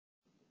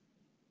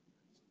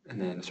And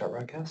then start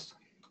broadcast.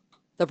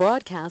 The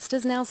broadcast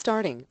is now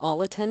starting. All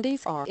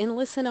attendees are in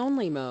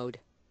listen-only mode.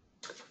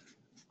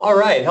 All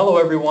right, hello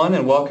everyone,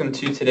 and welcome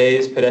to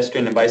today's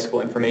Pedestrian and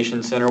Bicycle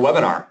Information Center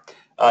webinar.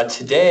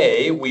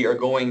 Today we are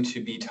going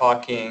to be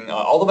talking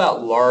all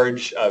about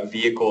large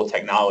vehicle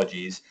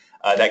technologies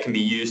that can be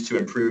used to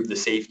improve the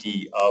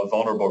safety of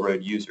vulnerable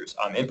road users.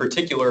 In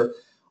particular,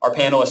 our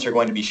panelists are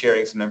going to be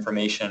sharing some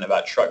information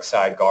about truck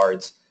side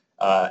guards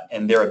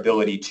and their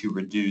ability to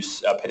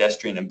reduce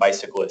pedestrian and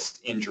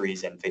bicyclist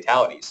injuries and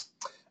fatalities.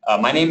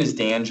 My name is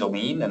Dan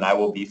Jeline, and I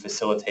will be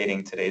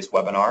facilitating today's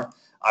webinar.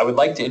 I would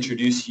like to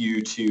introduce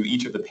you to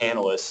each of the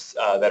panelists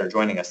that are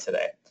joining us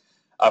today.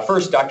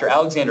 First, Dr.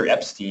 Alexander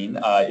Epstein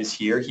is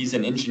here. He's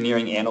an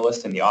engineering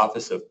analyst in the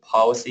Office of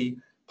Policy,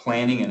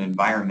 Planning, and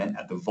Environment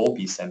at the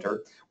Volpe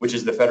Center, which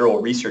is the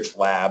federal research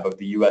lab of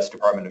the U.S.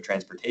 Department of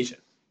Transportation.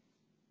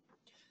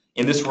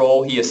 In this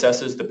role, he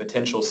assesses the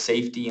potential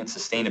safety and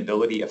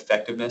sustainability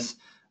effectiveness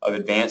of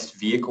advanced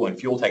vehicle and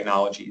fuel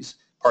technologies,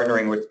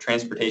 partnering with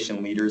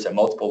transportation leaders at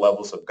multiple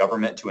levels of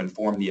government to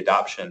inform the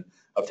adoption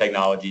of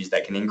technologies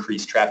that can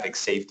increase traffic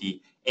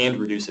safety and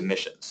reduce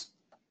emissions.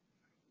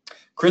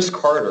 Chris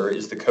Carter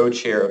is the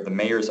co-chair of the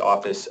Mayor's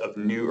Office of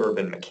New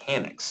Urban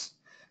Mechanics.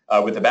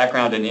 With a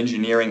background in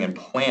engineering and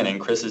planning,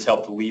 Chris has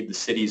helped lead the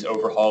city's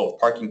overhaul of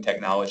parking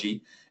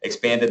technology,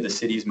 expanded the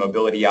city's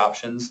mobility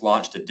options,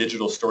 launched a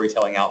digital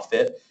storytelling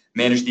outfit,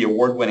 managed the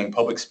award-winning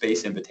Public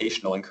Space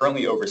Invitational, and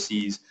currently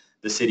oversees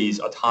the city's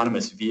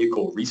autonomous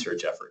vehicle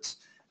research efforts.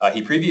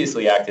 He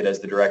previously acted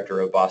as the director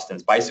of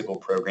Boston's bicycle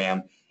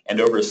program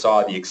and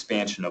oversaw the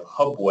expansion of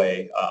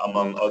Hubway,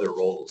 among other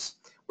roles.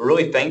 We're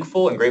really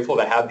thankful and grateful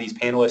to have these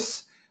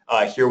panelists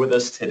here with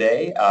us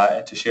today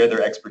to share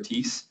their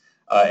expertise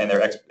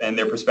and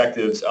their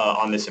perspectives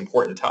on this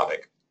important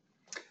topic.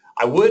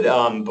 I would,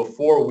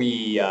 before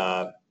we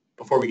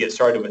get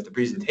started with the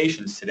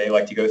presentations today,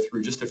 like to go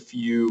through just a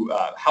few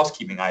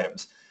housekeeping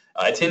items.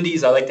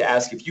 Attendees, I'd like to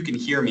ask if you can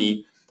hear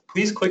me,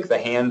 please click the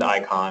hand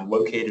icon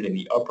located in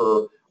the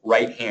upper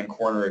right-hand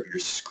corner of your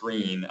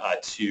screen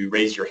to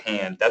raise your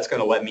hand. That's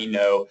going to let me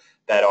know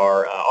that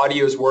our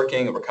audio is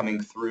working and we're coming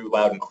through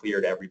loud and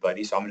clear to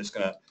everybody. So I'm just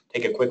going to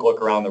take a quick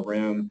look around the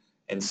room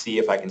and see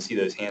if I can see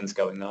those hands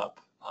going up.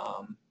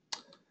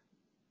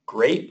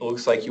 Great. It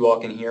looks like you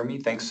all can hear me.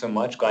 Thanks so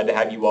much. Glad to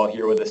have you all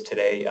here with us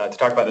today to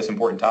talk about this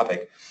important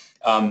topic.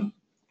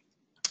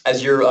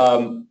 As you're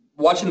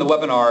watching the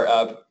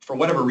webinar, for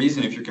whatever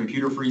reason, if your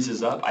computer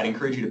freezes up, I'd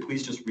encourage you to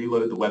please just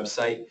reload the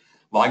website,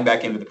 log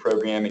back into the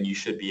program, and you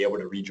should be able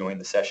to rejoin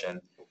the session.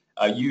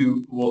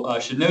 You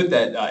should note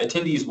that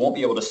attendees won't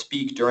be able to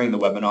speak during the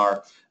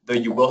webinar, though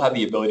you will have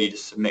the ability to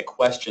submit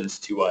questions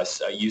to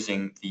us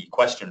using the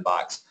question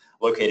box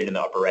located in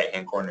the upper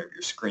right-hand corner of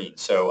your screen.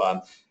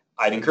 So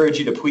I'd encourage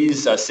you to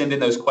please send in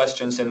those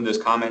questions, send in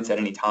those comments at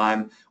any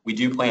time. We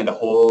do plan to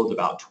hold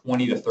about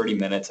 20 to 30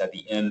 minutes at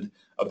the end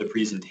of the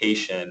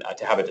presentation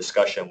to have a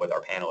discussion with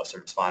our panelists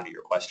and respond to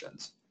your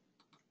questions.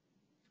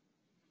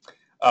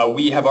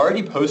 We have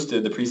already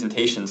posted the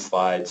presentation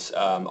slides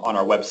on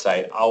our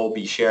website. I'll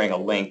be sharing a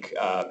link,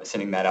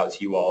 sending that out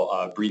to you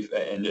all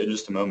in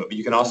just a moment. But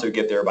you can also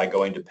get there by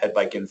going to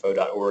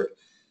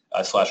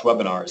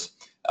pedbikeinfo.org/webinars.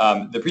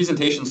 The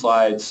presentation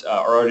slides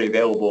are already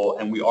available,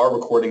 and we are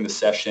recording the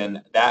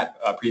session. That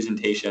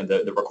presentation,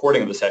 the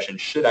recording of the session,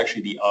 should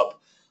actually be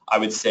up, I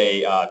would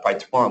say, by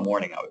tomorrow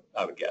morning,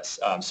 I would guess.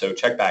 So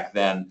check back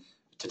then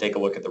to take a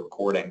look at the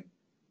recording.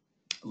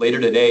 Later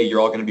today, you're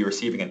all going to be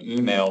receiving an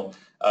email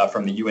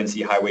from the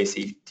UNC Highway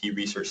Safety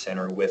Research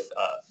Center with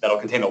that'll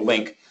contain a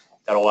link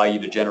that'll allow you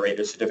to generate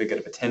a certificate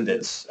of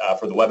attendance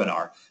for the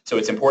webinar. So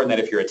it's important that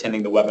if you're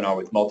attending the webinar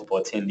with multiple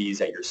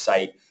attendees at your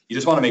site, you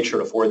just want to make sure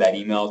to forward that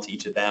email to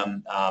each of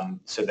them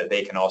so that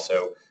they can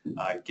also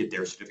get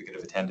their certificate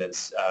of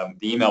attendance.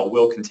 The email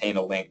will contain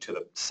a link to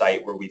the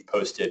site where we've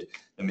posted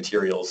the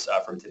materials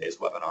from today's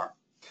webinar.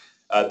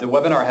 The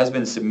webinar has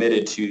been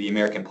submitted to the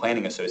American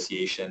Planning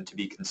Association to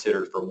be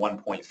considered for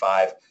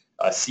 1.5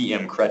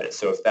 CM credits.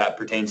 So if that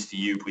pertains to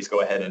you, please go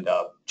ahead and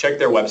check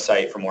their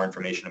website for more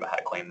information about how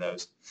to claim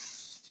those.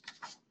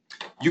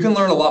 You can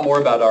learn a lot more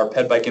about our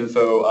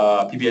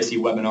PedBikeInfo PBSE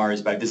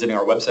webinars by visiting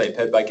our website,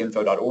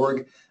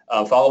 pedbikeinfo.org.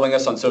 Following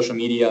us on social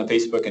media, on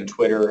Facebook and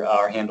Twitter,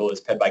 our handle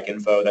is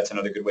PedBikeInfo. That's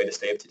another good way to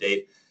stay up to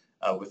date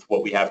with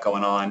what we have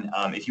going on.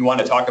 If you want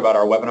to talk about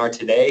our webinar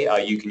today,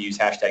 you can use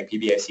hashtag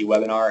PBSE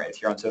webinar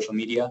if you're on social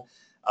media.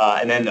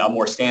 And then a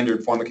more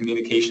standard form of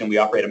communication, we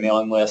operate a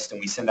mailing list and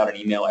we send out an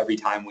email every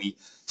time we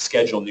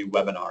schedule new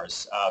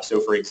webinars. So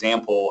for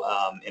example,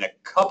 in a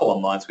couple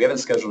of months, we haven't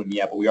scheduled them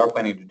yet, but we are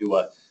planning to do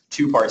a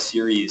two-part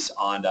series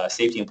on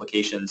safety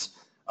implications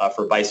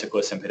for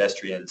bicyclists and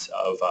pedestrians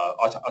of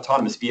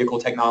autonomous vehicle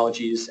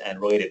technologies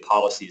and related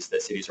policies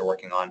that cities are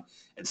working on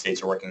and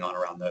states are working on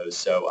around those.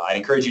 So I'd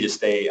encourage you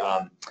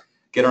to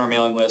get on our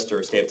mailing list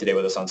or stay up to date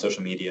with us on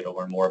social media to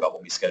learn more about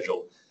when we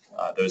schedule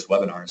those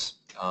webinars.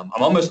 I'm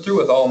almost through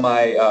with all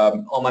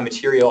my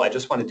material. I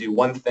just want to do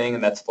one thing,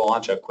 and that's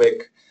launch a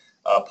quick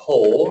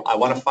poll. I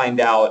want to find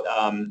out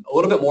a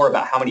little bit more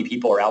about how many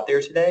people are out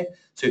there today.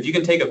 So if you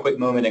can take a quick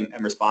moment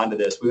and respond to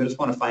this, we just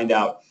want to find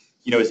out,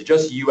 is it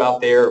just you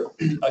out there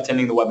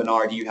attending the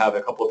webinar? Do you have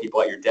a couple of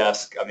people at your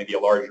desk, maybe a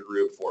larger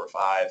group, 4 or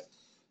 5,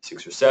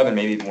 6 or 7,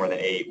 maybe more than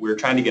 8? We're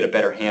trying to get a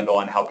better handle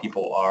on how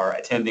people are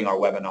attending our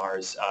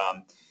webinars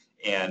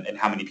and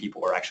how many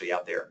people are actually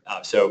out there.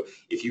 So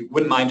if you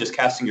wouldn't mind just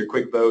casting your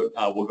quick vote,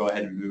 we'll go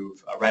ahead and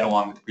move right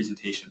along with the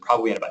presentation,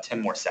 probably in about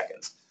 10 more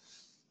seconds.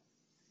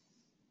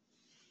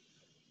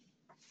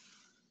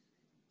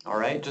 All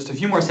right, just a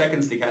few more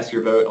seconds to cast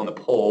your vote on the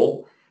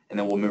poll, and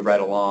then we'll move right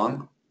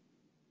along.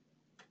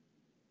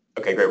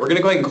 Okay, great. We're going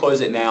to go ahead and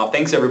close it now.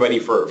 Thanks, everybody,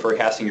 for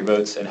casting your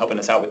votes and helping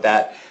us out with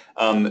that.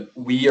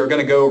 We are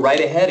going to go right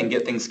ahead and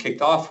get things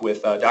kicked off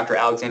with Dr.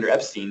 Alexander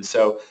Epstein.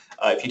 So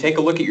if you take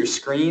a look at your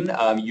screen,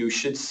 you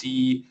should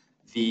see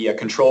the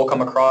control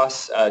come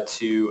across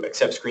to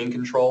accept screen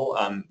control.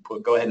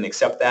 Go ahead and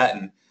accept that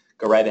and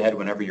go right ahead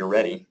whenever you're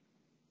ready.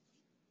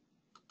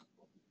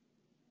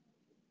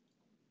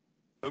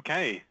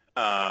 Okay,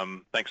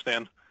 thanks,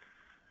 Dan.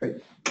 Great.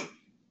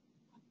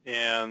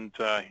 And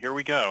here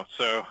we go.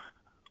 So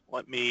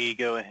let me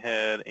go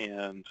ahead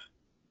and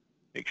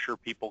make sure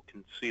people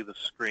can see the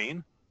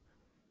screen.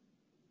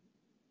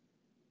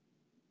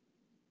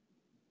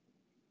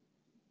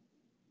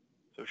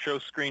 So show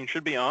screen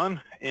should be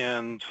on,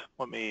 and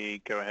let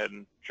me go ahead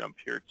and jump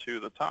here to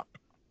the top.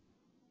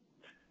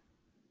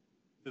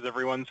 Does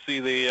everyone see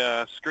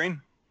the screen?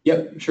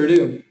 Yep, sure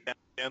do.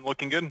 And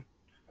looking good?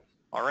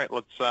 All right,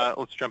 let's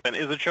jump in.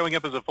 Is it showing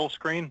up as a full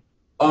screen?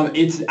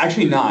 It's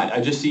actually not.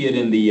 I just see it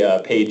in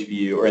the page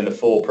view or in the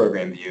full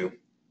program view.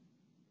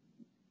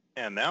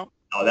 And now?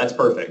 Oh, that's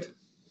perfect.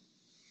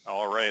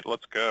 All right,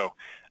 let's go.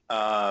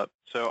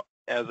 So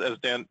as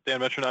Dan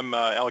mentioned, I'm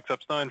Alex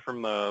Epstein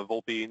from the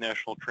Volpe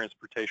National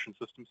Transportation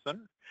Systems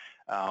Center.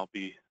 I'll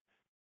be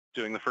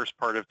doing the first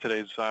part of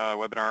today's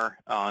webinar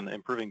on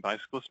improving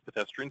bicyclist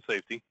pedestrian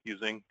safety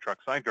using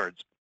truck side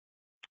guards.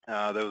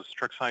 Those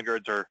truck side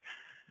guards are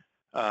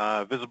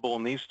visible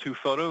in these 2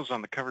 photos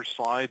on the cover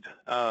slide.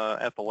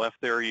 At the left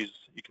there, you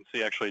can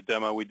see actually a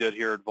demo we did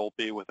here at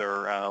Volpe with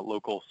our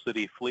local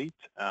city fleet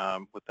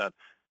with that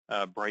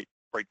bright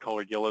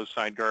colored yellow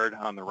side guard.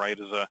 On the right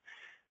is a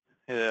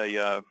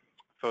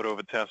photo of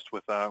a test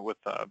with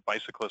a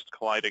bicyclist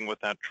colliding with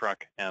that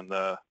truck, and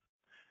the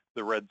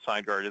red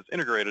side guard is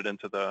integrated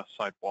into the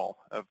sidewall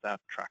of that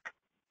truck.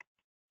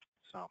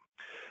 So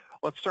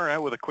let's start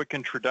out with a quick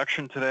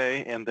introduction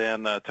today, and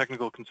then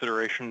technical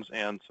considerations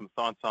and some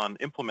thoughts on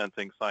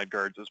implementing side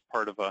guards as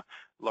part of a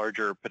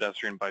larger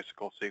pedestrian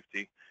bicycle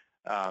safety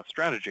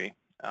strategy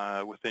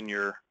within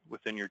your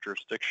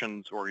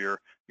jurisdictions or your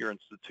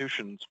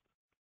institutions.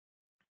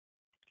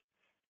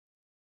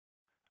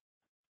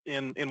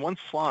 In one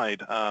slide,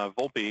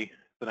 Volpe,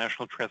 the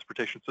National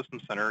Transportation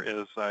Systems Center,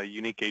 is a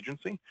unique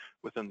agency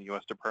within the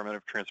U.S. Department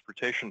of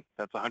Transportation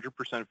that's 100%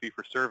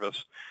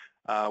 fee-for-service.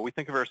 We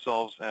think of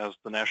ourselves as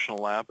the national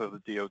lab of the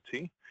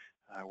DOT,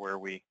 where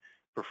we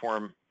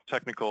perform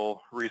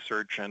technical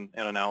research and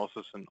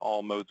analysis in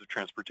all modes of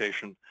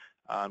transportation.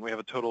 And we have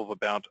a total of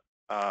about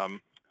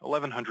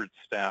 1,100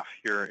 staff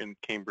here in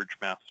Cambridge,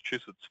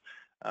 Massachusetts,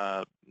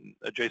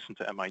 adjacent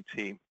to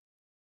MIT.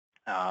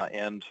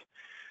 And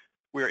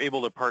we are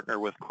able to partner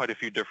with quite a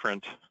few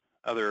different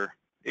other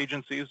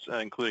agencies,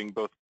 including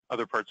both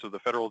other parts of the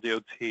federal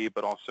DOT,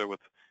 but also with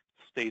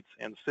states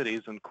and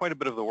cities. And quite a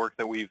bit of the work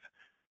that we've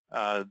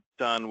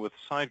done with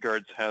side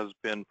guards has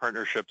been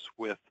partnerships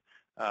with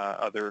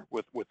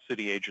with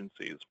city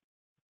agencies.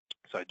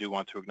 So I do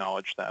want to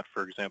acknowledge that.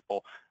 For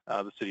example,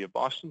 the city of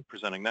Boston,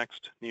 presenting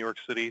next, New York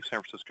City,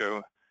 San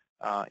Francisco,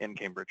 and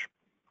Cambridge.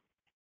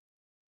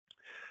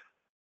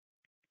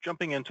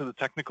 Jumping into the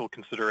technical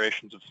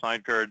considerations of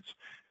side guards,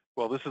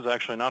 well, this is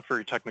actually not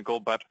very technical,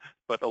 but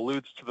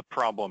alludes to the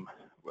problem.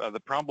 The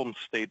problem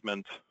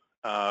statement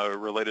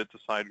related to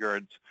side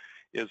guards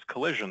is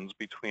collisions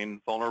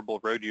between vulnerable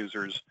road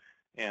users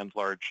and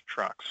large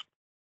trucks.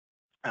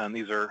 And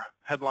these are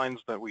headlines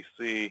that we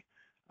see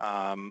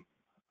too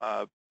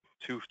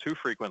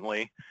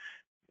frequently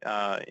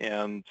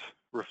and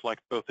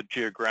reflect both the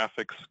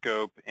geographic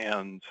scope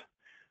and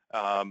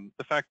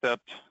the fact that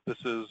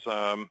this is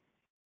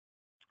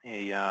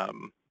a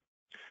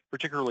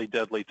particularly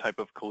deadly type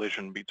of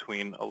collision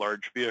between a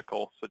large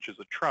vehicle, such as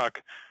a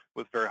truck,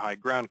 with very high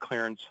ground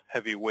clearance,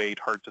 heavy weight,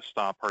 hard to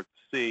stop, hard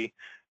to see,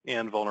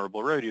 and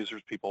vulnerable road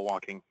users, people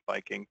walking,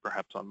 biking,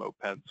 perhaps on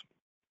mopeds.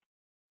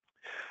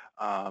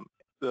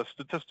 The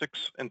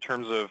statistics in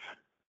terms of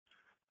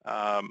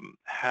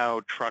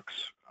how trucks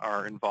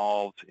are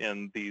involved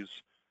in these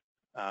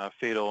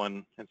fatal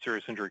and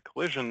serious injury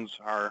collisions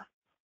are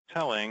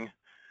telling.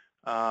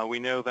 We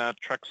know that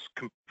trucks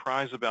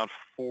comprise about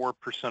 4%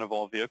 of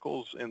all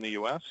vehicles in the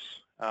U.S.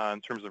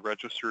 In terms of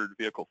registered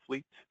vehicle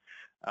fleet,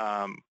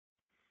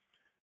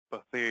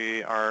 but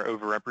they are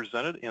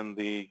overrepresented in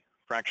the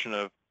fraction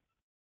of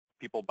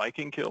people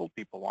biking killed,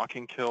 people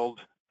walking killed.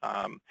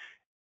 11%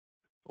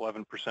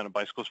 of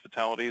bicyclist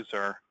fatalities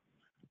are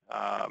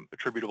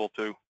attributable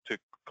to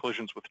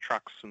collisions with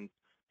trucks, and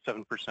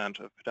 7%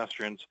 of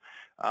pedestrians.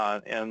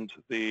 And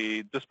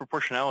the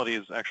disproportionality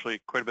is actually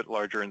quite a bit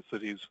larger in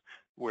cities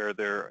where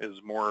there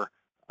is more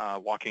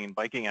walking and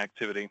biking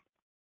activity,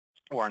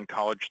 or in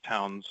college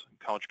towns,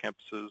 college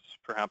campuses,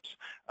 perhaps.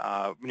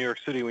 New York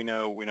City, we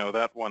know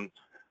that one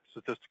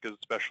statistic is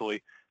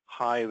especially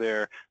high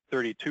there,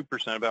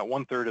 32%, about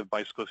 1/3 of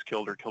bicyclists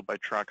killed are killed by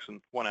trucks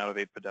and 1 out of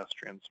 8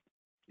 pedestrians.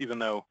 Even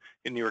though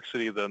in New York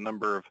City, the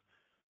number of,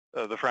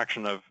 the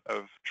fraction of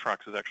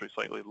trucks is actually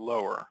slightly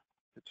lower.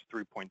 It's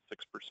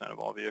 3.6% of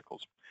all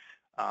vehicles.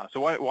 So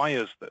why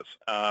is this?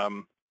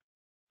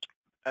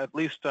 At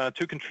least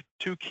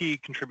two key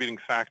contributing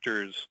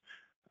factors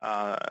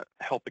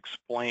help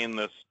explain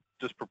this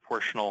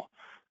disproportional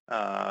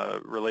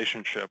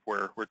relationship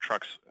where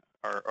trucks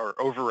are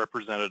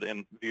overrepresented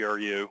in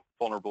VRU,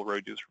 vulnerable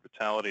road use for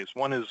fatalities.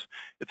 One is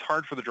it's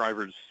hard for the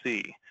driver to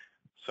see.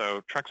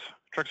 So trucks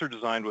are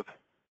designed with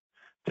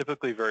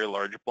typically very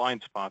large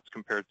blind spots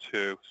compared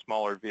to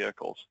smaller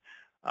vehicles.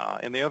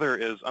 And the other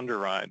is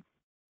underride,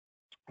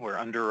 where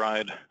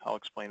underride, I'll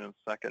explain in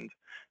a second,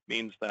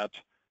 means that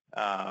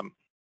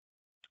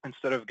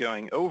instead of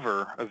going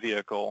over a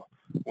vehicle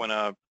when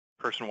a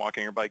person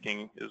walking or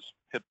biking is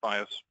hit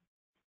by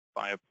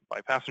a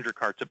passenger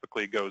car,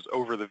 typically goes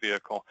over the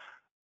vehicle.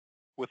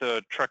 With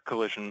a truck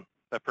collision,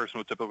 that person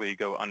would typically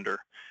go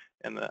under,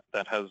 and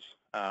that has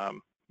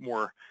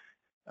more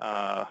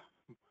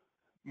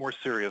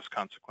serious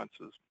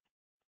consequences.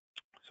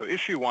 So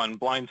issue one,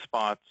 blind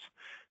spots.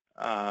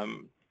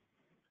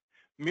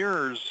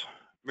 Mirrors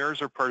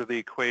are part of the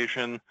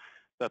equation.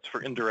 That's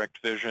for indirect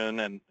vision,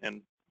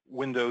 and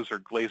windows or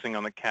glazing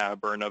on the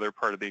cab are another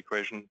part of the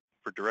equation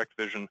for direct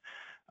vision.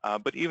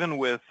 But even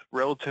with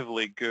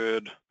relatively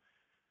good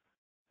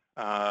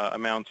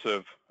amounts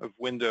of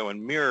window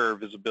and mirror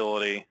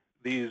visibility,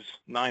 these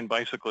 9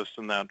 bicyclists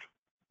in that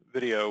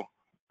video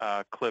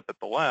clip at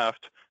the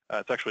left,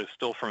 it's actually a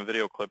still from a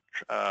video clip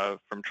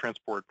from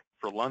Transport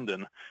for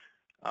London,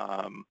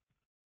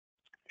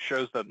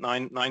 shows that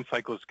nine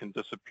cyclists can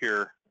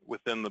disappear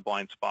within the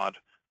blind spot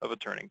of a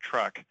turning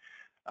truck.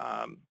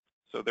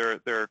 So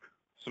there are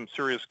some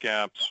serious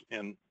gaps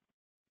in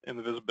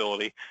the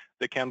visibility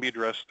that can be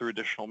addressed through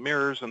additional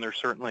mirrors, and there's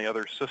certainly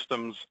other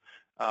systems,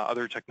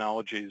 other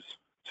technologies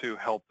to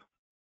help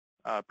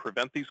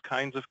prevent these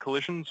kinds of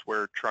collisions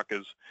where truck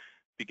is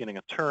beginning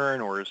a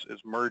turn or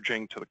is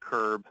merging to the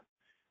curb.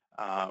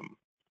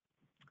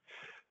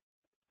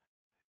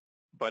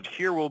 But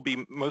here we'll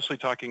be mostly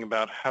talking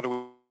about how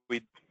do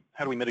we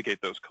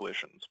mitigate those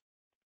collisions.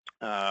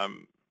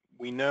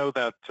 We know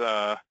that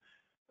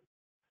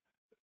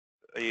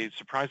a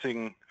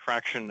surprising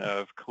fraction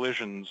of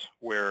collisions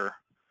where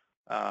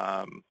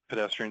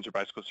pedestrians or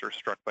bicyclists are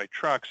struck by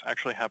trucks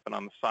actually happen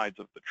on the sides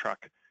of the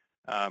truck,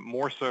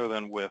 more so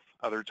than with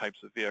other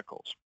types of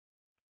vehicles.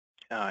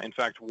 In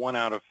fact, 1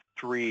 out of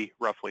 3,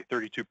 roughly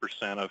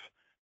 32%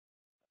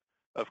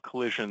 of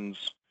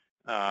collisions,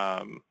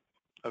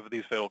 of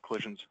these fatal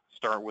collisions,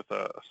 start with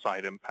a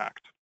side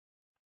impact.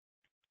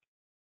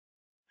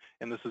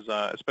 And this is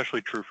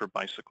especially true for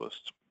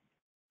bicyclists.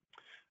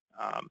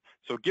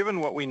 So given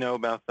what we know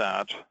about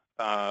that,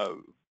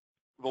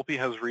 Volpe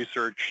has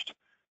researched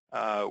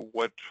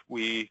what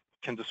we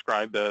can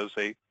describe as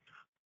a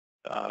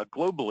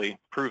globally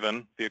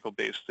proven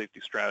vehicle-based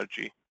safety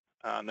strategy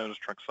known as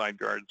truck side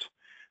guards,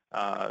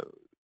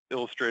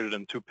 illustrated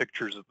in 2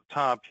 pictures at the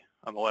top.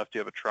 On the left, you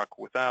have a truck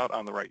without.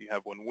 On the right, you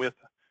have one with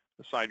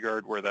a side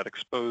guard where that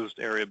exposed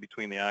area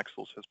between the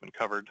axles has been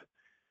covered.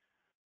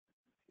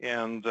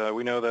 And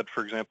we know that,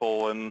 for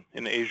example, in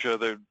Asia,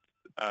 the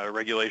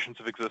regulations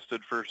have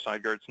existed for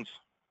side guards since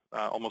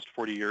almost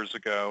 40 years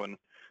ago, and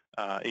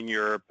in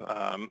Europe,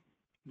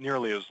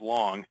 nearly as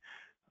long.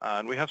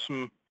 And we have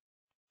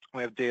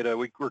data.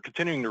 We're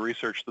continuing to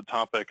research the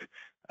topic,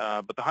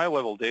 but the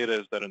high-level data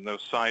is that in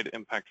those side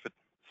impact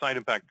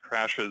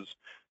crashes,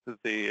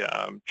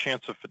 the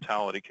chance of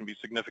fatality can be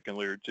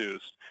significantly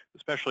reduced,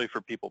 especially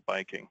for people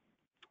biking,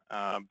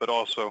 but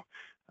also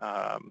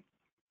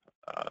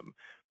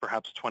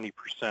perhaps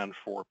 20%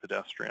 for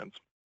pedestrians.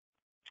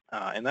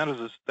 And that is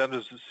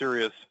a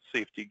serious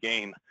safety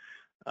gain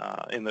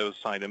in those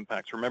side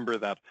impacts. Remember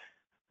that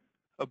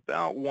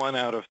about 1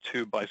 out of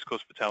 2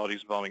 bicyclist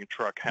fatalities involving a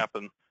truck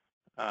happens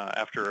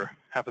after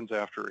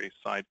a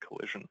side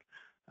collision,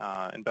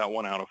 and about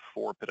 1 out of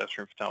 4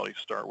 pedestrian fatalities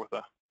start with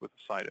a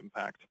side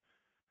impact.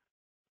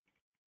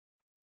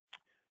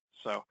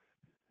 So,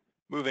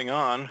 moving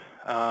on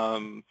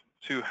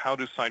to how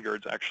do side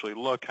guards actually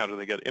look? How do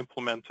they get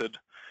implemented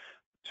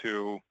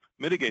to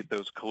mitigate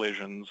those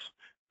collisions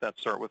that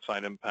start with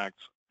side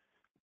impacts?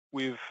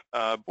 We've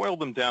boiled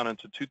them down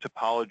into 2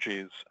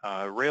 typologies,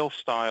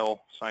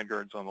 rail-style side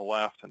guards on the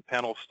left and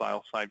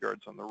panel-style side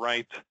guards on the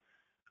right.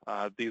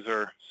 These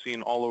are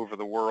seen all over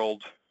the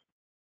world.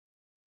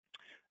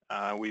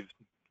 We've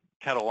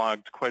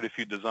cataloged quite a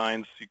few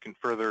designs. You can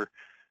further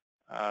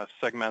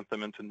segment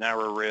them into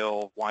narrow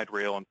rail, wide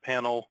rail, and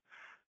panel.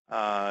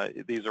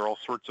 These are all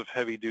sorts of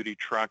heavy-duty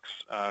trucks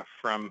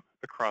from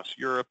across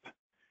Europe.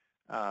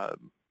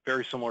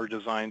 Very similar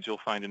designs you'll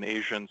find in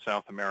Asia and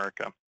South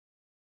America.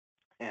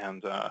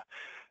 And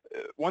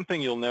one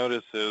thing you'll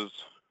notice is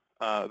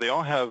they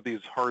all have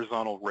these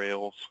horizontal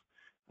rails.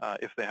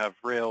 If they have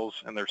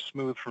rails and they're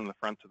smooth from the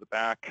front to the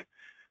back,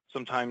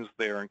 sometimes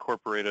they are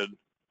incorporated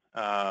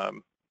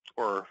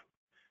or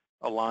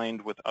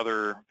aligned with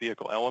other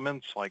vehicle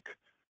elements like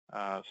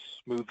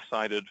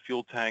smooth-sided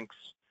fuel tanks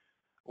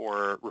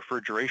or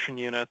refrigeration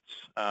units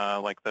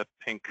like that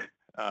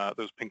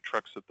those pink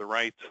trucks at the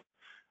right,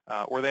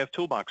 or they have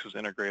toolboxes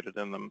integrated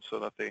in them so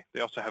that they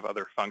also have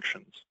other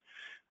functions.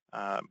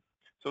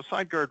 So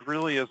side guard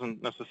really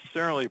isn't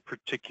necessarily a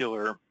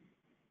particular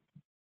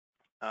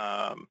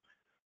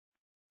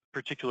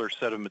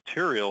set of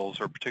materials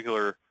or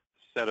particular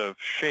set of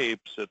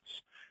shapes.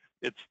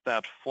 It's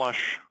that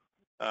flush,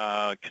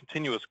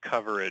 continuous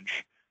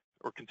coverage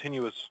or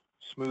continuous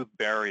smooth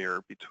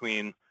barrier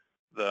between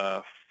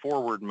the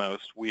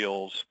forwardmost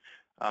wheels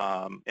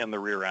and the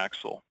rear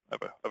axle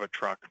of a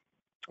truck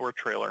or a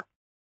trailer.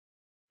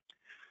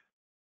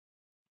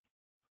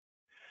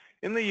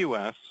 In the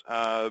U.S.,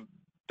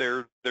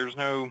 there's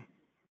no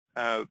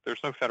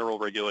federal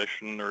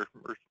regulation or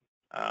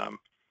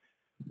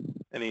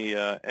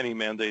any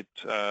mandate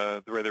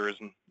the way there is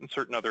in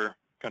certain other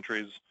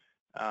countries.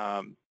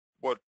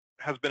 What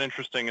has been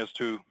interesting is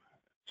to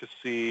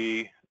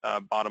see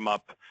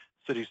bottom-up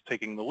cities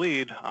taking the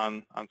lead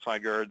on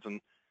side guards, and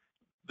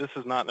this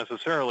is not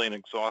necessarily an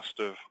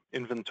exhaustive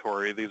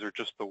inventory. These are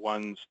just the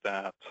ones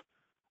that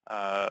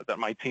that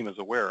my team is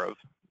aware of,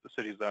 the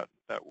cities that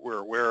we're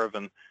aware of,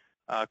 and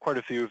quite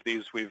a few of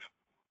these we've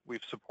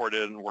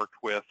supported and worked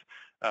with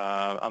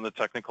on the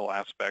technical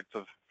aspect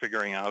of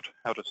figuring out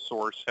how to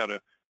source, how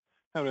to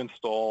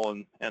install,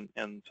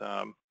 and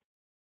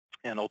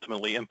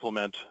ultimately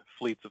implement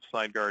fleets of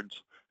side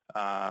guards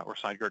or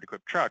side guard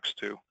equipped trucks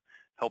to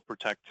help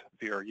protect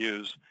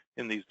VRUs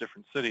in these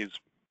different cities.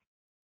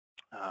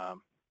 And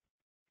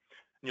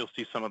you'll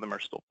see some of them are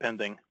still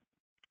pending.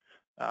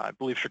 I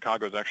believe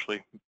Chicago is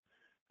actually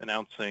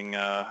announcing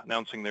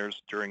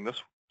theirs during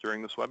this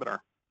webinar.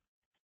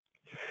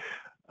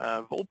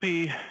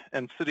 Volpe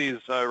and cities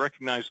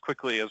recognized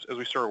quickly as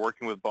we started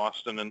working with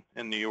Boston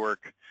and New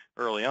York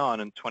early on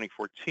in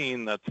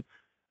 2014 that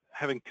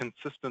having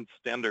consistent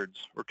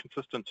standards or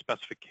consistent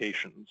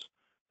specifications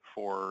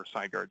for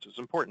side guards is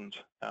important,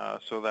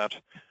 so that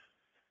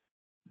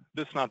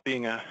this not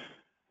being at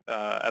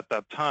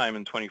that time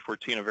in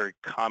 2014 a very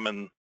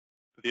common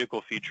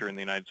vehicle feature in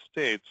the United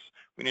States,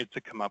 we needed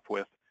to come up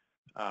with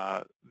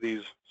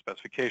these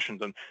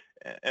specifications.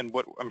 And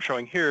what I'm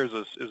showing here is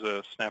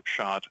a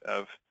snapshot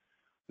of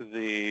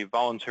the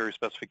voluntary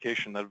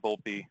specification that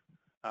Volpe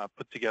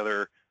put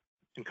together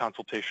in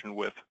consultation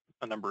with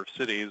a number of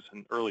cities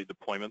in early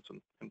deployments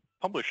and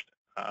published,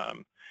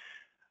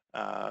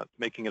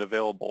 making it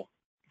available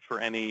for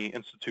any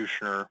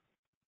institution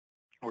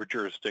or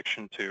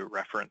jurisdiction to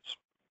reference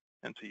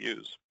and to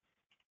use.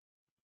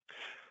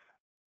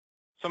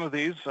 Some of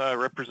these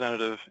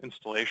representative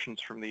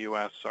installations from the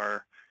U.S.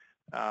 are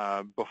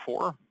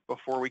before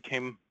we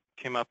came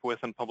up with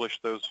and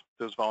published those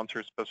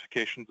voluntary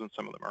specifications, and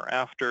some of them are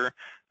after.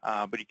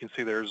 But you can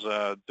see there's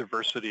a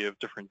diversity of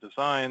different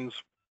designs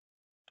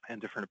and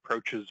different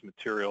approaches,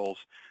 materials.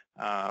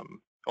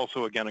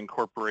 Also, again,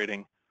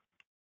 incorporating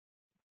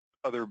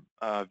other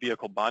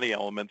vehicle body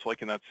elements,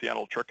 like in that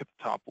Seattle truck at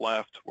the top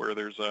left, where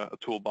there's a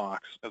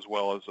toolbox as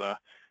well as a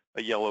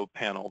yellow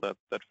panel that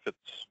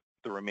fits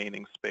the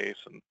remaining space,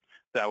 and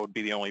that would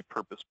be the only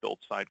purpose-built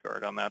side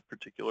guard on that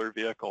particular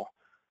vehicle.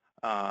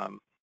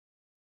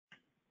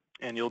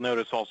 And you'll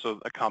notice also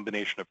a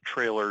combination of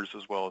trailers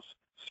as well as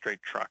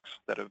straight trucks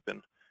that have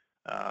been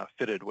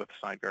fitted with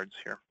side guards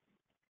here.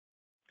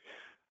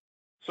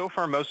 So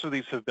far, most of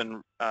these have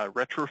been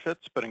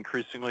retrofits, but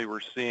increasingly we're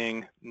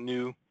seeing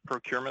new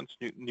procurements,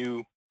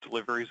 new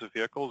deliveries of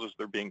vehicles as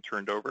they're being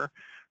turned over,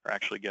 are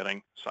actually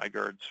getting side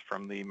guards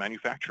from the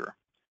manufacturer,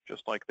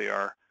 just like they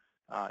are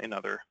in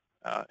other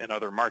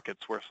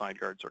markets where side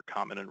guards are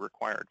common and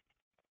required.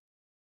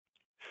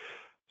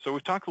 So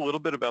we've talked a little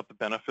bit about the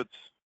benefits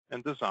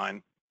and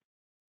design.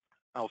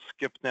 I'll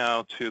skip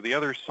now to the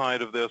other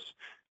side of this,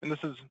 and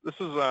this is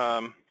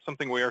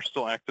something we are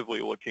still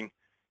actively looking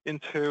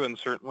into, and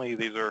certainly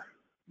these are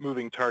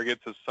moving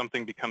targets. As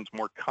something becomes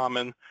more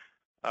common,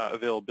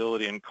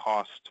 availability and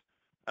cost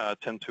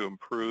tend to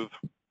improve.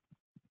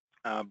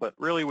 But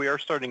really, we are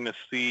starting to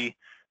see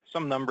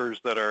some numbers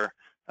that are,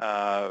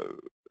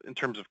 in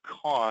terms of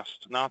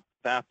cost, not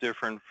that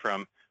different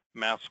from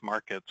mass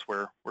markets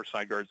where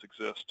side guards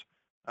exist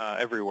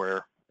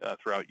everywhere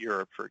throughout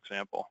Europe, for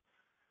example.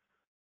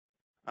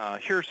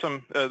 Here are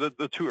some,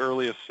 the two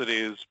earliest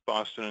cities,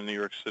 Boston and New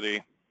York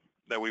City,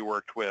 that we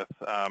worked with,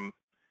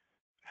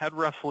 had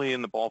roughly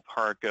in the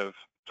ballpark of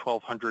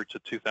 $1,200 to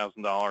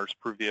 $2,000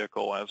 per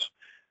vehicle as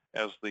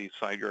the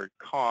side guard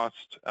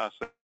cost.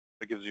 So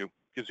it gives you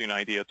an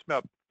idea. It's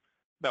about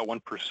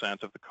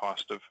 1% of the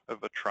cost of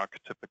a truck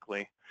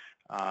typically,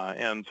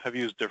 and have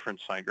used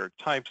different side guard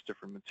types,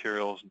 different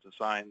materials and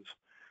designs.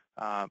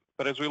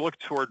 But as we look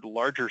toward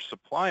larger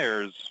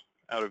suppliers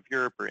out of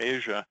Europe or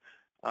Asia,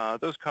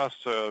 those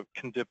costs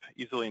can dip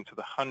easily into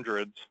the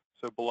hundreds.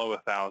 so below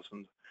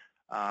 1,000.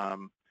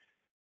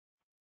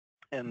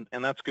 And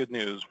that's good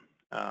news,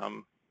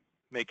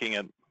 making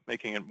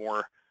it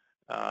more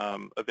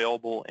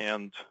available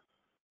and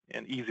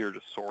easier to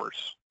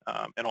source,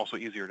 and also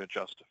easier to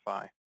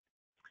justify.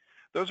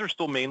 Those are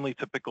still mainly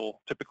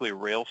typically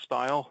rail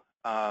style.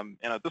 And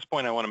at this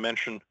point, I want to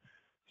mention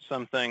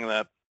something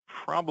that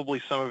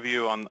probably some of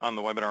you on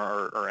the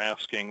webinar are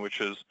asking,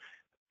 which is,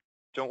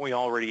 don't we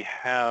already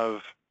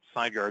have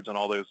side guards on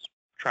all those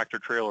tractor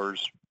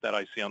trailers that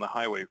I see on the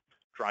highway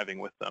driving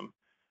with them?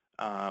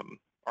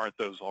 Aren't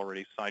those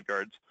already side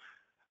guards?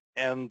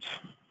 And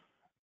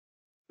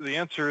the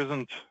answer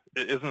isn't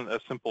a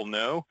simple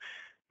no.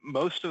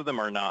 Most of them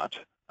are not,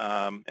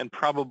 and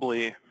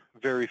probably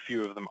very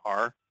few of them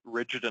are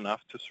rigid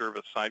enough to serve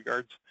as side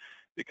guards,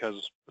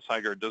 because the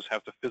side guard does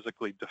have to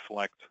physically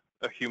deflect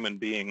a human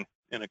being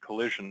in a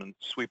collision and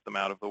sweep them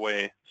out of the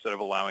way instead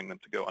of allowing them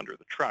to go under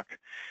the truck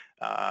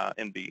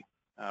and be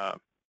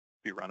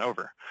run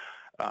over.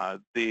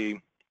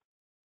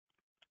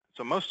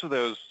 So most of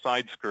those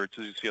side skirts,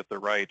 as you see at the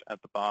right,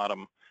 at the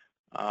bottom,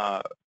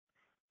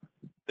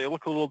 they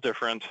look a little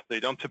different. They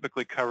don't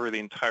typically cover the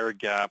entire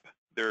gap.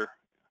 They're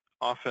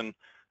often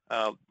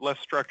less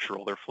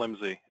structural. They're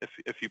flimsy.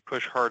 If you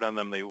push hard on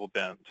them, they will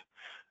bend.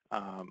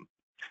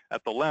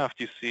 At the left,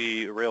 you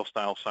see a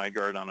rail-style side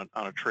guard on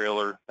a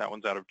trailer. That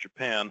one's out of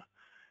Japan,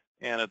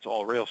 and it's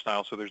all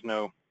rail-style, so there's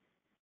no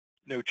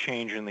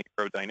change in the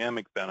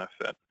aerodynamic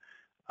benefit,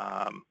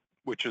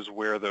 which is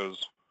where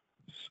those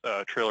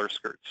trailer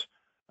skirts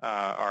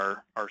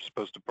are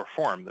supposed to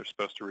perform. They're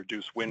supposed to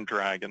reduce wind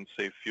drag and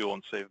save fuel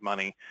and save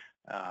money.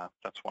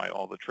 That's why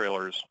all the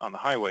trailers on the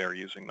highway are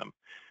using them.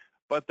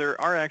 But there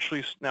are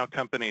actually now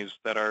companies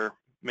that are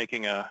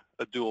making a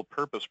dual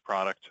purpose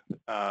product,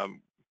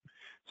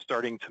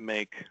 starting to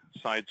make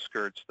side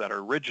skirts that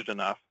are rigid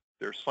enough.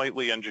 They're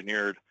slightly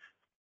engineered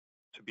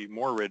to be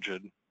more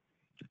rigid,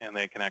 and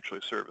they can actually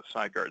serve as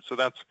side guards. So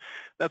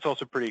that's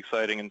also pretty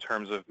exciting in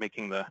terms of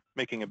making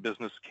a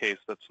business case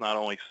that's not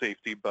only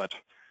safety but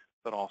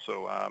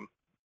also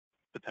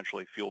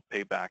potentially fuel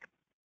payback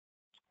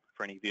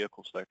for any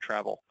vehicles that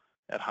travel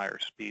at higher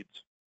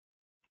speeds.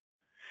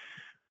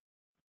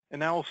 And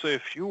now we'll say a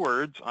few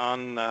words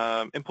on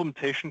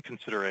implementation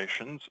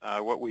considerations,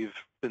 what we've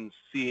been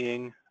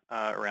seeing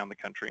around the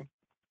country.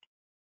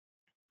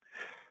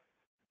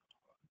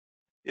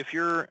 If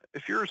you're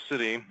a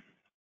city,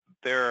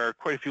 there are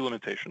quite a few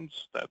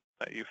limitations that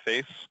you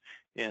face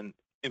in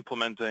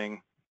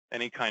implementing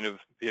any kind of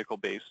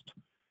vehicle-based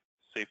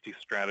safety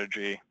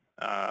strategy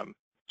to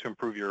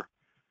improve your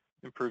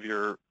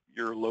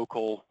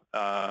local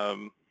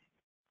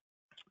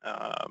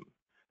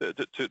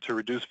to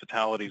reduce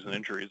fatalities and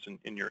injuries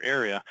in your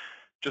area,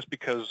 just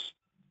because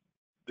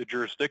the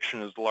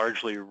jurisdiction is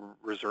largely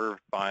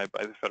reserved by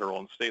the federal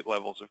and state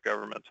levels of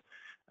government.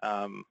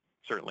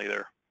 Certainly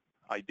there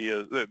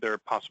are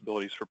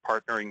possibilities for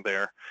partnering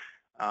there.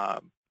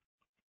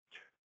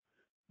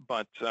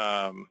 But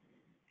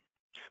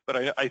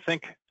I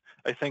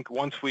think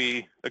once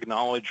we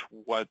acknowledge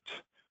what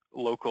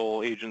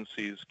local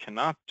agencies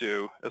cannot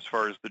do as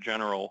far as the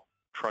general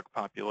truck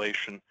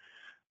population,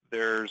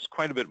 there's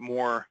quite a bit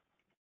more.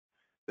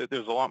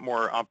 There's a lot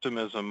more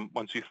optimism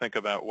once you think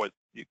about what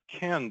you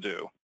can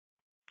do.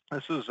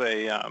 This is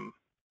a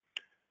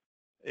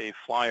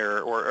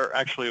flyer, or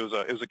actually it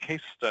was a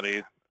case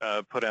study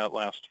put out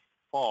last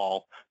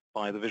fall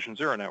by the Vision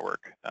Zero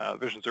Network.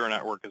 Vision Zero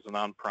Network is a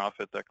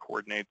nonprofit that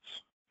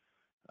coordinates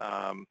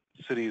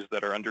cities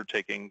that are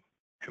undertaking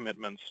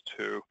commitments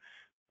to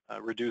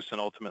reduce and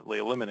ultimately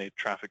eliminate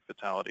traffic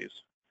fatalities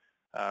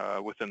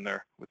within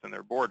their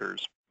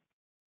borders.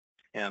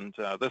 And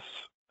this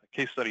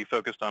case study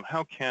focused on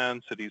how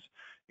can cities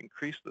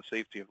increase the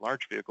safety of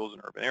large vehicles in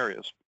urban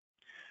areas.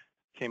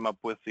 Came up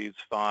with these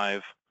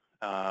five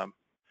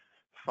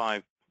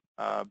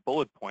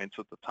bullet points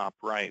at the top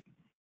right.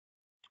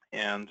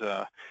 And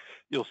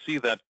you'll see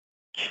that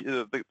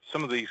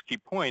some of these key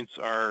points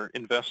are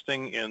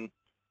investing in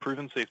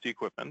proven safety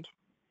equipment,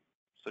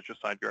 such as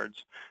side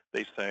guards,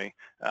 they say,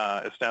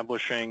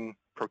 establishing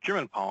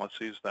procurement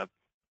policies that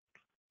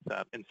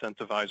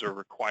incentivize or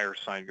require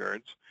side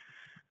guards,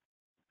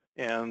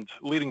 and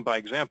leading by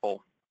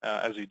example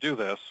as you do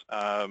this,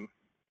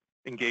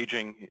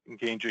 engaging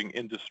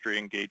industry,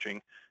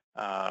 engaging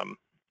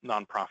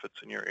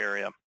nonprofits in your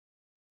area.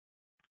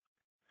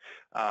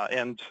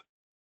 And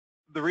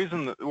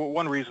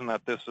one reason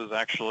that this is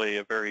actually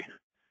a very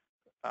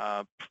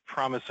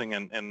promising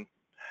and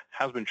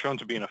has been shown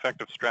to be an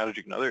effective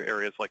strategy in other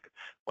areas, like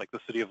the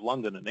City of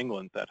London in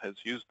England that has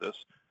used this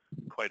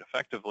quite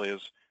effectively,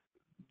 is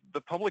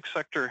the public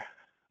sector,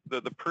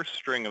 the purse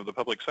string of the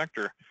public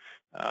sector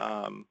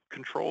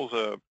controls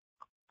a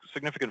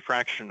significant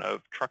fraction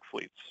of truck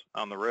fleets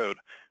on the road.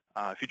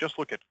 If you just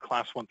look at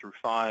Class 1 through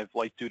 5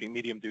 light-duty,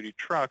 medium-duty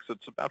trucks,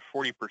 it's about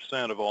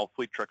 40% of all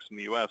fleet trucks in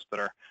the U.S.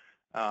 that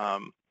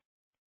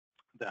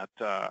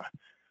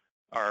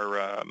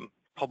are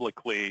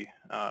publicly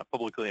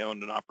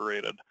owned and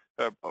operated,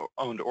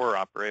 owned or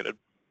operated,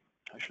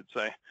 I should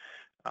say.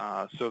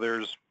 So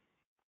there's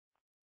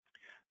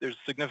there's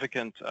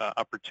significant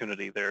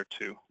opportunity there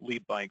to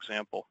lead by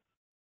example.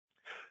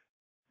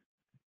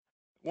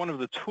 One of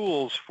the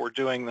tools for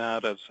doing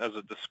that, as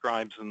it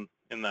describes in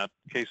that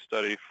case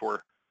study,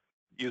 for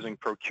using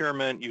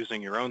procurement,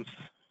 using your own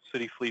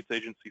city fleets,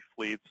 agency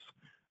fleets,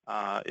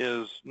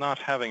 is not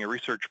having a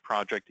research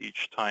project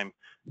each time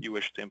you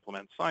wish to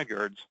implement side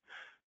guards,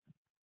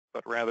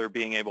 but rather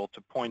being able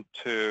to point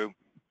to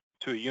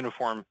a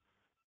uniform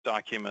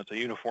document, a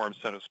uniform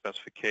set of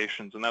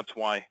specifications, and that's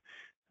why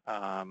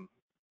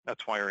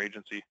our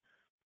agency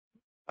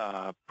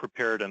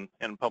prepared and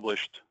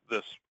published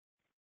this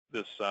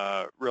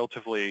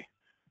relatively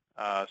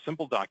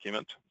simple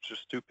document,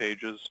 just 2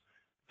 pages,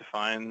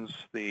 defines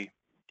the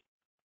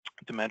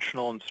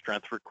dimensional and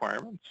strength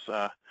requirements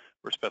or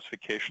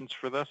specifications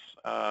for this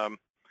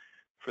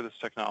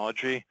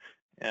technology,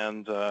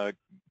 and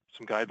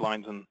some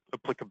guidelines and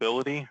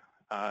applicability,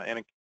 and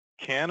it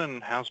can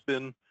and has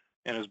been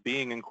and is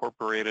being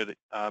incorporated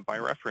by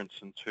reference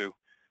into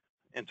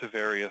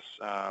various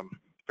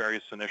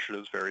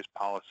initiatives, various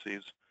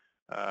policies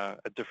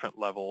at different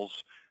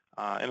levels,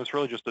 and it's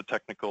really just a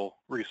technical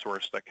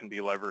resource that can be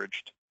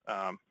leveraged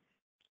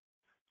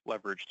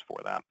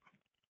for that.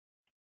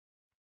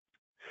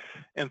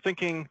 And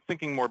thinking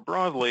more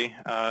broadly,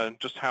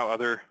 just how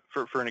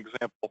for an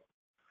example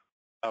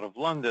out of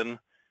London,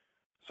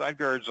 side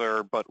guards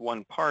are but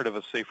one part of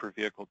a safer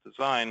vehicle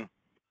design.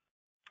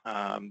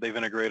 They've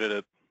integrated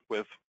it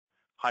with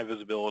high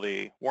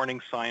visibility warning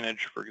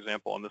signage, for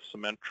example, on the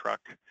cement truck,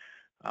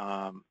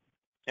 and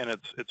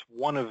it's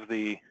one of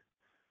the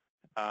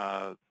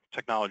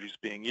technologies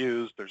being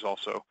used. There's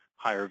also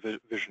higher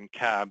vision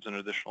cabs and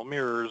additional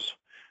mirrors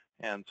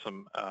and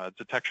some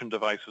detection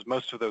devices.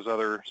 Most of those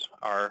others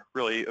are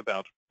really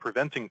about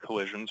preventing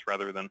collisions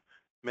rather than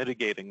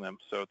mitigating them.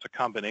 So it's a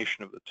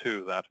combination of the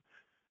two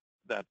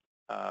that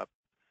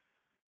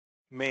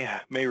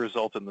may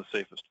result in the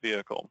safest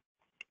vehicle.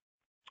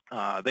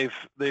 They've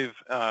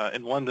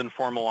in London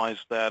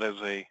formalized that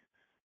as a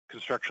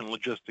construction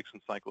logistics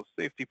and cyclist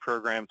safety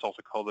program. It's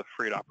also called the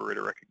Freight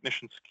Operator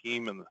Recognition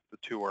Scheme, and the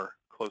two are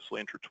closely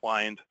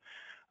intertwined.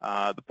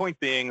 The point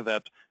being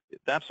that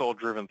that's all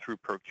driven through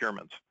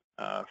procurement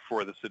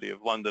for the City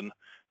of London.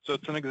 So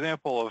it's an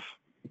example of,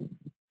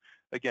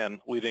 again,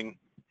 leading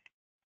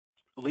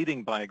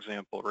by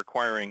example,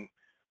 requiring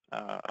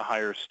a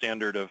higher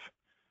standard of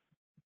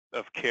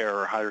care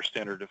or higher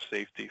standard of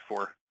safety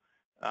for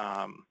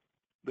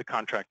the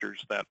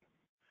contractors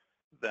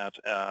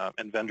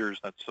and vendors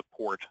that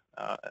support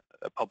a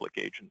public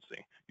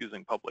agency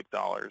using public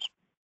dollars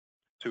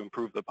to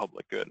improve the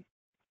public good.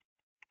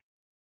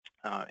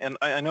 And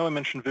I know I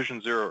mentioned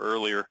Vision Zero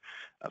earlier,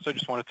 so I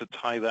just wanted to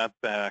tie that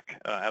back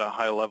at a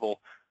high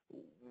level.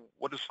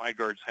 What do side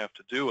guards have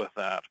to do with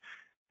that?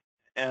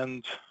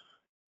 And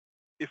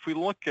if we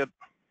look at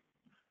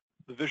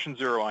the Vision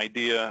Zero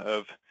idea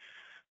of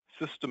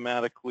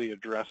systematically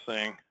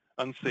addressing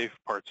unsafe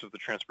parts of the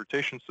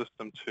transportation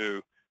system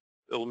to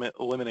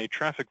eliminate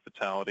traffic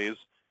fatalities,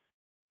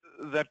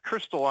 that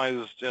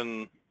crystallized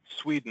in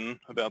Sweden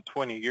about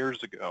 20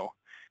 years ago.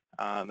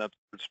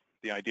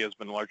 The idea has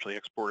been largely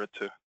exported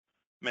to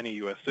many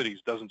U.S.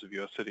 cities, dozens of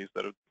U.S. cities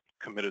that have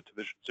committed to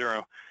Vision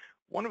Zero.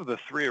 One of the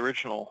 3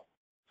 original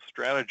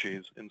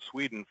strategies in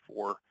Sweden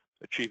for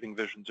achieving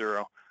Vision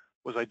Zero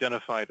was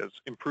identified as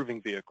improving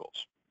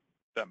vehicles,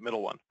 that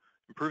middle one.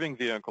 Improving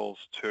vehicles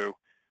to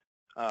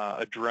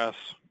address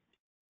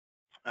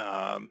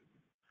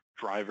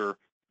driver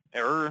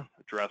error,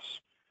 address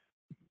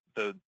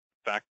the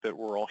fact that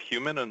we're all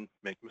human and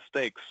make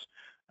mistakes,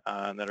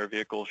 and that our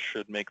vehicles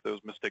should make those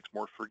mistakes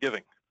more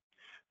forgiving.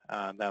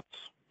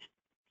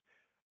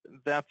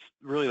 That's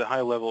really the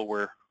high level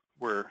where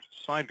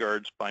side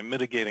guards, by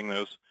mitigating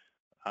those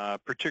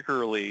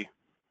particularly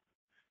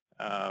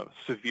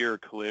severe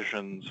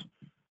collisions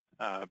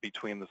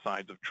between the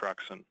sides of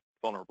trucks and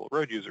vulnerable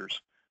road users,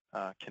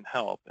 can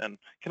help, and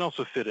can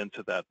also fit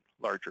into that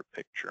larger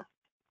picture.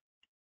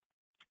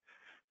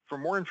 For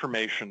more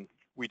information,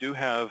 we do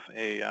have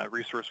a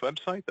resource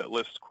website that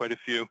lists quite a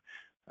few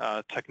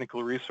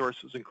technical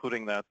resources,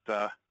 including that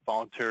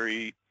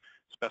voluntary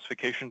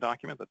specification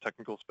document, the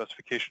technical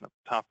specification at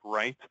the top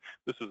right.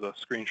 This is a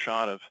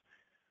screenshot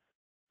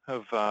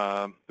of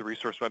the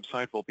resource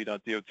website,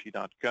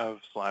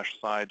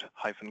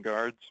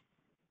 volpe.dot.gov/side-guards.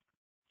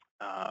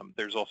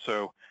 There's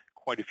also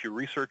quite a few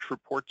research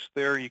reports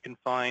there you can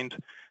find,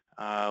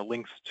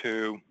 links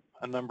to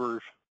a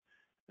number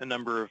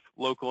of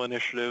local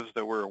initiatives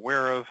that we're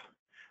aware of,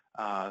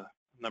 a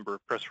number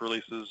of press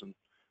releases,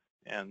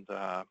 and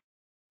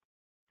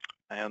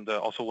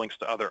also links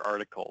to other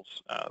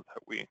articles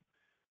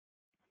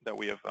that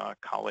we have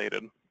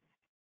collated.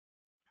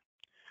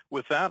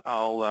 With that,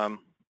 I'll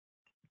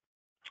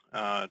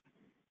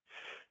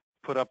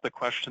put up the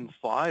question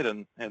slide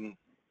and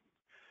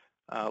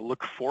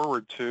look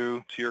forward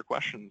to your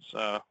questions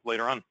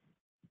later on.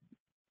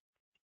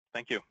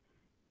 Thank you.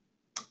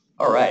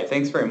 All right,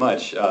 thanks very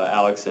much,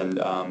 Alex.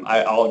 And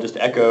I'll just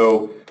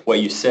echo what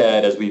you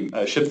said as we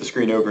shift the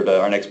screen over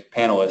to our next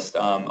panelist.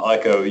 I'll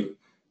echo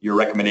your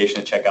recommendation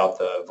to check out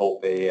the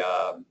Volpe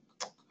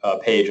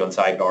page on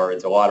side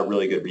guards. A lot of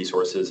really good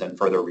resources and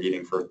further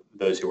reading for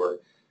those who are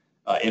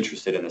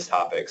interested in this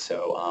topic.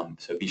 So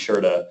so be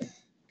sure to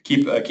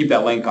keep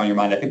that link on your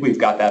mind. I think we've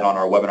got that on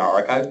our webinar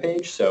archive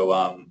page,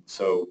 so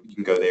so you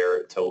can go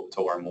there to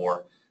learn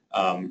more.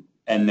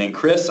 And then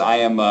Chris,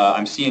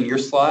 I'm seeing your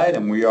slide,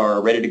 and we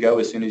are ready to go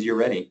as soon as you're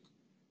ready.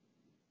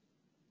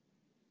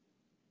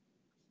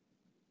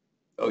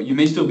 Oh, you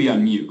may still be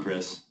on mute,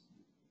 Chris.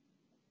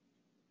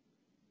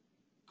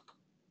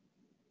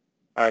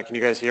 All right, can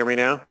you guys hear me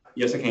now?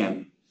 Yes, I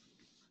can.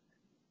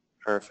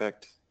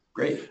 Perfect.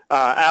 Great.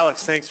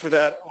 Alex, thanks for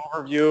that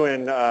overview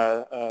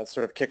and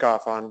sort of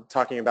kickoff on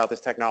talking about this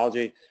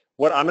technology.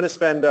 What I'm going to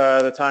spend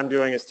the time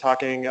doing is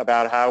talking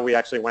about how we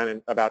actually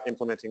went about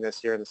implementing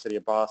this here in the city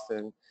of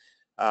Boston.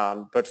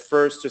 But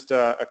first, just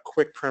a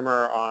quick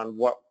primer on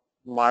what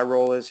my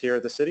role is here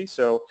at the city.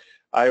 So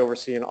I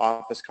oversee an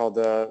office called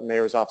the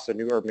Mayor's Office of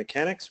New Urban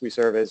Mechanics. We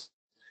serve as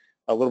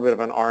a little bit of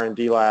an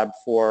R&D lab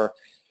for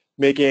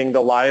making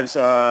the lives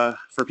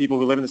for people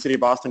who live in the city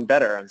of Boston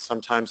better. And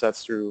sometimes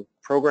that's through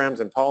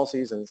programs and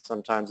policies, and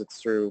sometimes it's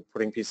through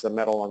putting pieces of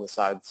metal on the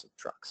sides of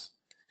trucks.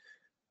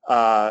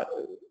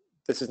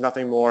 This is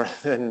nothing more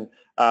than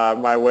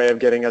my way of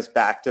getting us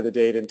back to the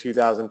date in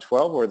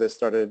 2012 where this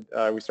started.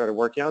 We started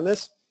working on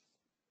this,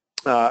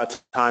 a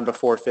time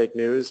before fake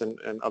news and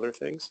other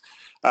things.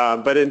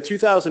 But in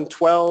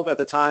 2012, at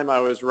the time, I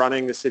was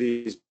running the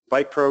city's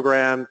bike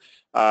program.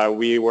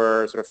 We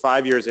were sort of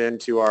 5 years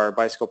into our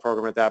bicycle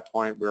program at that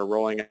point. We were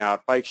rolling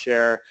out bike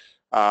share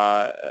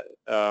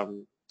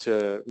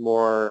to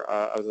more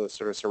of the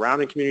sort of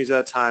surrounding communities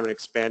at that time and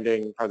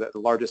expanding, probably the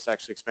largest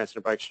actually expansion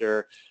of bike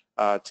share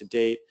to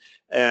date.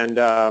 And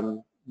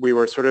we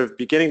were sort of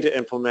beginning to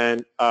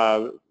implement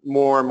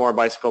more and more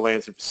bicycle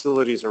lanes and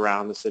facilities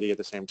around the city at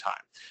the same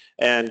time.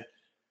 And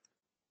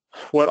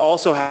what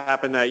also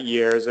happened that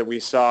year is that we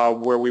saw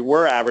where we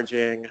were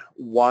averaging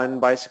 1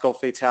 bicycle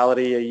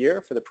fatality a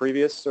year for the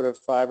previous sort of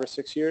 5 or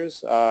 6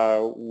 years,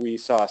 we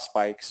saw a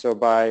spike. So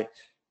by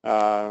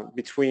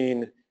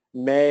between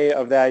May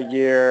of that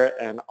year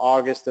and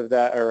August of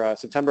that, or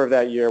September of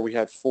that year, we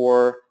had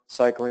 4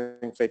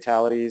 cycling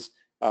fatalities.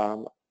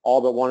 All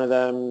but one of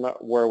them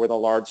were with a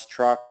large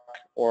truck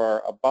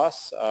or a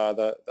bus.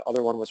 The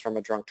other one was from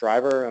a drunk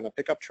driver on a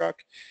pickup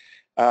truck.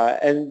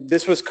 And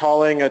this was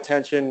calling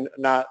attention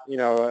not,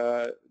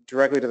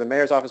 directly to the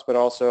mayor's office, but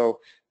also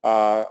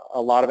a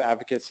lot of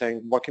advocates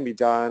saying what can be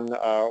done,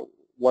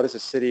 what is the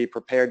city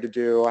prepared to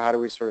do, how do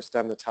we sort of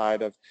stem the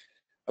tide of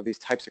these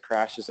types of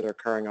crashes that are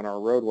occurring on our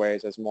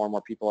roadways as more and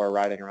more people are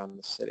riding around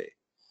the city.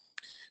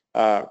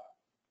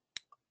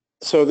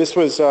 So this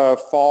was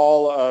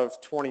fall of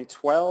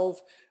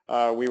 2012.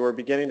 We were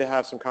beginning to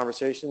have some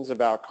conversations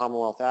about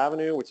Commonwealth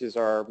Avenue, which is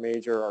our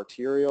major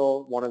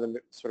arterial, one of the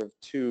sort of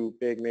 2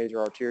 big major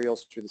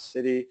arterials through the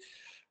city.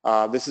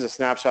 This is a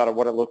snapshot of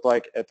what it looked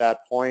like at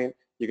that point.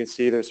 You can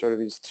see there's sort of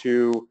these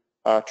 2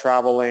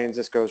 travel lanes.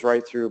 This goes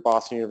right through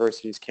Boston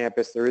University's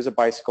campus. There is a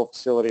bicycle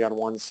facility on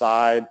one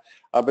side,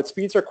 but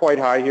speeds are quite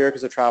high here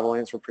because the travel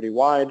lanes were pretty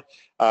wide.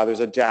 There's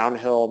a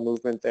downhill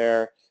movement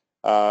there.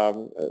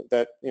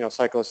 That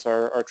cyclists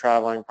are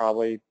traveling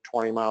probably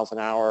 20 miles an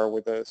hour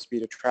with the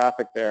speed of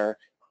traffic there,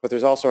 but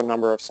there's also a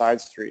number of side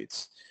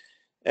streets.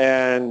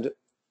 And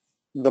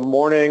the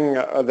morning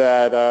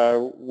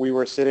that we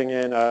were sitting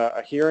in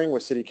a hearing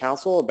with City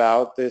Council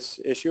about this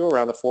issue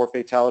around the 4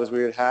 fatalities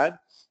we had had,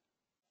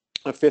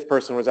 a 5th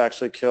person was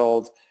actually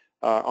killed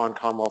on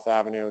Commonwealth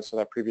Avenue. So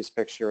that previous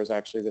picture was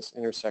actually this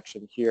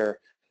intersection here.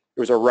 It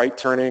was a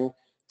right-turning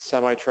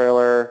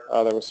semi-trailer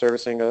that was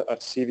servicing a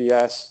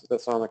CVS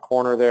that's on the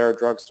corner there, a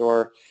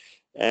drugstore,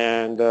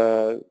 and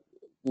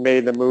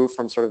made the move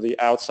from sort of the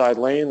outside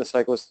lane. The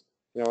cyclist,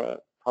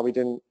 probably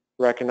didn't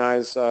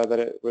recognize that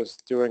it was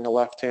doing a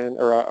left-hand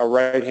or a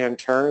right-hand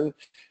turn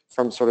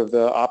from sort of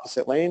the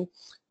opposite lane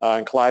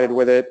and collided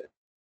with it,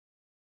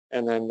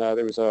 and then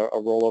there was a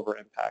rollover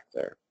impact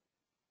there.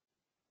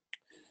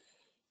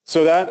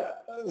 So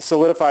that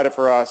solidified it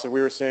for us, and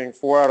we were seeing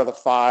 4 out of the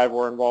 5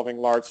 were involving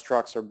large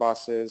trucks or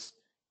buses.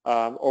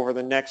 Over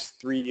the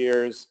next 3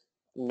 years,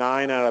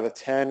 9 out of the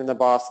 10 in the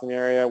Boston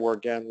area were,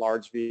 again,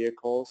 large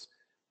vehicles.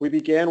 We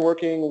began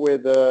working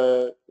with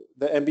the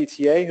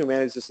MBTA, who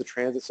manages the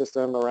transit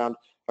system, around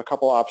a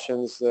couple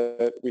options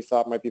that we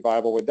thought might be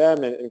viable with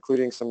them,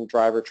 including some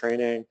driver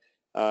training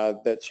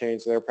that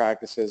changed their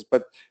practices.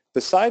 But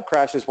the side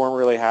crashes weren't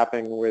really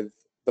happening with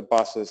the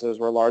buses. Those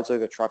were largely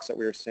the trucks that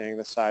we were seeing,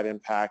 the side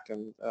impact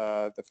and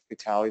the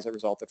fatalities that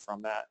resulted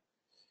from that.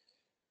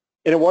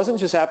 And it wasn't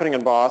just happening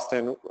in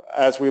Boston.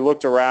 As we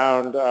looked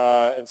around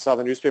and saw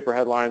the newspaper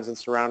headlines in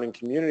surrounding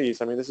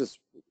communities, I mean, this is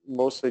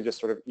mostly just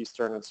sort of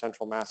eastern and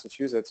central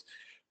Massachusetts,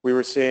 we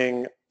were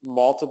seeing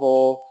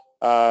multiple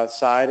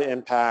side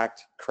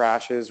impact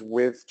crashes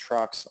with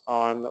trucks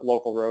on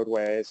local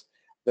roadways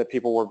that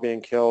people were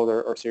being killed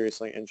or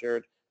seriously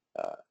injured.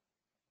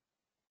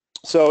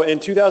 So in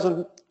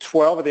 2012,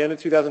 2012, at the end of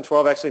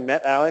 2012, I actually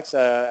met Alex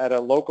at a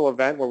local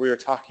event where we were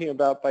talking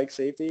about bike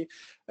safety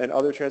and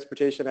other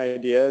transportation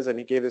ideas, and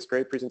he gave this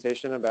great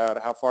presentation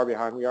about how far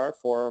behind we are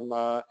from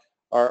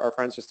our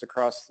friends just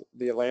across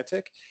the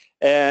Atlantic.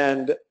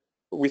 And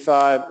we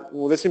thought,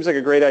 well, this seems like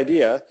a great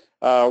idea.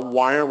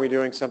 Why aren't we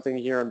doing something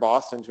here in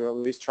Boston to at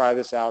least try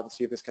this out and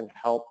see if this can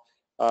help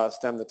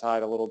stem the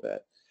tide a little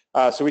bit?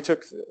 So we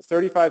took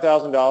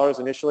 $35,000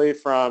 initially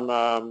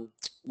from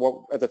what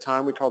at the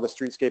time we called the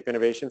Streetscape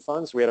Innovation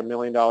Fund. So we had $1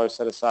 million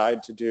set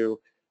aside to do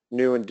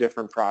new and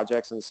different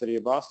projects in the city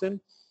of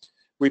Boston.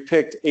 We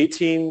picked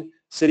 18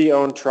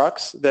 city-owned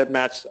trucks that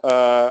matched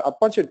a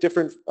bunch of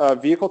different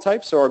vehicle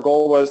types. So our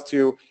goal was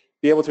to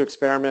be able to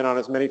experiment on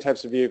as many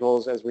types of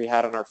vehicles as we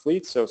had on our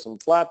fleet. So some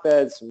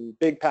flatbeds, some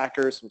big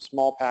packers, some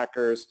small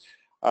packers,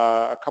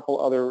 a couple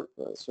other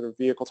sort of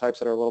vehicle types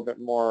that are a little bit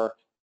more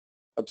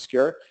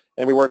obscure.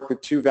 And we worked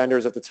with 2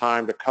 vendors at the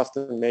time to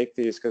custom make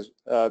these because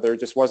there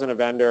just wasn't a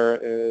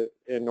vendor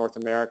in North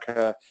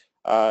America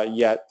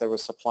yet that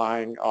was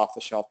supplying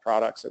off-the-shelf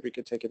products that we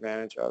could take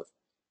advantage of.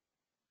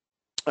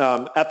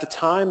 At the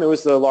time, it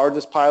was the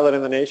largest pilot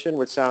in the nation,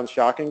 which sounds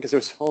shocking because it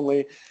was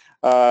only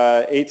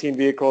 18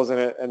 vehicles,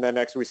 and then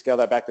next we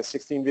scaled that back to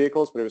 16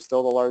 vehicles, but it was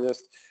still the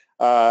largest.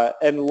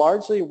 And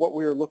largely what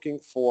we were looking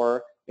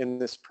for in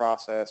this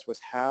process was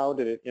how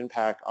did it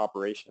impact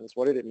operations?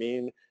 What did it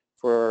mean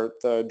for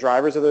the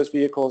drivers of those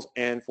vehicles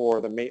and for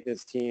the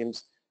maintenance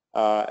teams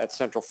at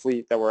Central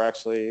Fleet that were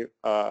actually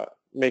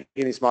making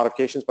these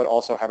modifications but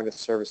also having to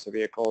service the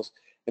vehicles?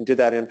 And did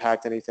that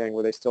impact anything?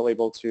 Were they still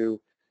able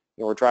to,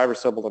 were drivers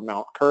still able to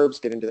mount curbs,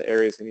 get into the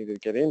areas they needed to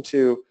get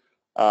into?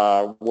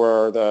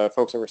 Were the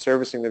folks that were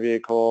servicing the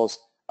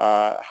vehicles,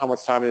 how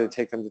much time did it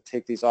take them to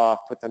take these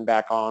off, put them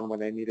back on when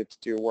they needed to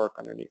do work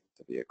underneath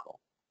the vehicle?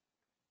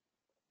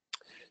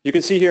 You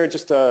can see here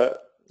just a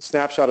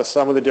snapshot of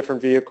some of the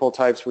different vehicle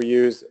types we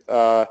used.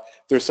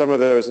 There's some of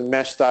those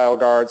mesh style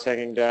guards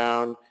hanging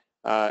down,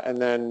 and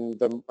then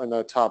in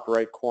the top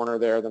right corner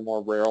there, the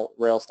more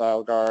rail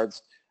style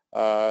guards.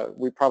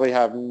 We probably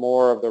have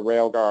more of the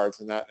rail guards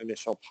in that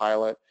initial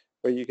pilot,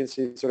 but you can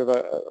see sort of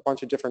a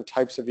bunch of different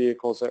types of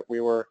vehicles that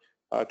we were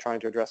trying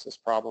to address this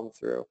problem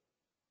through.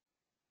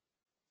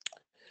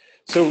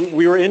 So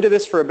we were into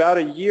this for about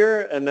a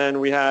year, and then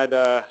we had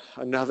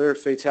another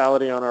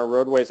fatality on our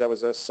roadways. That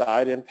was a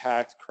side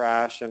impact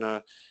crash in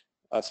a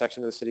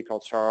section of the city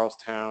called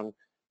Charlestown.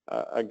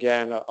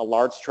 Again, a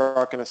large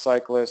truck and a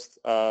cyclist,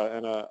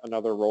 and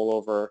another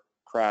rollover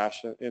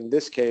crash. In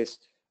this case,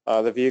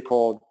 the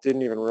vehicle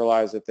didn't even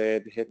realize that they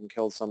had hit and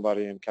killed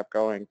somebody and kept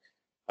going.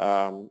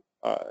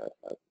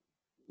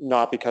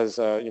 Not because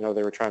they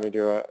were trying to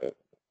do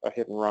a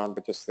hit and run,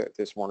 but just that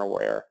they just weren't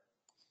aware.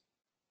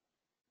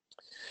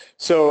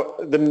 So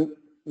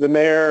the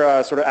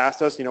mayor sort of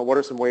asked us, what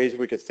are some ways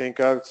we could think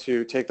of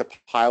to take the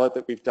pilot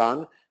that we've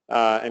done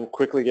and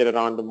quickly get it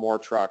onto more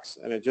trucks.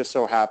 And it just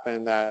so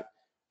happened that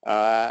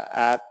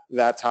at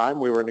that time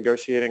we were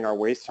negotiating our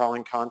waste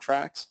hauling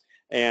contracts,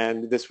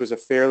 and this was a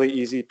fairly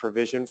easy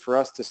provision for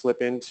us to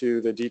slip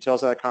into the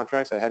details of that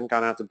contract. I hadn't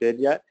gone out to bid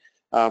yet.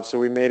 So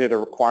we made it a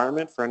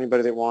requirement for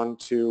anybody that wanted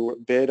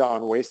to bid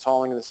on waste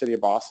hauling in the city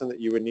of Boston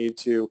that you would need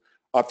to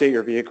update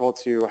your vehicle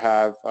to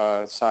have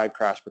side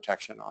crash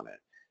protection on it.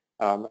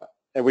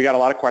 And we got a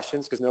lot of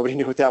questions because nobody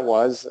knew what that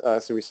was.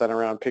 So we sent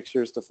around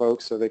pictures to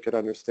folks so they could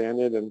understand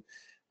it. And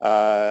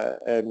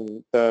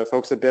the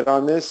folks that bid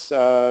on this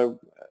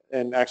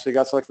and actually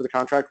got selected for the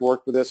contract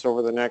worked with us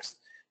over the next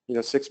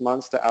 6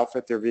 months to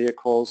outfit their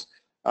vehicles.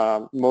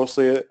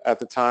 Mostly at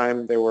the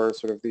time they were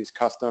sort of these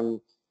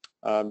custom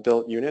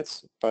built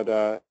units,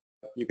 but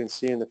you can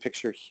see in the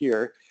picture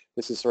here,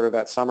 this is sort of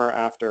that summer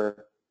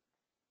after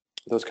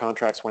those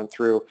contracts went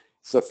through.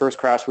 It's the first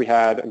crash we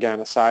had,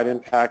 again, a side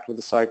impact with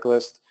the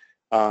cyclist,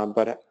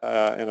 but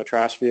in a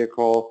trash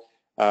vehicle.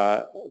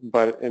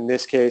 But in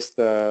this case,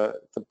 the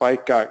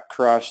bike got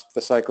crushed,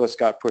 the cyclist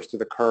got pushed to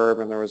the curb,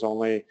 and there was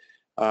only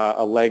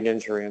a leg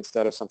injury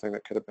instead of something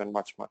that could have been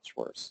much, much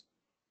worse.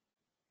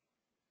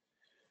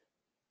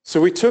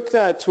 So we took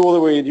that tool that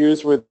we had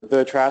used with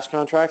the trash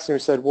contracts and we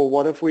said, well,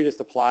 what if we just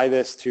apply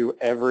this to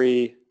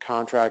every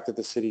contract that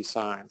the city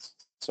signs?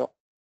 So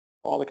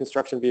all the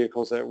construction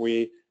vehicles that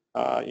we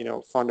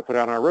fund to put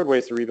on our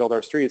roadways to rebuild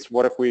our streets,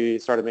 what if we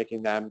started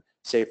making them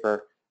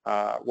safer?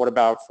 What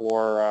about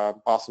for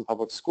Boston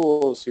Public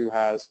Schools who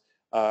has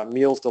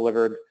meals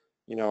delivered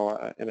in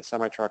a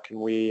semi-truck? Can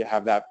we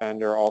have that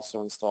vendor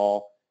also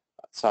install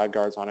side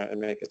guards on it and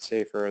make it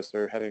safer as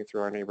they're heading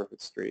through our neighborhood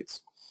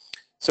streets?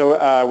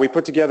 So we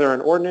put together an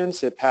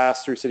ordinance. It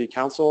passed through City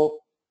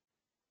Council,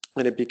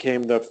 and it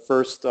became the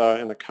first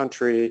in the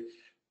country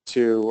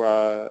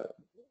to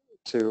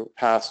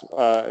pass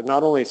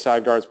not only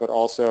side guards but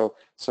also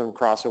some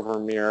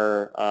crossover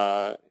mirror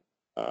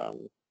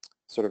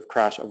sort of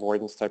crash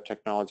avoidance type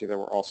technology that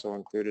were also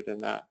included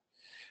in that.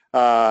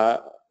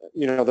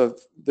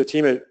 The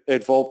team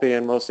at Volpe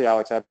and mostly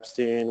Alex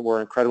Epstein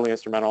were incredibly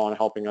instrumental in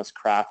helping us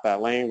craft that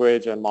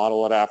language and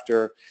model it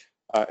after.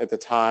 At the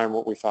time,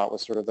 what we thought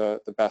was sort of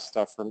the best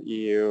stuff from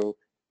EU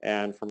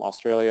and from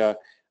Australia.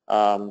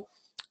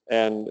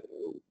 And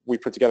we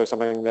put together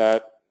something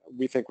that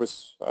we think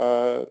was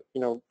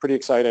pretty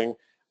exciting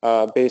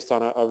based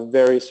on a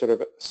very sort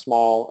of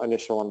small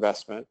initial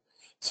investment.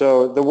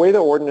 So the way the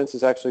ordinance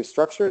is actually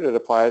structured, it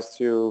applies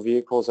to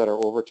vehicles that are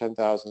over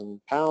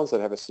 10,000 pounds that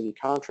have a city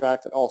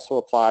contract. It also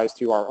applies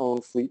to our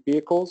own fleet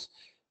vehicles.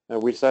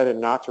 And we decided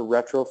not to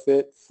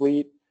retrofit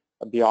fleet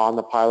beyond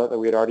the pilot that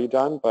we had already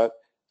done, but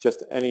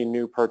just any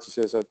new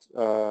purchases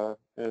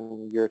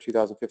in year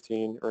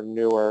 2015 or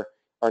newer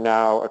are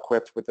now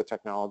equipped with the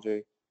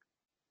technology.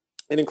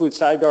 It includes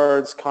side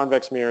guards,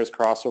 convex mirrors,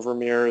 crossover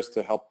mirrors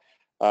to help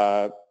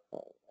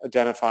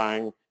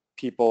identifying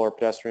people or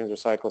pedestrians or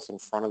cyclists in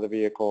front of the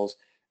vehicles,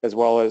 as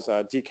well as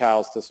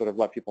decals to sort of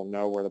let people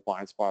know where the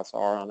blind spots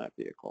are on that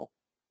vehicle.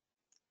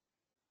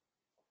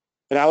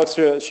 And Alex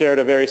shared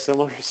a very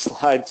similar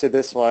slide to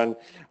this one.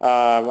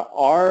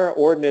 Our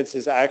ordinance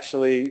is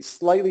actually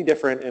slightly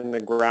different in the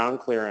ground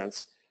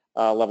clearance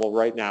level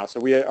right now. So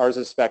ours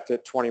is spec'd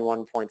at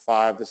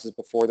 21.5. This is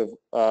before the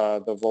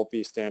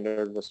Volpe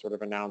standard was sort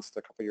of announced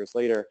a couple years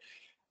later.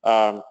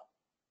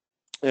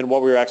 And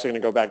what we're actually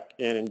going to go back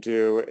in and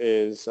do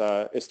is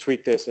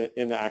tweak this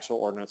in the actual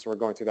ordinance. We're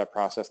going through that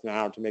process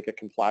now to make it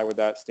comply with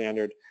that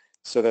standard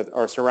so that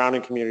our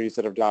surrounding communities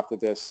that have adopted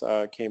this,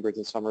 Cambridge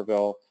and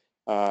Somerville,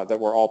 that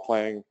we're all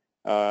playing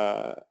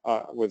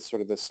with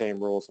sort of the same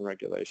rules and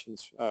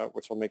regulations,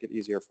 which will make it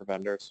easier for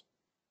vendors.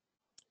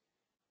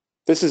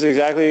 This is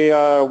exactly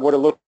what it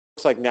looks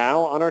like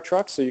now on our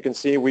trucks. So you can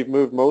see we've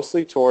moved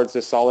mostly towards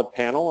this solid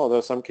panel, although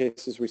in some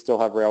cases we still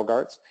have rail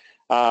guards.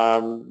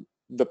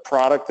 The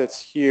product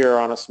that's here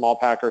on a small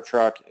packer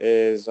truck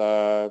is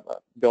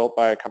built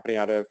by a company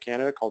out of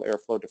Canada called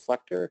Airflow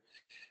Deflector.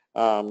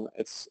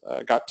 It's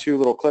got two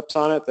little clips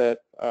on it that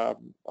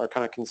are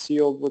kind of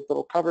concealed with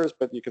little covers,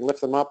 but you can lift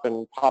them up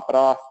and pop it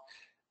off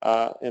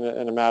in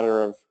a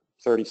matter of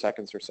 30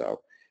 seconds or so,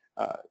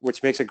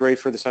 which makes it great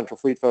for the central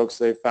fleet folks.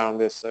 They've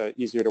found this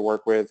easier to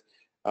work with,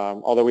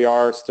 although we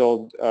are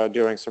still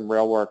doing some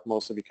rail work,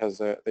 mostly because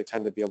they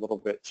tend to be a little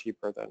bit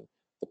cheaper than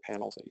the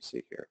panels that you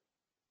see here.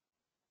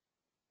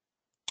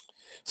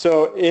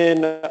 So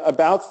in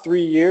about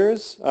 3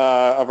 years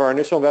of our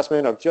initial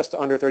investment of just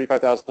under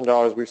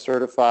 $35,000, we've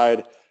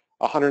certified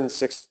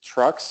 106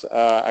 trucks.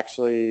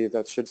 Actually,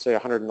 that should say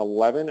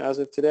 111 as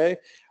of today.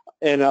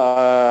 And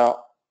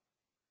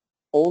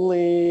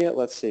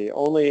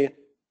only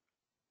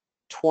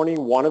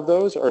 21 of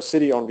those are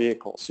city-owned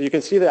vehicles. So you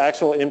can see the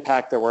actual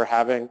impact that we're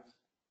having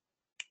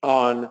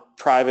on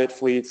private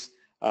fleets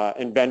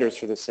and vendors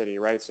for the city,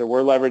 right? So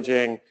we're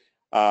leveraging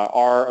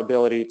our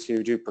ability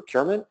to do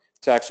procurement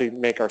to actually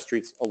make our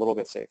streets a little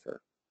bit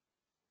safer.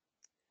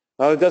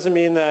 Now, it doesn't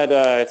mean that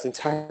it's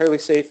entirely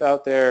safe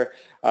out there.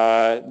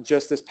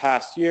 Just this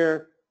past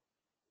year,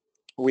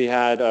 we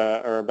had,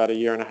 or about a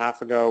year and a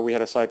half ago, we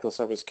had a cyclist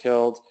that was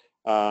killed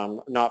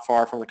not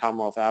far from the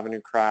Commonwealth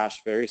Avenue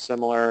crash, very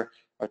similar,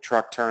 a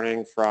truck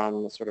turning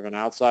from sort of an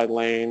outside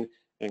lane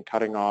and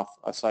cutting off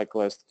a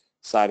cyclist,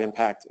 side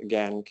impact,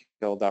 again,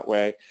 killed that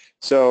way.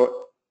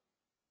 So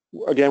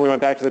again, we went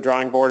back to the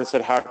drawing board and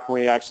said, how can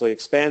we actually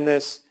expand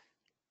this?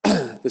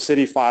 The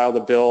city filed a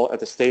bill at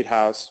the State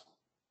House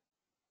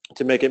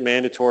to make it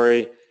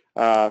mandatory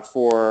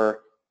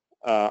for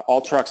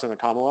all trucks in the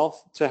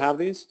Commonwealth to have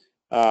these.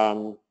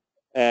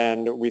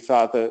 And we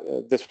thought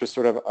that this was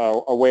sort of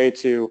a way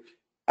to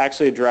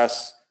actually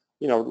address,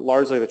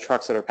 largely the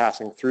trucks that are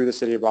passing through the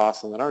city of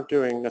Boston that aren't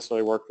doing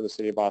necessarily work for the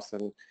city of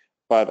Boston,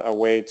 but a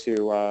way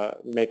to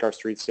make our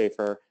streets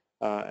safer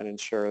and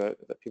ensure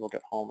that people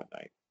get home at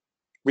night.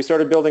 We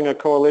started building a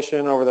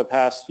coalition over the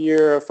past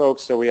year of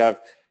folks, so we have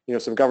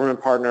some government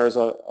partners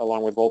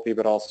along with Volpe,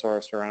 but also our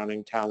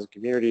surrounding towns and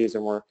communities,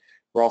 and we're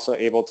also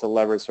able to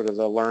leverage sort of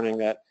the learning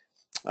that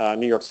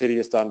New York City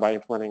has done by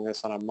implementing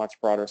this on a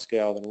much broader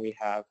scale than we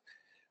have.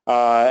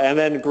 And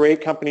then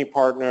great company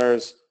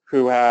partners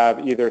who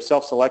have either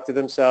self-selected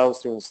themselves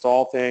to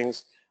install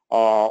things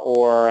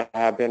or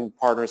have been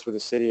partners with the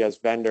city as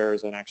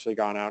vendors and actually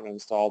gone out and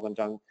installed and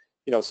done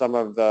some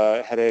of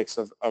the headaches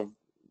of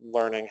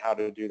learning how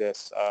to do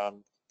this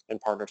in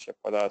partnership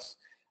with us.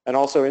 And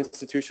also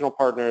institutional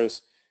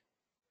partners,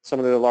 some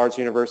of the large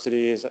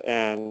universities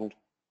and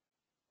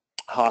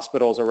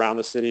hospitals around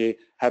the city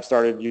have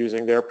started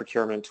using their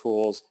procurement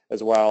tools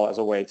as well as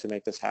a way to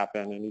make this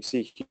happen. And you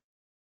see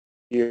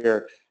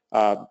here,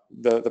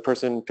 the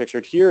person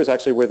pictured here is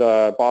actually with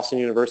a Boston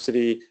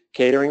University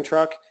catering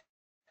truck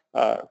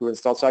who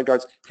installed side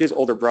guards. His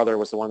older brother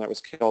was the one that was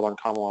killed on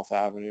Commonwealth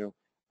Avenue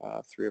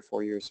 3 or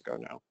 4 years ago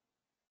now.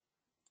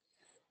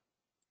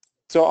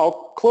 So I'll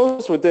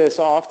close with this.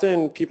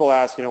 Often people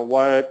ask,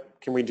 what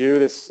can we do?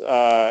 This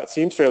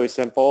seems fairly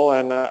simple,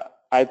 and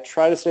I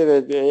try to say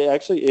that it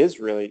actually is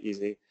really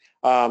easy.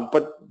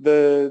 But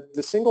the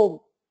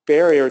single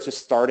barrier is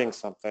just starting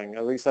something.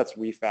 At least that's what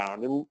we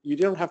found. And you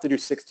don't have to do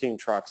 16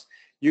 trucks.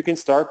 You can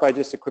start by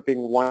just equipping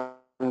one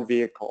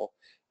vehicle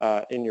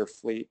in your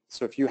fleet.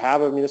 So if you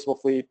have a municipal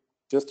fleet,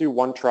 just do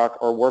one truck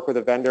or work with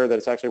a vendor that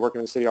is actually working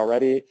in the city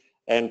already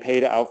and pay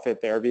to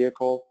outfit their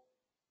vehicle.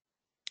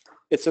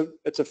 it's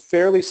a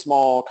fairly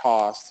small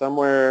cost,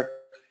 somewhere,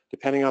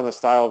 depending on the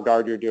style of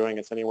guard you're doing,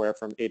 it's anywhere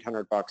from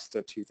 $800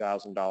 to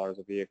 $2,000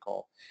 a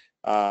vehicle.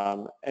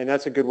 And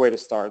that's a good way to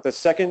start. The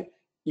second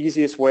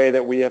easiest way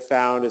that we have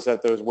found is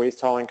that those waste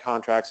hauling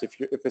contracts,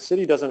 if a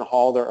city doesn't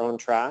haul their own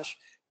trash,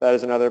 that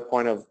is another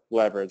point of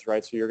leverage,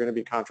 right? So you're going to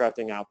be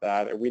contracting out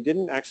that. And we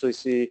didn't actually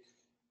see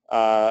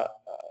the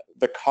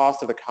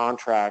cost of the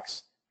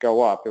contracts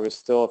go up. It was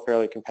still a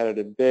fairly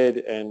competitive bid,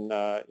 and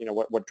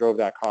what drove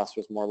that cost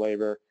was more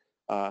labor,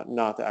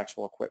 not the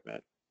actual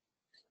equipment.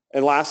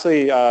 And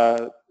lastly,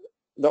 the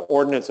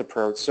ordinance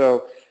approach.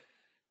 So,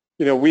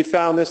 we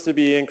found this to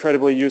be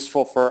incredibly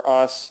useful for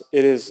us.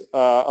 It is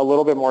a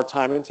little bit more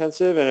time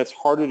intensive, and it's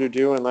harder to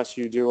do unless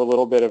you do a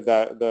little bit of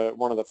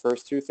one of the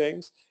first two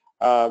things.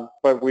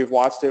 But we've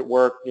watched it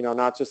work,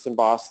 not just in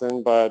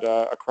Boston, but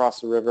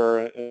across the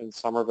river in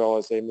Somerville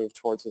as they move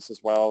towards this as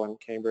well, and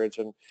Cambridge.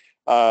 And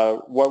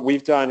what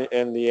we've done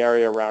in the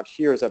area around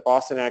here is that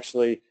Boston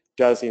actually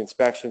does the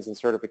inspections and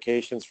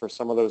certifications for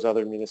some of those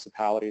other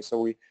municipalities. So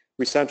we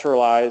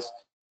centralize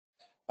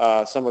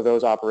some of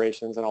those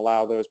operations and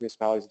allow those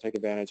municipalities to take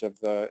advantage of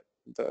the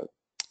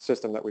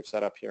system that we've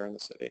set up here in the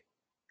city.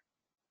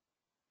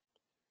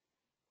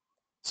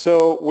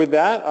 So with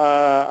that,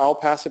 I'll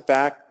pass it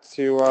back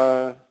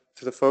to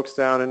the folks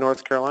down in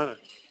North Carolina.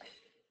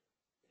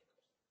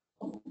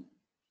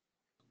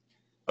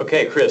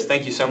 Okay, Chris,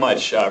 thank you so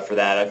much for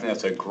that. I think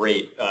that's a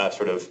great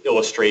sort of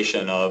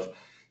illustration of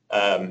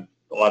a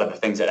lot of the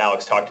things that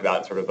Alex talked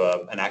about, sort of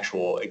an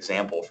actual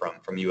example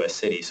from U.S.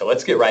 City. So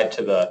let's get right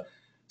to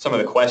some of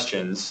the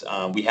questions.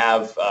 We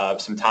have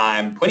some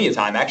time, plenty of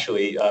time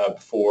actually,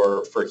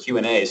 for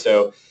Q&A.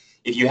 So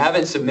if you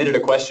haven't submitted a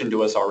question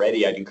to us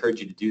already, I'd encourage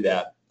you to do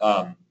that.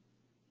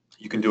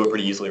 You can do it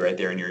pretty easily right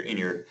there in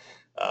your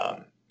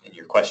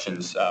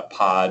questions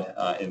pod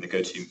in the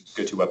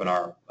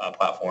GoToWebinar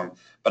platform.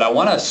 But I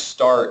want to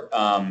start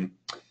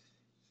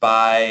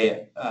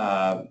by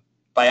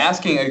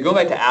asking, go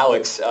back to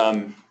Alex.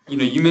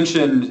 You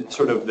mentioned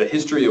sort of the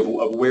history of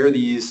where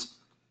these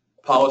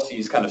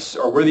policies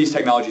or where these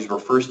technologies were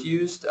first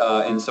used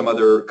in some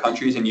other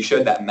countries, and you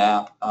showed that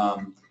map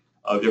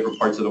of different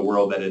parts of the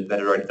world that had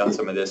already done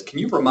some of this. Can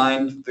you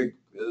remind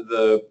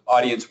the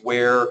audience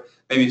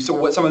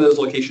what some of those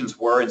locations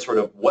were and sort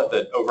of what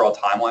the overall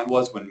timeline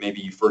was when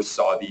maybe you first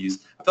saw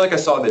these? I feel like I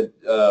saw that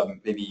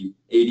maybe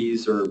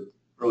 80s or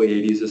early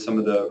 80s as some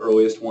of the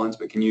earliest ones,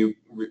 but can you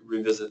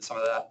revisit some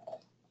of that?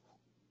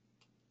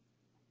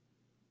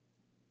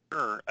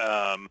 Sure.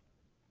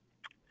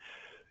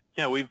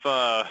 Yeah, we've.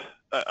 I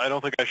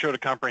don't think I showed a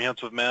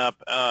comprehensive map.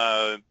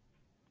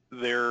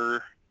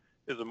 There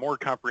is a more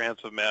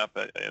comprehensive map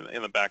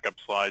in the backup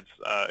slides.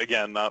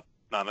 Again, not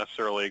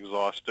necessarily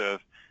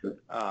exhaustive,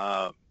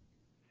 and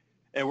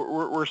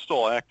we're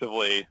still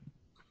actively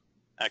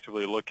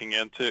looking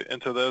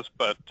into this.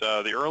 But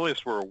the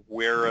earliest we're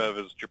aware of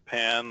is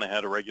Japan. They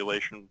had a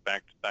regulation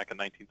back in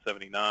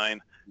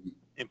 1979,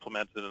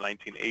 implemented in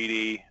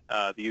 1980.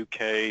 The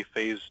UK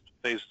phased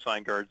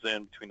sign guards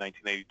in between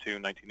 1982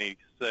 and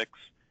 1986.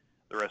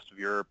 The rest of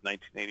Europe,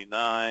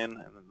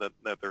 1989, and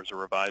that there's a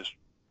revised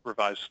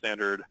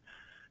standard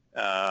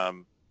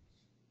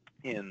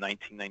in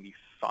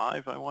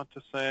 1995, I want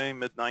to say,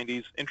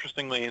 mid-90s.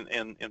 Interestingly,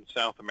 in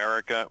South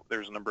America,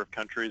 there's a number of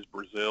countries,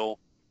 Brazil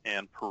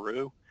and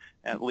Peru,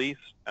 at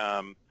least.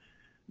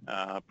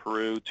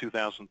 Peru,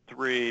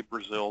 2003,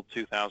 Brazil,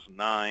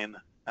 2009.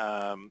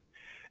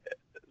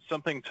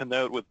 Something to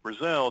note with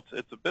Brazil,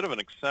 it's a bit of an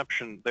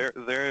exception.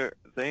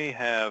 They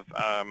have,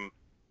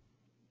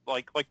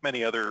 like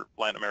many other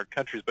Latin American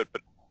countries, but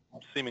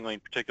seemingly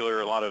in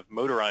particular, a lot of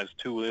motorized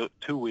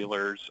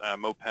two-wheelers,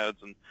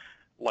 mopeds, and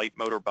light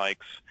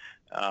motorbikes.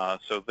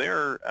 So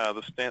there,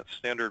 the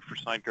standard for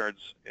side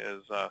guards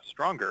is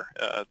stronger.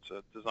 It's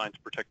designed to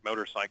protect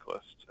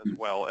motorcyclists as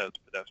well as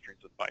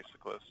pedestrians and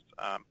bicyclists.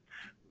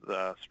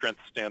 The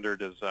strength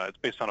standard is it's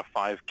based on a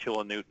 5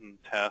 kilonewton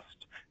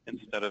test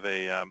instead of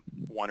a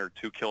 1 or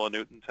 2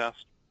 kilonewton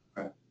test.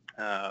 Right.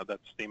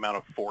 That's the amount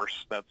of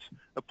force that's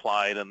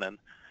applied, and then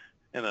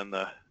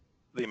the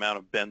amount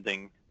of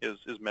bending is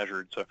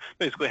measured. So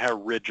basically, how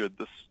rigid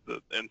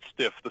and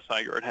stiff the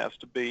side guard has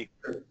to be.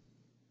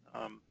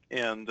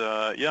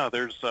 Yeah,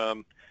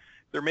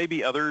 there may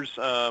be others.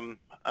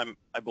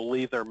 I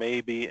believe there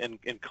may be in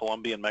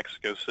Colombia and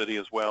Mexico City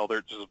as well.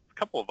 There's a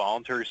couple of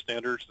voluntary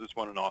standards. There's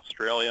one in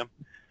Australia.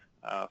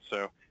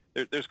 So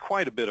there's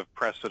quite a bit of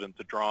precedent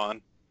to draw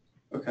on.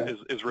 Okay.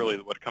 Is really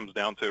what it comes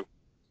down to.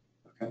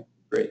 Okay,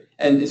 great.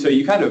 And so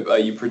you kind of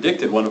you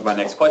predicted one of my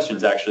next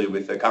questions actually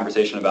with the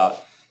conversation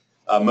about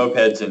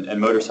mopeds and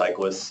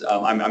motorcyclists.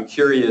 I'm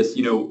curious,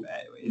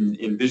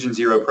 in Vision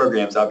Zero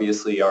programs,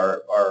 obviously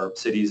our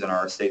cities and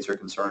our states are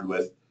concerned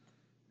with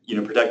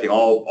protecting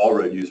all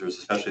road users,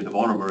 especially the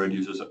vulnerable road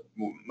users.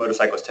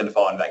 Motorcyclists tend to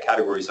fall into that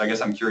category. So I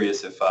guess I'm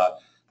curious if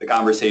the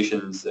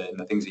conversations and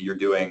the things that you're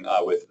doing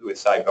with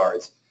side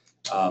guards,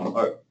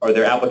 are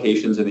there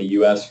applications in the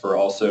U.S. for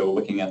also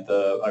looking at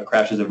the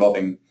crashes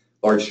involving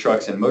large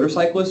trucks and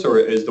motorcyclists, or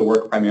is the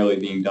work primarily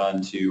being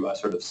done to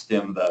sort of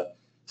stem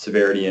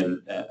severity of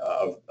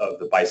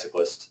the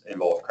bicyclist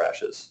involved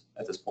crashes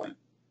at this point?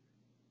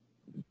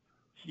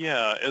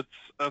 Yeah,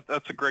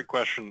 that's a great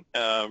question.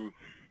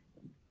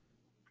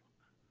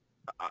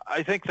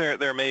 I think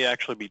there may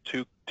actually be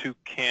two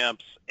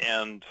camps,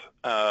 and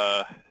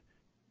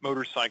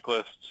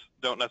motorcyclists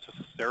don't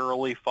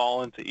necessarily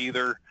fall into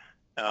either.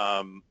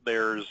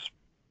 There's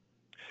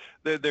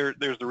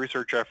the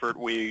research effort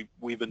we've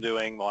been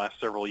doing the last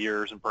several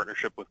years in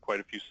partnership with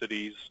quite a few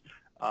cities,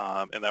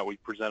 and that we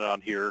presented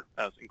on here,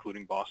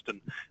 including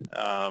Boston,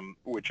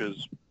 which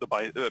is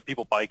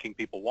people biking,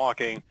 people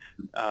walking,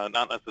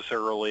 not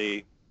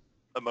necessarily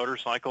a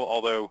motorcycle,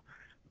 although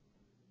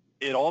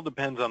it all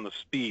depends on the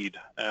speed.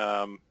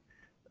 A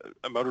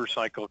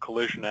motorcycle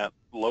collision at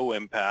low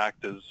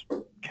impact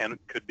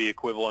could be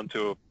equivalent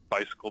to a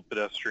bicycle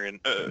pedestrian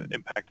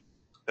impact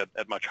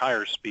at much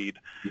higher speed.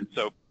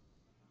 So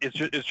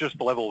it's just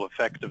the level of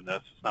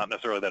effectiveness. It's not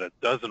necessarily that it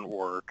doesn't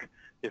work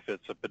if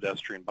it's a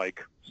pedestrian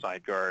bike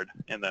side guard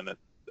and then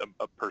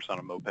a person on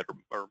a moped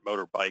or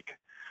motorbike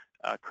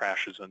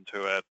crashes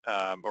into it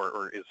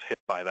or is hit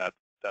by that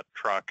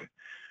truck.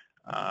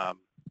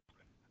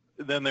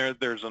 Then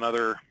there's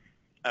another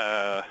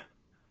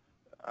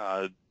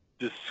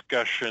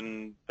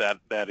discussion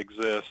that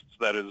exists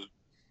that is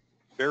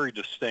very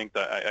distinct,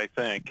 I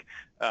think,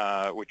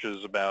 which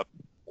is about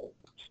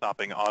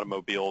stopping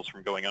automobiles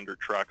from going under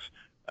trucks,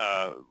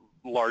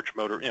 large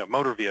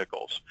motor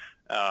vehicles,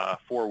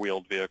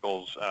 four-wheeled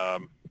vehicles,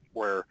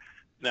 where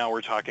now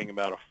we're talking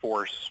about a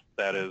force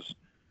that is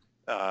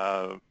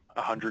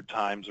 100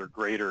 times or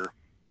greater.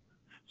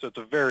 So it's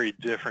a very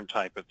different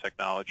type of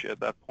technology at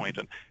that point,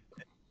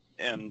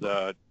 and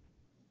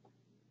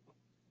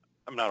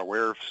I'm not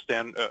aware of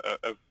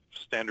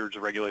standards or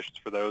regulations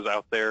for those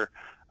out there,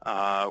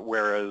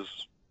 whereas,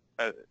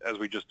 as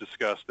we just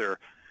discussed, there are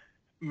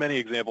many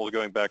examples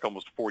going back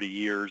almost 40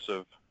 years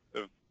of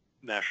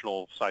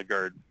national side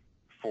guard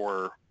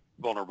for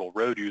vulnerable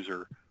road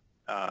user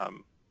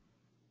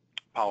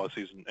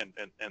policies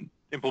and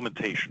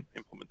implementation.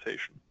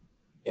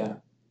 Yeah,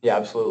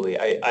 absolutely.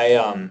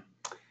 I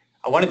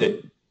wanted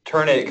to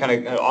turn it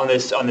kind of on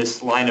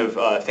this line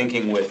of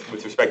thinking with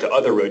respect to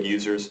other road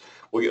users.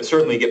 We'll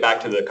certainly get back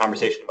to the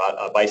conversation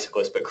about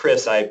bicyclists, but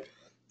Chris,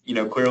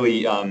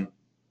 clearly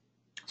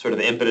sort of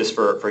the impetus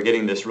for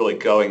getting this really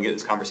going, get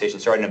this conversation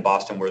started in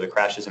Boston, where the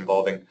crashes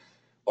involving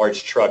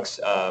large trucks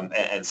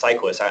and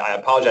cyclists. I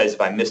apologize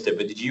if I missed it,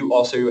 but did you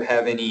also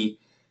have any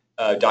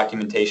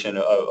documentation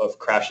of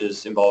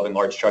crashes involving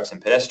large trucks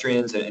and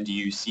pedestrians? And do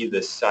you see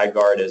the side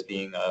guard as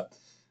being a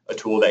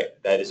tool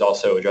that is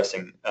also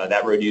addressing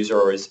that road user,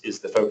 or is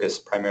the focus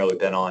primarily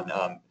been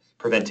on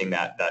preventing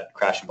that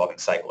crash involving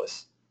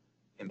cyclists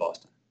in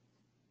Boston?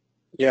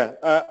 Yeah,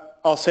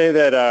 I'll say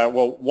that,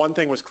 well, one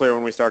thing was clear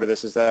when we started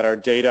this is that our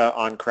data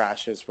on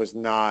crashes was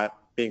not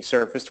being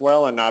surfaced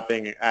well and not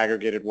being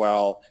aggregated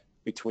well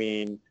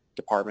between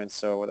departments.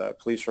 So the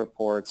police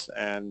reports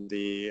and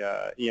the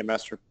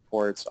EMS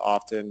reports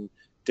often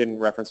didn't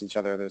reference each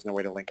other. There's no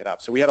way to link it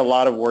up. So we had a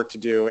lot of work to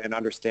do in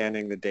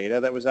understanding the data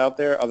that was out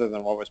there other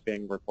than what was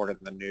being reported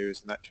in the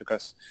news. And that took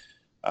us,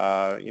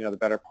 the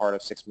better part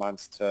of 6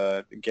 months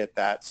to get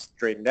that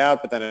straightened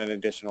out, but then an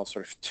additional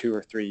sort of 2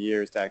 or 3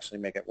 years to actually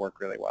make it work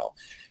really well.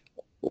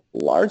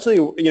 Largely,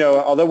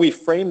 although we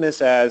frame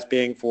this as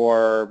being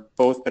for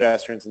both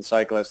pedestrians and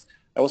cyclists,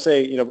 I will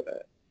say,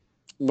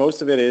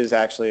 most of it is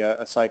actually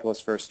a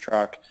cyclist versus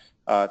truck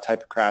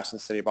type of crash in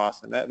the city of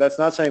Boston. That's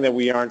not saying that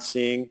we aren't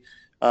seeing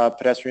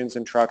pedestrians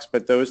and trucks,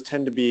 but those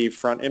tend to be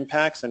front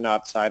impacts and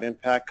not side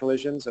impact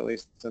collisions, at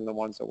least in the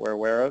ones that we're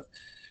aware of.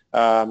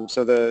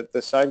 So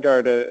the side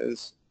guard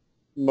is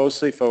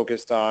mostly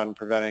focused on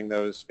preventing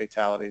those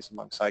fatalities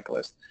among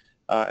cyclists.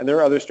 And there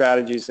are other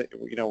strategies that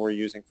we're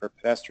using for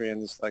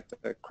pedestrians, like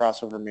the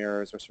crossover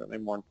mirrors are certainly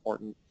more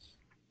important.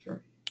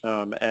 Sure.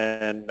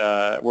 And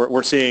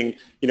we're seeing,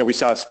 we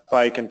saw a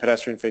spike in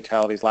pedestrian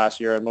fatalities last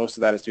year, and most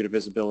of that is due to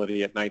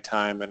visibility at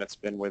nighttime, and it's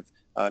been with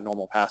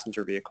normal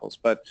passenger vehicles.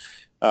 But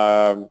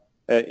I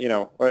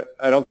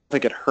don't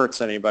think it hurts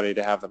anybody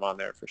to have them on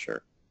there for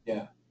sure.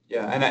 Yeah,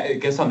 and I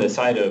guess on the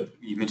side of,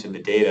 you mentioned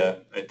the data,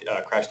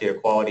 crash data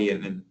quality,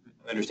 and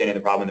understanding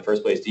the problem in the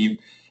first place.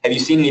 Have you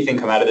seen anything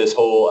come out of this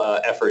whole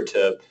effort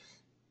to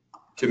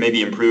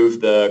maybe improve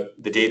the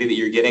data that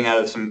you're getting out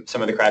of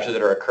some of the crashes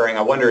that are occurring?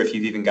 I wonder if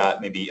you've even got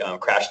maybe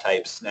crash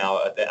types now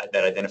that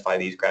identify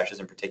these crashes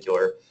in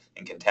particular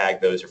and can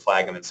tag those or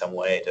flag them in some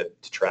way to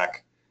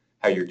track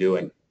how you're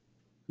doing.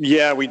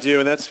 Yeah, we do,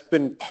 and that's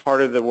been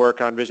part of the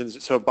work on Vision.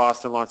 So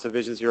Boston launched a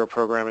Vision Zero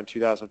program in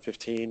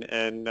 2015,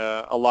 and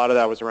a lot of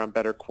that was around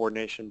better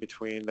coordination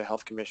between the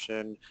Health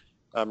Commission,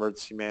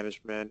 emergency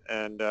management,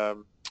 and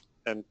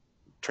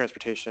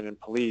transportation and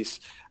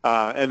police,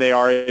 and they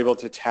are able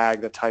to tag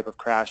the type of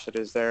crash that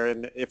is there,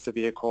 and if the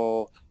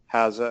vehicle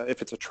has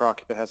if it's a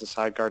truck, if it has a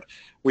side guard.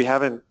 We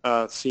haven't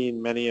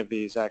seen many of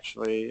these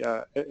actually.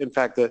 In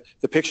fact,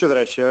 the picture that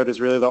I showed is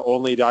really the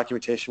only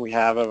documentation we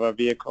have of a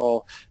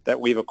vehicle that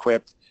we've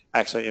equipped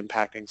actually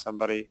impacting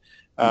somebody.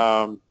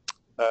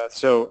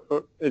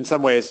 So in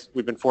some ways,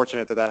 we've been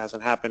fortunate that that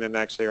hasn't happened, and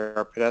actually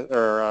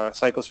our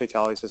cyclist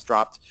fatalities has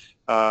dropped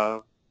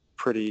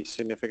pretty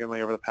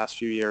significantly over the past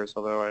few years,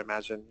 although I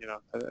imagine,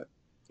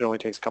 it only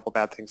takes a couple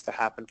bad things to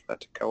happen for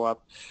that to go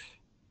up.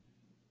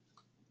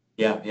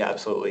 Yeah,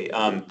 absolutely.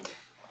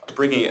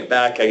 Bringing it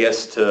back, I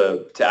guess,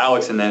 to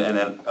Alex and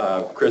then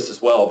Chris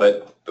as well,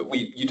 but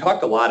you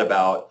talked a lot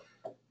about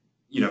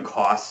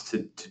costs to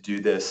do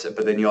this,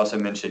 but then you also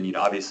mentioned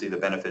obviously the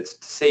benefits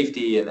to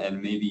safety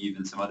and maybe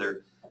even some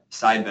other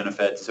side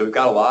benefits. So we've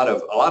got a lot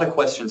of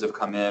questions have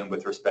come in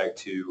with respect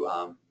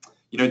to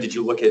did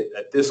you look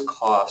at this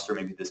cost or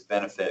maybe this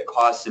benefit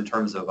costs in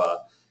terms of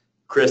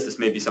Chris, this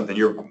may be something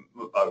you're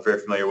very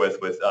familiar with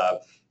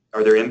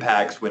are there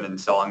impacts when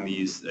installing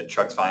these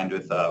trucks find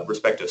with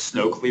respect to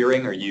snow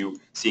clearing? Are you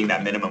seeing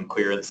that minimum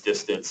clearance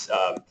distance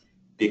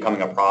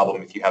becoming a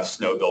problem if you have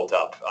snow built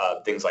up,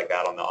 things like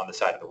that on the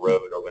side of the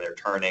road or when they're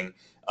turning?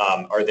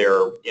 Are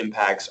there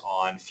impacts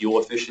on fuel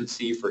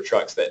efficiency for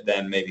trucks that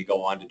then maybe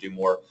go on to do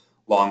more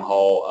long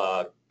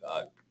haul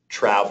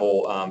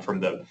travel from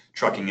the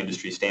trucking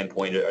industry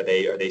standpoint? Are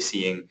they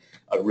seeing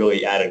a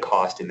really added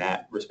cost in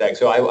that respect?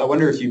 So I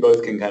wonder if you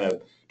both can kind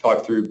of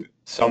talk through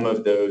some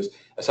of those,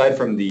 aside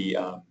from the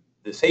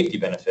safety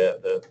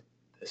benefit, the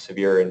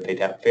severe and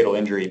fatal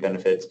injury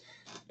benefits.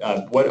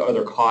 What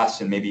other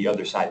costs and maybe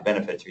other side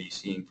benefits are you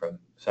seeing from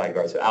side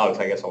guards? So Alex,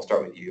 I guess I'll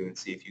start with you and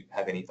see if you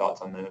have any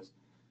thoughts on those.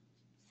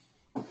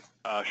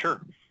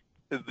 Sure.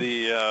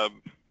 The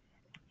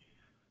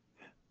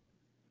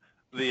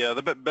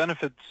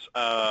benefits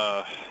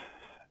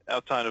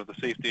outside of the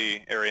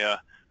safety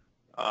area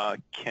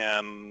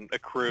can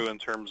accrue in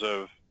terms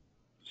of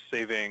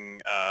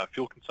saving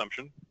fuel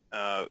consumption.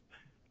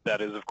 That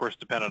is, of course,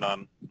 dependent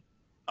on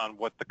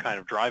what the kind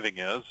of driving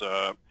is.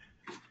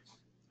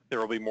 There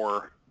will be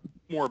more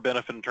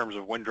benefit in terms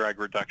of wind drag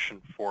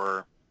reduction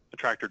for a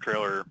tractor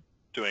trailer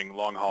doing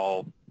long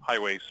haul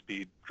highway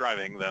speed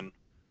driving than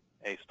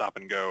a stop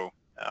and go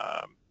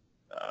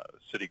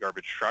city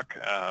garbage truck.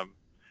 Or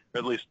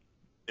at least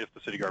if the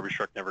city garbage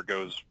truck never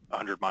goes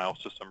 100 miles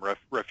to some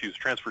refuse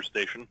transfer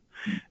station,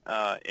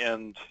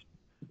 and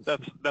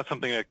that's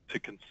something to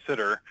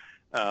consider.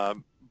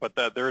 But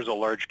that there is a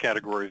large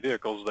category of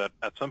vehicles that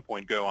at some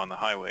point go on the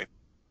highway,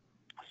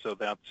 so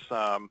that's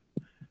a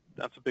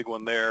big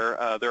one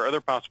there. There are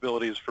other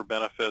possibilities for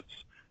benefits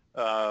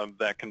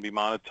that can be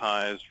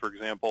monetized. For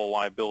example,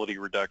 liability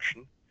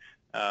reduction.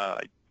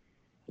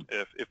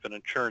 If an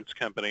insurance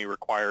company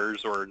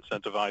requires or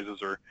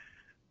incentivizes or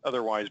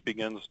otherwise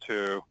begins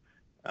to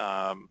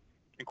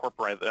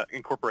incorporate that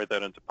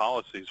into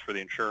policies for the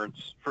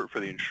insurance for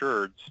the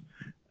insureds,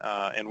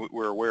 and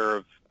we're aware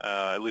of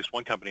at least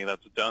one company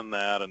that's done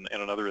that, and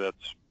another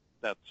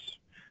that's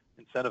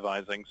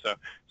incentivizing. So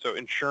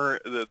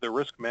the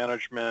risk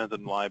management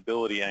and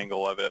liability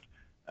angle of it,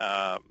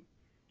 I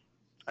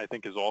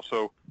think, is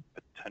also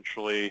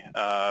potentially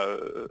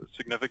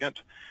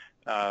significant,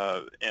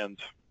 and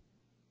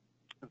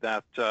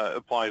that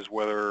applies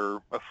whether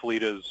a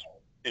fleet is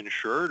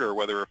insured or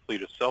whether a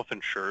fleet is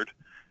self-insured,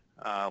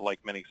 like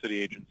many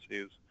city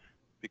agencies,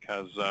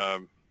 because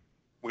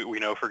we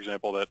know, for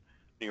example, that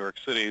New York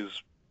City's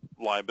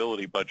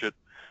liability budget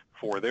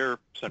for their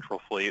central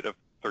fleet of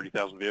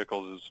 30,000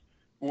 vehicles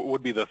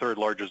would be the third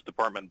largest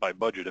department by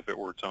budget if it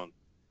were its own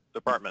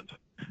department.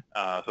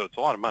 So it's a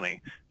lot of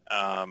money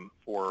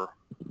for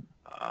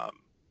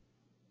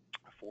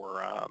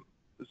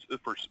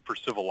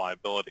civil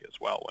liability as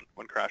well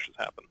when crashes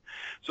happen.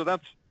 So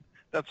that's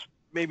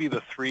maybe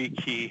the three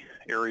key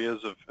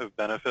areas of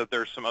benefit.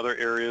 There's some other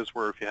areas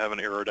where if you have an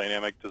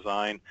aerodynamic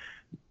design,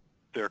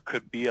 there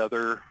could be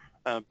other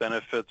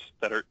benefits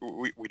that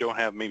we don't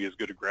have maybe as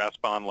good a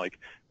grasp on, like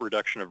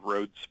reduction of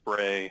road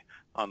spray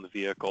on the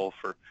vehicle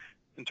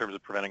in terms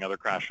of preventing other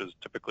crashes,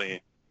 typically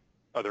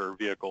other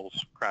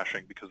vehicles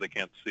crashing because they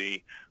can't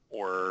see,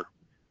 or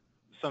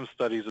some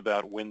studies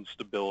about wind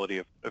stability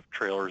of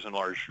trailers and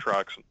large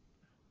trucks and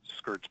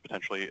skirts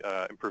potentially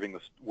improving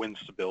the wind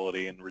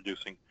stability and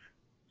reducing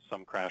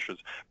some crashes.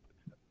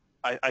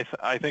 I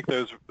think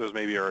those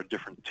maybe are a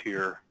different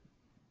tier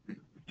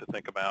to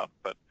think about,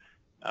 but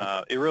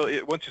it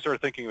really, once you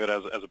start thinking of it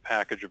as a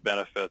package of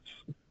benefits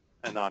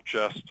and not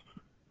just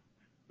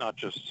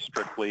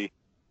strictly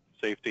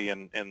safety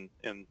in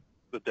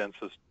the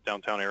densest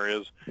downtown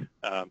areas,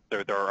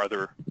 there are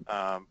other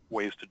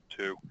ways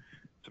to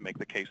make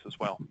the case as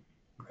well.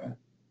 Okay.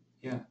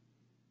 Yeah.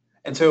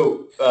 And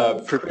so,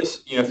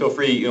 Chris, feel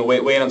free,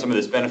 weigh in on some of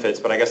these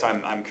benefits, but I guess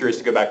I'm curious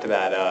to go back to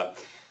that.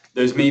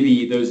 There's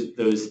maybe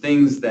those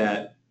things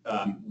that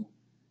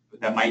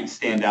that might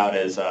stand out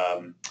as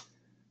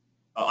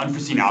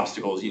unforeseen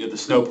obstacles. The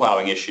snow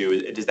plowing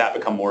issue. Does that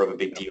become more of a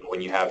big deal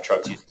when you have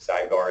trucks using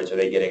side guards? Are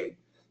they getting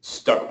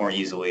stuck more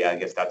easily? I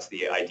guess that's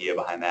the idea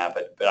behind that.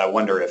 But I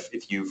wonder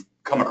if you've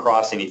come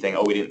across anything.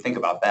 Oh, we didn't think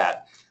about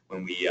that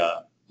when we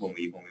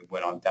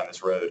went on down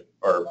this road,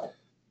 or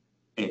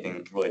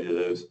anything related to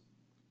those.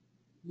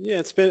 Yeah,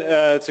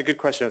 it's a good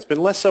question. It's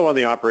been less so on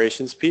the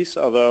operations piece,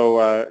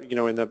 although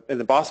in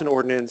the Boston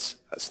ordinance,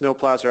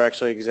 snowplows are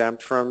actually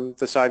exempt from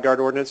the side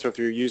guard ordinance. So if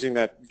you're using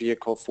that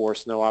vehicle for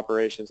snow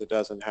operations, it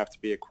doesn't have to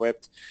be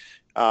equipped.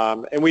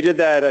 And we did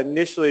that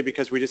initially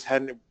because we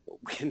didn't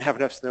have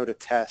enough snow to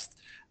test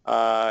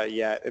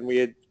yet, and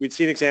we'd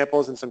seen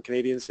examples in some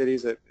Canadian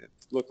cities that it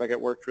looked like it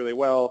worked really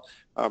well.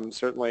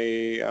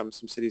 Certainly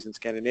some cities in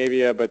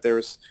Scandinavia, but there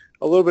was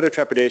a little bit of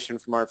trepidation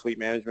from our fleet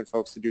management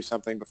folks to do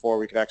something before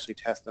we could actually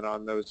test it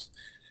on those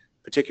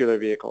particular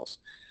vehicles.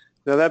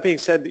 Now that being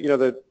said,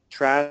 the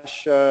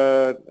trash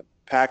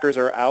packers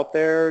are out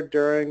there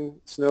during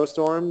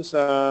snowstorms,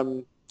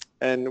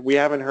 and we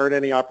haven't heard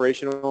any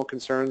operational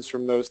concerns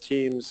from those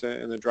teams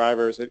and the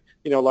drivers.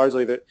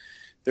 Largely that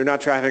they're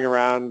not driving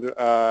around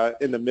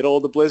in the middle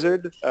of the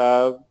blizzard,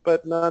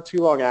 but not too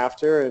long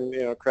after.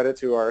 And credit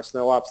to our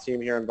snow ops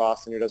team here in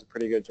Boston, who does a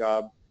pretty good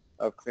job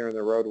of clearing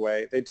the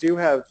roadway. They do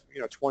have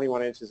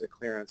 21 inches of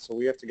clearance, so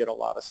we have to get a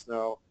lot of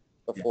snow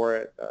before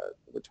it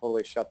would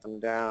totally shut them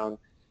down.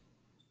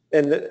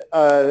 And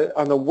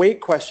on the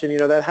weight question,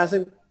 that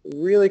hasn't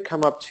really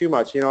come up too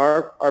much.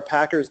 Our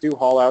packers do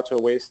haul out to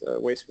a waste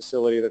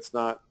facility that's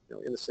not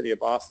in the city of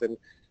Boston.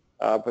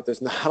 But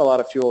there's not a lot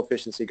of fuel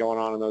efficiency going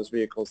on in those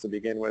vehicles to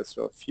begin with.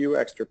 So a few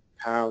extra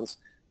pounds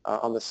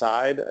on the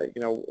side.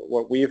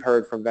 What we've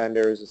heard from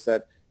vendors is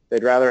that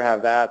they'd rather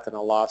have that than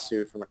a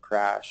lawsuit from a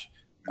crash.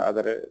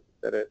 That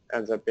it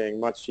ends up being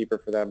much cheaper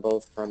for them,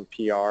 both from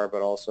PR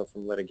but also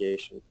from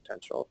litigation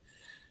potential.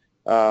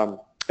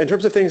 In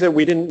terms of things that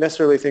we didn't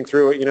necessarily think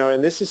through,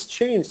 and this has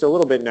changed a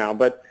little bit now,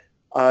 but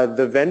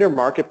the vendor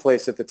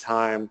marketplace at the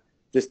time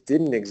just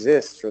didn't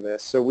exist for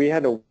this. So we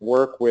had to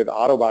work with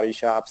auto body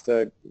shops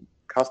to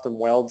custom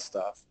weld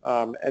stuff.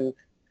 And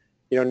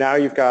now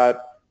you've got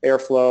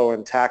Airflow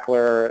and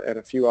Tackler and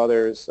a few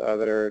others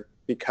that are,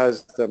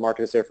 because the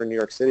market is there for New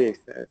York City,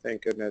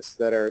 thank goodness,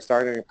 that are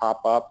starting to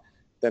pop up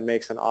that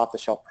makes an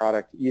off-the-shelf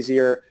product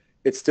easier.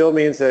 It still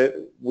means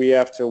that we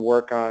have to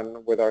work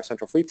on, with our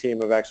central fleet team,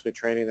 of actually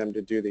training them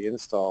to do the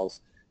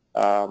installs,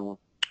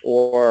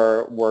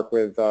 or work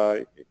with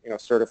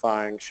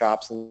certifying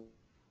shops in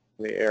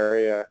the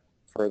area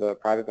for the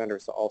private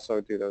vendors to also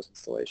do those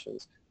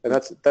installations. And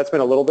that's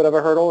been a little bit of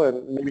a hurdle,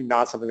 and maybe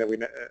not something that we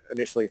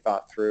initially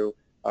thought through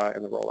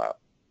in the rollout.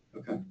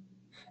 Okay.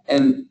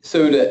 And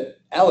so to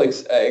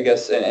Alex, I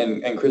guess,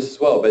 and Chris as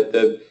well, but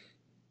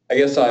I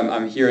guess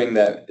I'm hearing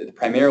that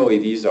primarily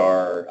these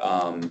are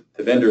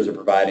the vendors are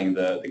providing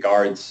the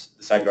guards,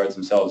 the side guards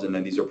themselves, and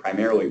then these are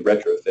primarily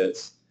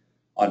retrofits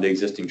onto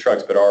existing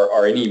trucks. But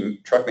are any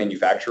truck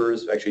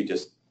manufacturers actually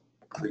just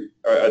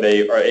are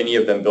any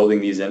of them building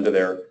these into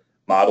their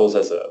models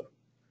as a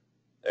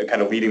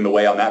kind of leading the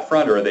way on that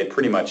front, or are they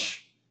pretty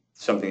much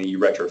something that you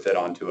retrofit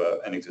onto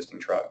an existing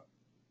truck?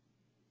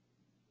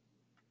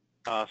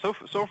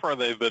 So far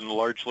they've been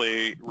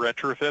largely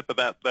retrofit, but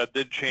that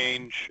did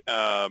change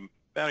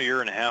about a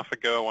year and a half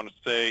ago. I want to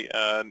say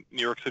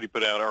New York City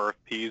put out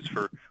RFPs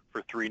for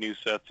 3 new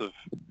sets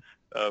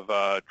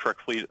of truck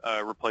fleet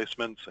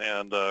replacements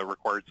and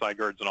required side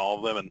guards in all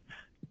of them, and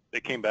they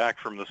came back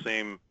from the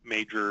same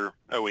major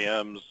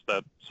OEMs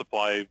that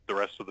supply the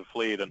rest of the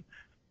fleet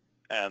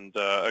and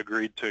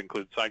agreed to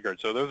include side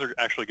guards. So those are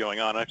actually going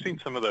on. I've seen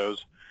some of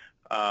those.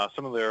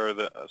 Some of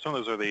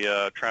those are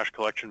the trash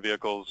collection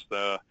vehicles,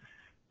 the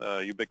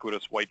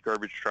ubiquitous white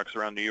garbage trucks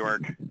around New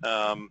York.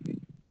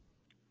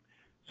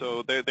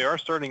 So they are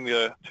starting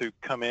to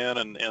come in,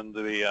 and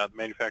the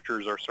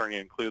manufacturers are starting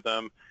to include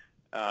them.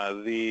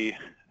 Actually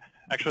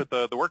at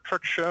the Work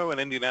Truck Show in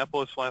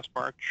Indianapolis last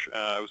March,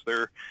 I was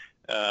there.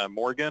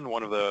 Morgan,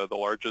 one of the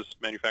largest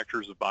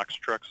manufacturers of box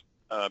trucks,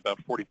 about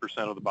 40%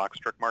 of the box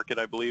truck market,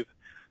 I believe,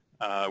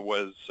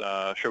 was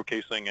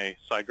showcasing a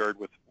side guard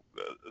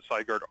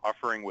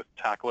offering with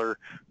Tackler,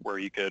 where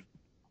you could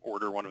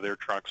order one of their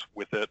trucks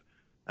with it,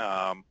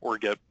 or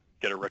get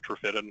it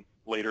retrofitted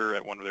later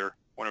at one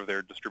of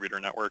their distributor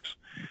networks.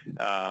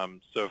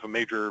 So if a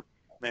major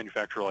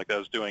manufacturer like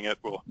that is doing it,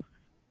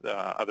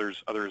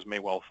 others may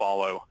well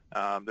follow.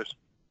 There's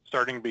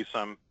starting to be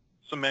some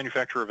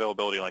manufacturer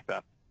availability like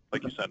that,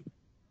 like you said.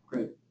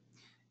 Great.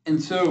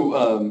 And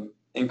so,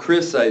 and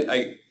Chris,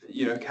 I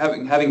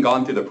having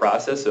gone through the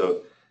process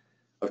of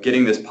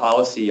getting this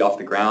policy off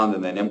the ground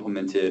and then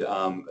implemented,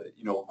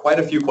 quite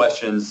a few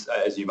questions,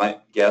 as you might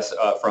guess,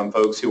 from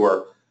folks who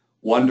are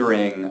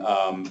wondering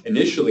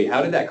initially,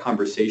 how did that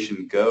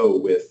conversation go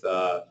with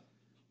the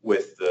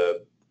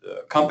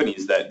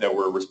companies that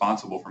were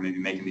responsible for maybe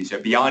making these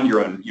beyond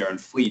your own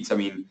fleets? I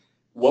mean,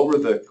 what were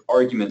the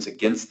arguments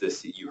against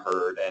this that you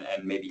heard,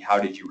 and maybe how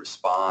did you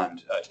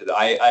respond to that?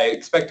 I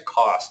expect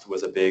cost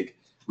was a big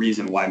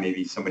reason why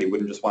maybe somebody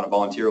wouldn't just want to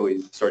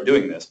voluntarily start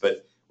doing this,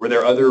 but were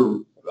there other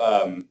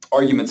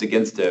arguments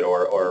against it,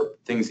 or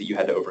things that you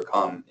had to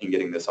overcome in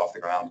getting this off the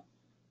ground?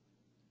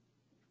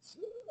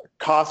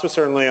 Cost was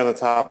certainly on the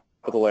top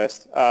of the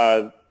list.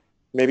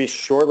 Maybe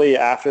shortly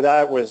after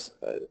that was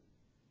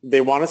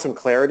they wanted some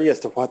clarity as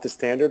to what the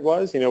standard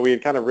was. We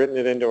had kind of written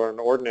it into an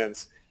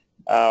ordinance,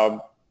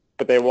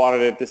 but they wanted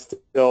it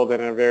distilled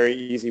in a very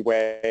easy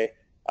way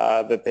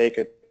that they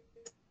could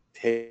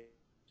take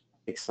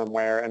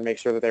somewhere and make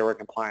sure that they were in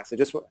compliance.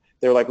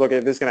 They were like, look,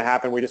 if this is going to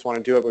happen, we just want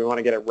to do it, but we want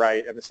to get it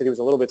right. And the city was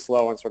a little bit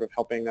slow in sort of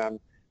helping them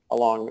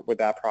along with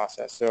that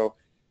process. So,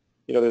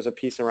 there's a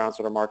piece around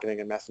sort of marketing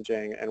and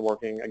messaging and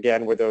working,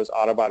 again, with those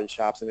auto body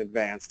shops in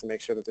advance to make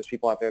sure that there's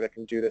people out there that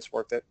can do this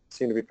work that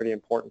seem to be pretty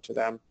important to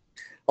them.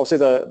 I'll say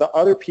the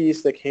other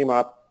piece that came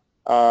up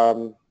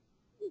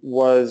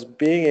was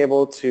being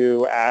able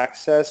to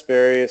access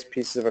various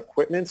pieces of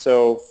equipment.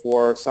 So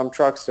for some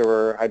trucks, there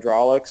were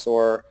hydraulics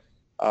or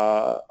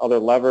other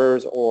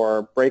levers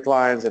or brake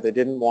lines that they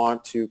didn't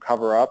want to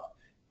cover up,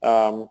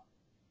 and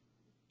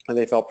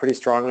they felt pretty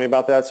strongly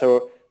about that.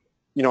 So,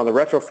 the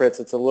retrofits,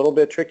 it's a little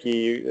bit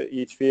tricky.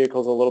 Each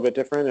vehicle is a little bit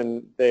different,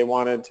 and they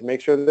wanted to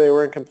make sure that they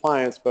were in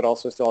compliance, but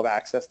also still have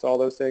access to all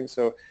those things.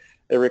 So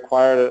it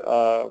required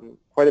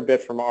quite a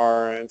bit from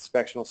our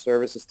inspectional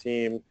services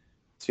team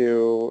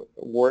to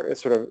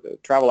sort of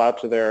travel out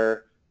to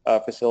their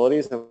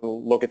facilities and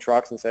look at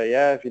trucks and say,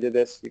 yeah, if you did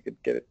this, you could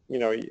get it.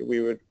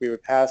 We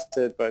would pass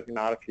it, but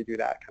not if you do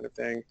that kind of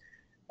thing.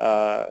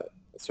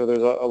 So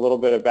there's a little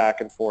bit of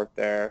back and forth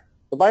there.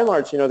 But by and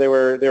large, they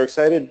were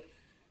excited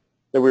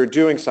that we were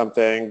doing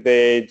something.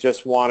 They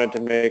just wanted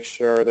to make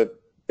sure that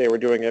they were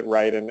doing it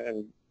right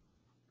and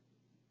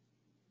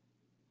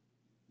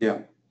yeah,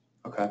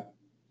 okay,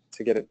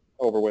 to get it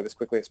over with as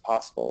quickly as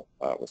possible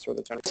was sort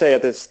of the general. Say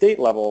at the state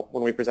level,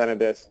 when we presented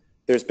this,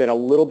 there's been a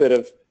little bit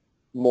of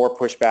more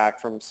pushback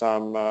from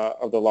some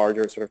of the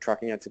larger sort of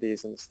trucking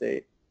entities in the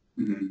state.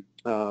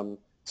 Mm-hmm.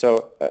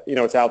 So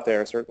it's out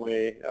there.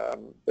 Certainly,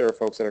 there are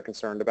folks that are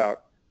concerned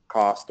about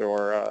cost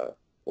or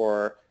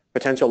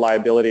potential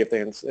liability if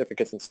it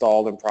gets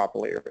installed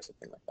improperly or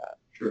something like that.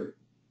 Sure,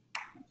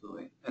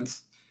 absolutely. And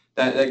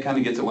that kind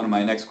of gets at one of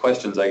my next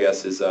questions, I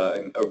guess, is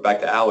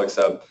back to Alex.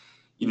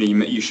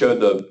 You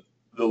showed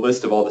the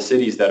list of all the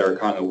cities that are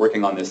kind of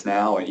working on this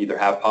now and either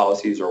have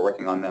policies or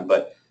working on them,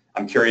 but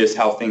I'm curious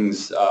how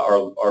things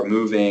are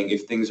moving,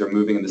 if things are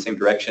moving in the same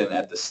direction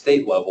at the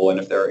state level, and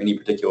if there are any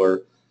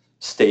particular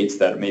states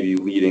that may be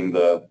leading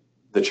the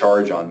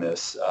charge on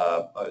this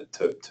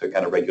to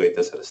kind of regulate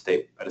this at a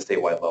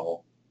statewide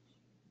level.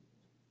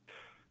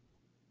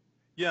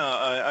 Yeah,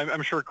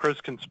 I'm sure Chris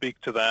can speak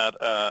to that.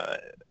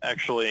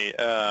 Actually,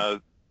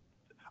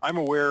 I'm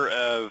aware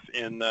of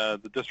in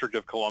the District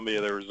of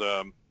Columbia there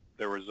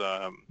was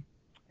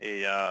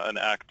an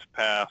act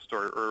passed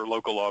or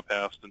local law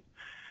passed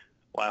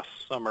last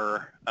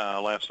summer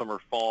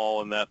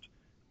fall, and that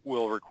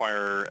will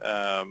require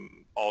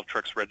all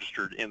trucks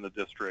registered in the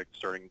district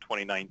starting in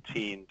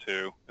 2019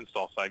 to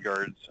install side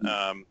guards.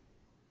 There's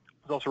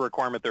also a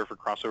requirement there for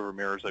crossover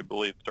mirrors, I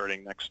believe,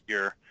 starting next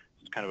year.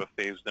 It's kind of a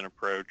phased-in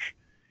approach.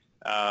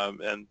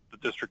 And the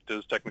district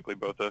is technically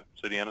both a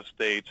city and a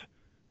state,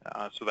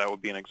 so that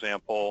would be an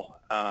example.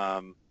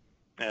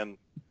 And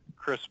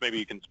Chris, maybe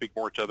you can speak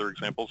more to other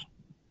examples.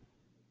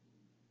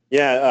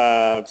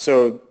 Yeah,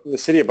 so the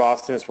city of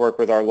Boston has worked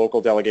with our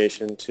local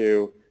delegation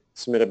to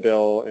submit a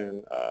bill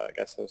in, I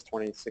guess it was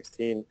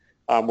 2016.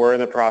 We're in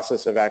the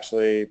process of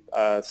actually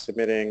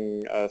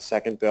submitting a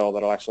second bill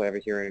that'll actually have a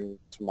hearing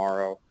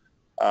tomorrow.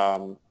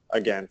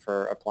 Again,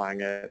 for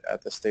applying it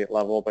at the state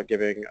level, but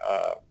giving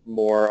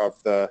more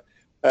of the,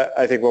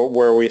 I think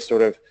where we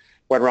sort of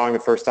went wrong the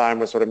first time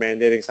was sort of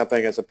mandating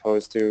something as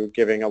opposed to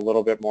giving a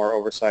little bit more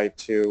oversight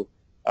to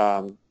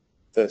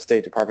the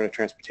State Department of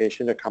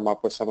Transportation to come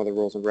up with some of the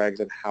rules and regs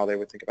and how they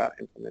would think about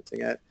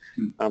implementing it.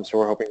 So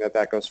we're hoping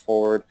that goes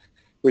forward.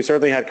 We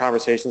certainly had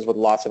conversations with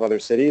lots of other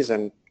cities,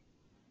 and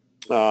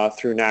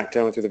through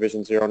NACTO and through the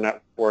Vision Zero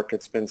network,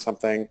 it's been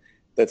something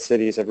that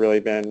cities have really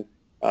been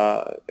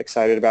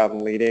excited about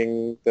and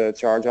leading the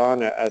charge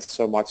on, as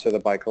so much of the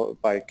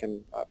bike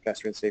and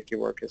pedestrian safety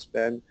work has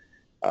been.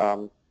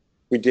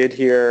 We did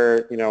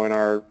hear, in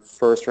our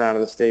first round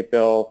of the state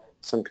bill,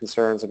 some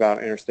concerns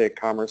about interstate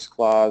commerce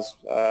clause,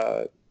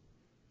 but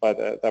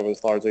that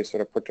was largely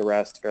sort of put to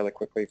rest fairly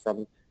quickly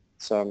from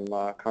some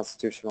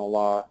constitutional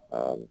law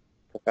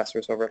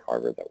professors over at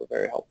Harvard that were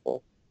very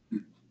helpful.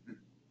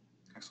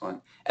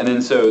 Excellent. And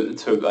then so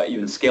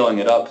even scaling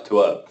it up to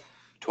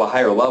a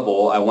higher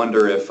level, I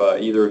wonder if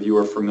either of you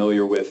are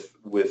familiar with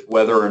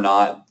whether or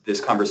not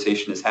this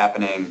conversation is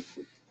happening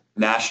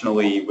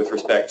nationally with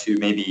respect to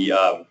maybe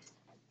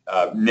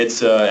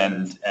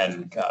NHTSA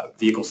and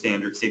vehicle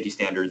standards, safety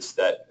standards,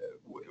 that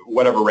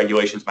whatever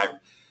regulations might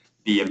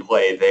be in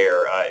play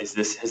there. Has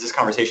this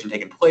conversation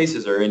taken place?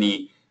 Is there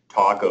any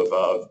talk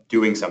of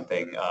doing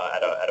something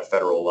at a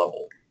federal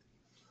level?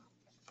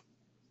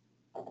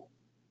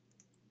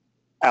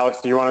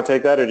 Alex, do you want to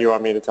take that, or do you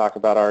want me to talk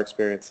about our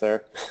experience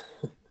there?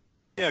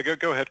 Yeah,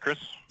 go ahead, Chris.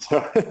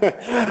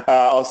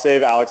 I'll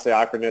save Alex the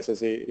awkwardness as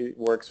he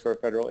works for a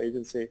federal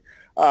agency.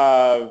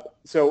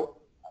 So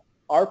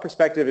our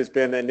perspective has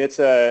been that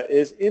NHTSA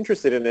is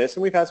interested in this,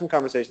 and we've had some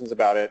conversations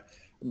about it,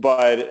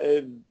 but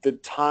the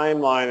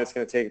timeline it's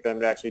going to take them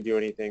to actually do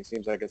anything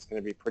seems like it's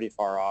going to be pretty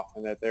far off,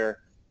 and that they're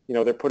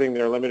putting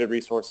their limited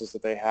resources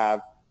that they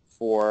have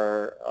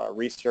for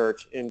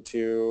research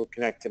into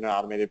connected and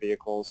automated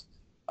vehicles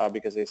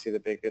because they see the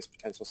biggest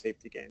potential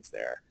safety gains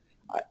there.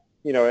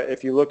 You know,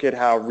 if you look at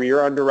how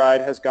rear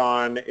underride has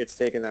gone, it's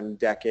taken them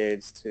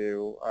decades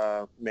to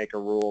make a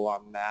rule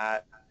on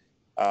that.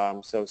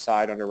 So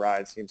side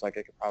underride seems like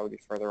it could probably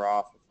be further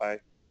off. If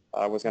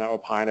I was going to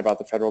opine about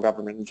the federal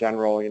government in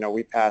general, you know,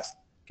 we passed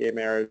gay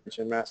marriage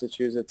in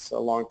Massachusetts a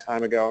long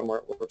time ago, and we're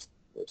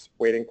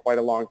waiting quite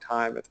a long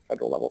time at the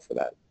federal level for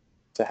that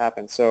to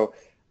happen. So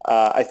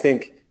I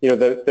think, you know,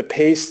 the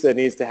pace that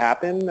needs to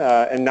happen,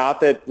 and not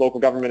that local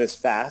government is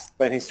fast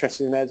by any stretch of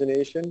the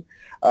imagination,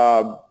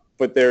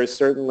 but there's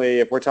certainly,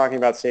 if we're talking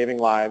about saving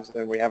lives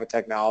and we have a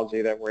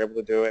technology that we're able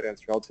to do it and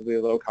it's relatively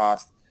low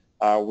cost,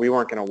 we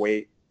weren't going to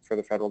wait for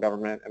the federal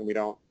government, and we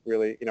don't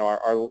really, you know,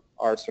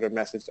 our sort of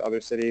message to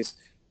other cities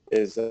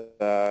is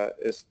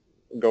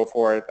go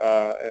for it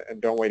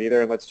and don't wait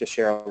either, and let's just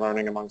share our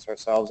learning amongst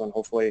ourselves, and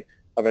hopefully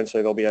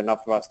eventually there'll be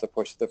enough of us to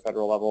push the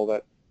federal level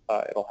that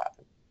it'll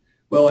happen.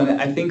 Well,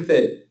 and I think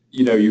that,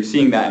 you know, you're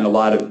seeing that in a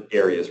lot of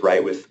areas,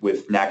 right, with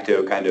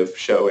NACTO kind of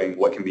showing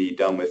what can be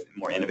done with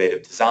more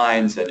innovative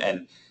designs,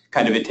 and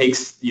kind of it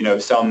takes, you know,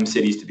 some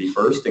cities to be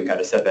first and kind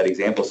of set that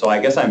example. So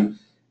I guess I'm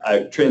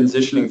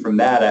transitioning from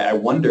that. I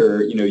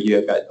wonder, you know,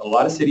 you've got a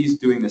lot of cities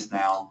doing this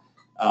now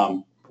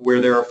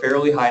where there are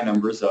fairly high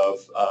numbers of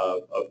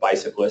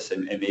bicyclists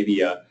and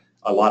maybe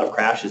a lot of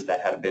crashes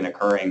that have been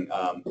occurring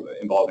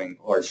involving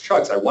large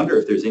trucks. I wonder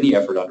if there's any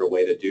effort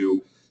underway to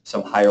do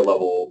some higher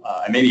level,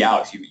 and maybe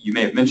Alex, you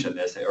may have mentioned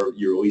this, or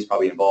you're at least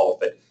probably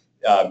involved,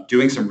 but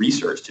doing some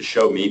research to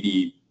show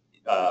maybe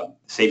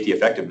safety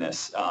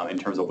effectiveness in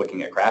terms of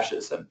looking at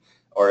crashes, and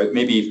or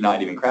maybe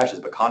not even crashes,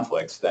 but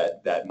conflicts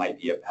that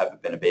might have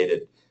been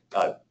abated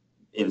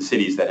in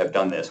cities that have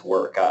done this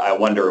work. I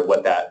wonder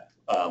what that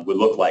would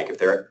look like if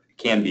there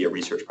can be a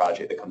research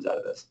project that comes out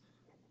of this.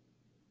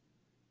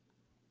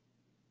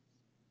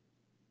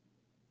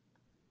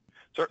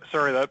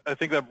 Sorry, I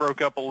think that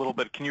broke up a little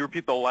bit. Can you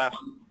repeat the last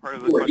part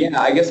of the question?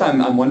 Yeah, I guess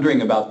I'm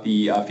wondering about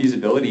the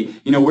feasibility.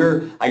 You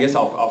know, I guess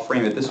I'll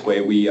frame it this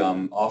way. We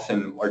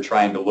often are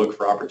trying to look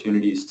for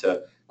opportunities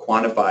to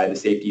quantify the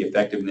safety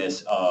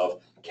effectiveness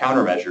of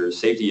countermeasures,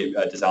 safety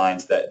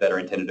designs that are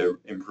intended to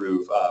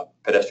improve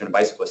pedestrian and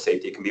bicyclist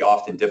safety. It can be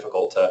often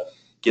difficult to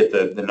get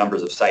the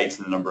numbers of sites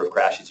and the number of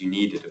crashes you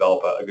need to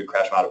develop a good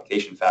crash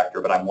modification factor.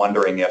 But I'm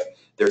wondering if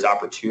there's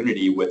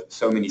opportunity with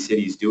so many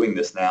cities doing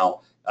this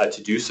now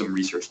to do some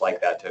research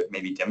like that to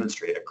maybe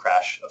demonstrate a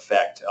crash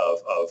effect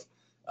of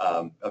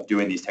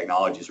doing these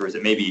technologies, or is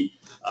it maybe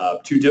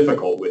too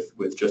difficult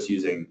with just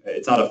using?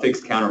 It's not a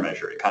fixed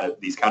countermeasure.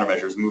 These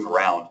countermeasures move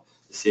around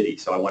the city.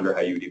 So I wonder how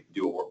you would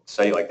do a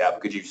study like that.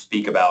 But could you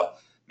speak about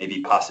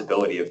maybe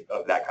possibility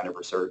of that kind of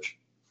research?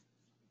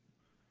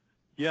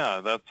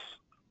 Yeah,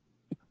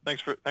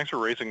 thanks for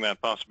raising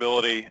that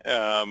possibility.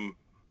 At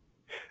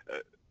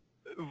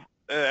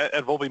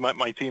Volpe,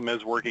 my team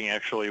is working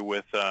actually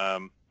with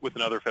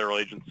another federal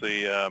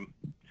agency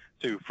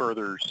to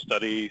further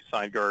study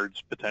side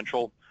guards'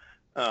 potential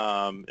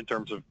in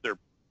terms of their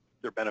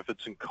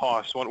benefits and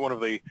costs. One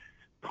of the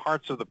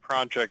parts of the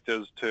project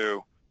is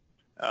to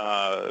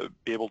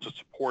be able to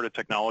support a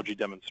technology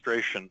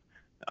demonstration,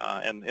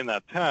 and in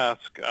that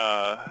task,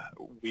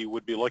 we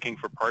would be looking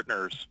for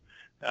partners.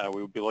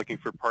 We would be looking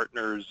for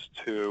partners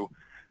to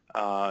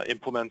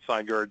implement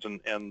side guards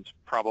and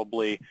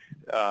probably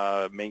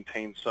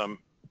maintain some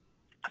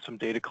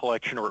data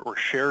collection or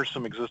share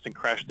some existing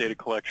crash data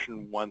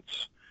collection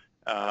once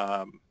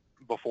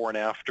before and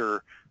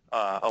after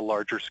a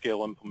larger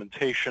scale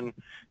implementation,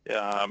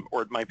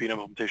 or it might be an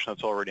implementation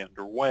that's already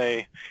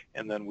underway,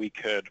 and then we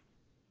could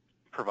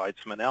provide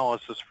some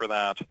analysis for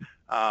that.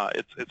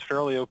 It's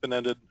fairly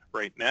open-ended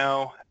right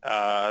now.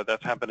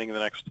 That's happening in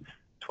the next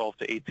 12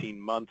 to 18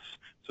 months,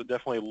 so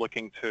definitely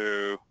looking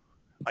to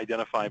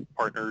identify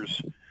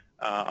partners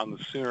on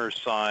the sooner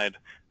side.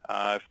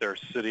 If there are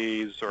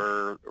cities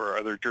or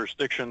other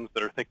jurisdictions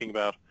that are thinking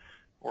about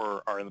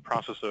or are in the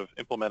process of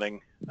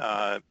implementing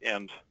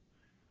and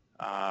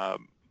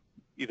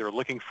either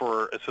looking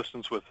for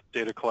assistance with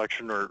data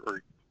collection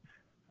or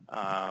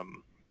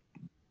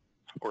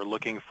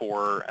looking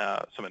for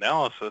some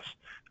analysis,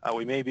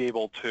 we may be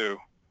able to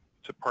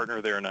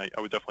partner there, and I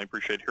would definitely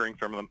appreciate hearing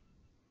from them.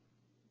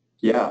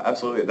 Yeah,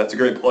 absolutely. That's a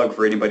great plug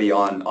for anybody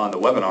on the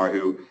webinar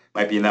who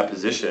might be in that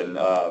position.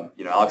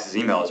 You know, Alex's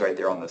email is right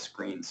there on the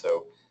screen,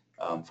 so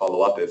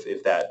follow up if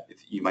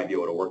you might be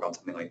able to work on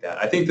something like that.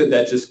 I think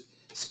that just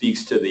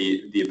speaks to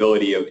the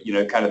ability of, you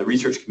know, kind of the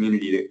research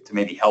community to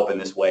maybe help in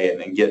this way and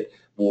then get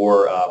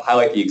more,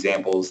 highlight the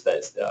examples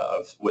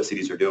of what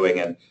cities are doing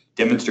and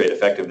demonstrate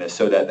effectiveness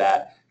so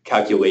that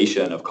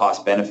calculation of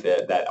cost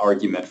benefit, that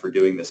argument for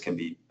doing this can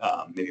be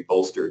maybe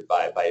bolstered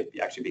by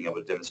actually being able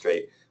to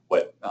demonstrate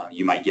what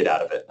you might get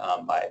out of it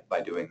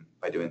by doing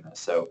this.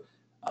 So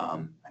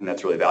and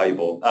that's really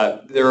valuable.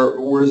 There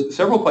were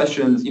several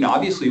questions. You know,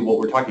 obviously what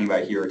we're talking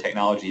about here are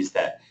technologies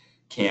that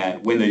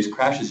can, when these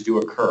crashes do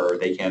occur,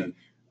 they can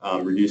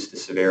reduce the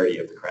severity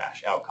of the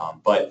crash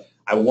outcome. But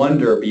I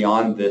wonder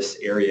beyond this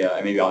area,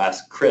 and maybe I'll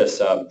ask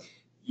Chris,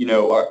 you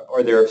know,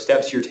 are there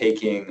steps you're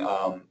taking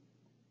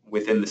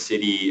within the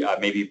city,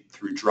 maybe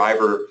through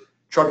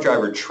truck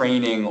driver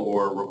training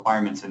or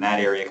requirements in that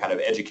area, kind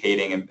of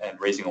educating and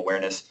raising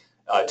awareness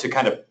to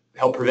kind of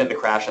help prevent the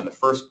crash in the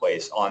first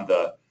place on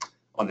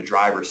the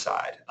driver's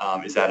side?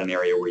 Is that an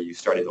area where you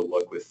started to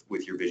look with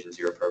your Vision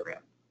Zero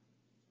program?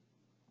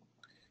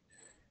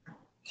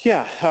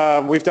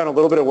 Yeah, we've done a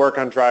little bit of work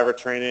on driver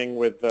training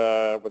with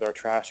our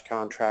trash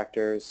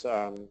contractors.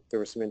 There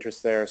was some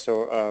interest there.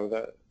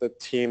 So the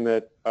team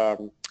that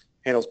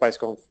handles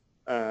bicycle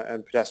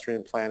and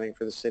pedestrian planning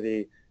for the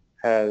city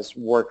has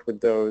worked with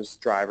those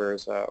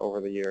drivers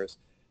over the years.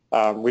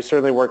 We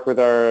certainly worked with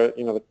our,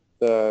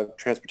 the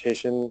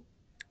transportation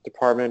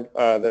department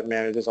that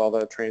manages all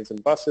the trains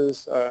and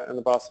buses in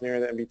the Boston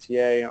area, the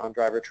MBTA, on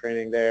driver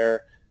training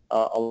there,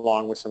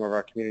 along with some of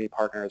our community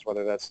partners,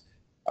 whether that's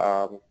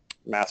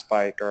Mass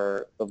Bike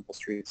or Livable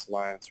Streets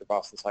Alliance or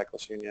Boston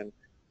Cyclist Union,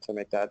 to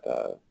make that,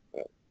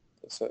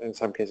 so in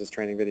some cases,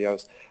 training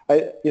videos.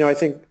 I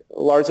think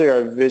largely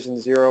our Vision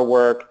Zero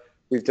work,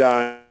 we've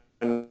done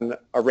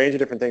a range of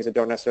different things that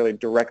don't necessarily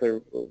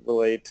directly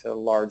relate to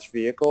large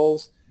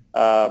vehicles,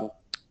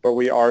 but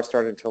we are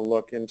starting to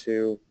look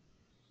into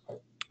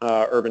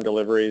urban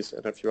deliveries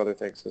and a few other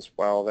things as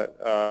well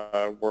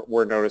that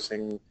we're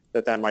noticing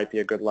that might be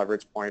a good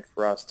leverage point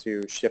for us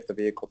to shift the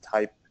vehicle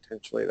type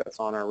potentially that's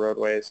on our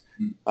roadways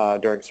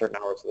during certain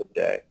hours of the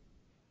day.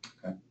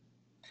 Okay.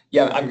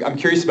 Yeah, I'm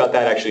curious about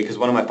that actually, because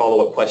one of my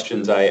follow-up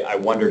questions, I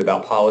wondered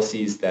about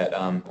policies that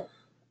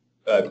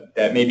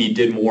that maybe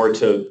did more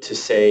to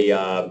say,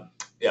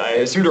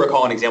 I seem to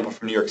recall an example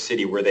from New York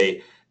City where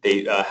they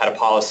had a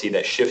policy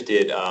that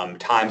shifted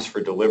times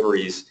for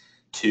deliveries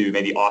to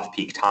maybe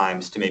off-peak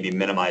times to maybe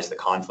minimize the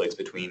conflicts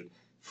between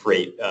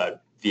freight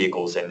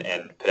vehicles and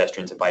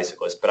pedestrians and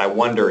bicyclists. But I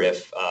wonder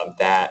if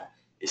that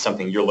is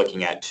something you're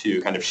looking at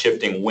too, kind of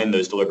shifting when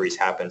those deliveries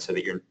happen so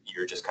that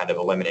you're just kind of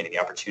eliminating the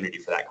opportunity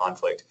for that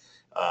conflict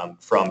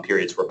from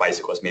periods where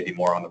bicyclists may be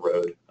more on the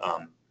road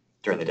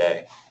during the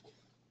day.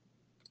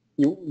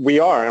 We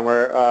are, and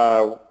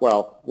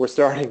we're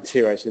starting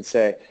to, I should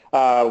say.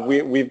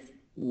 We've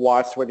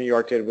watched what New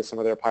York did with some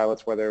of their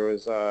pilots, whether it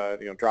was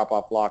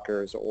drop-off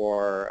lockers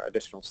or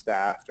additional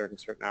staff during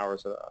certain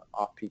hours of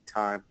off-peak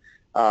time.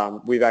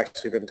 We've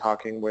actually been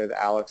talking with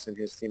Alex and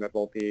his team at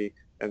Volpe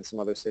and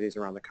some other cities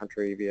around the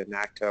country via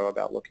NACTO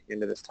about looking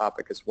into this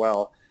topic as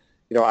well.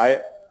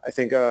 I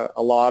think a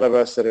lot of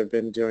us that have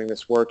been doing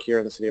this work here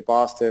in the city of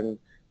Boston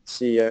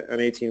see an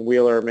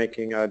 18-wheeler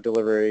making a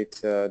delivery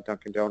to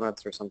Dunkin'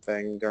 Donuts or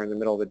something during the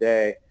middle of the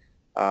day,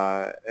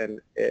 and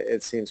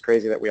it seems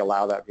crazy that we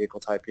allow that vehicle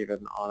type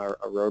even on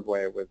a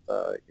roadway with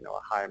a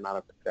high amount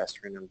of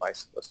pedestrian and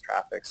bicyclist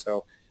traffic.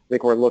 So I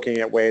think we're looking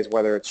at ways,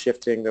 whether it's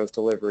shifting those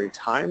delivery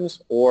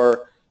times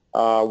or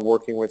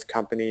working with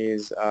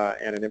companies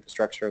and an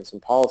infrastructure and some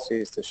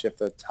policies to shift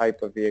the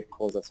type of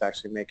vehicles that's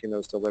actually making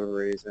those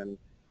deliveries in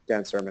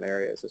dense urban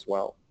areas as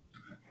well.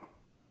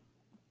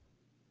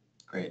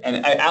 Great.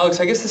 And Alex,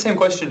 I guess the same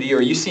question to you.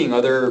 Are you seeing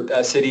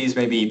other cities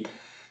maybe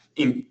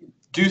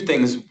do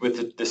things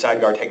with the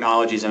sidecar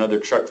technologies and other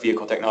truck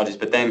vehicle technologies,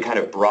 but then kind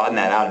of broaden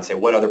that out and say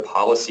what other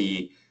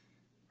policies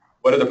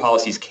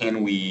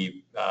can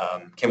we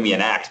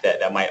enact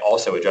that might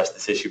also address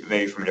this issue, but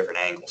maybe from a different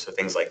angle? So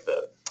things like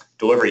the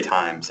delivery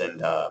times and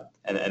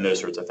those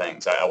sorts of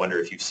things. I wonder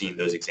if you've seen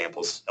those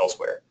examples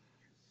elsewhere.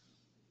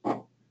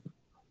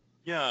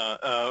 Yeah,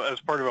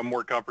 as part of a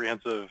more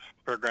comprehensive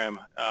program,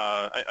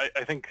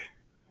 I think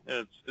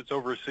it's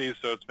overseas,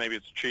 so maybe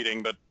it's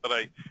cheating, but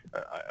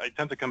I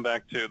tend to come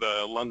back to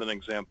the London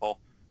example,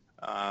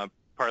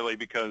 partly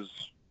because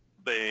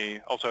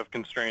they also have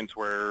constraints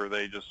where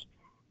they just,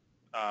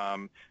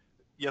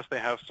 yes, they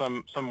have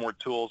some more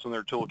tools in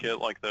their toolkit,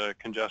 like the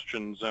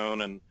congestion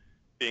zone and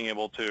being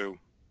able to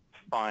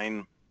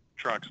fine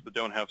trucks that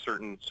don't have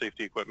certain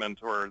safety equipment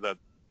or that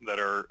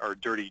are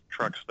dirty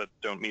trucks that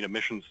don't meet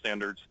emission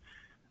standards.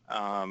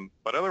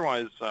 But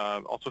otherwise,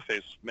 also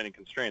face many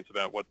constraints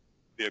about what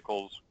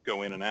vehicles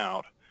go in and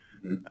out.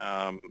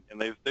 Mm-hmm.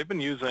 And they've been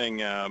using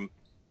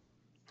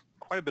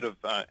quite a bit of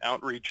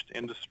outreach to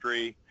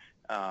industry,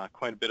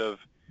 quite a bit of,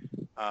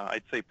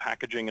 I'd say,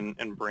 packaging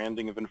and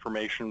branding of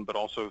information, but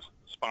also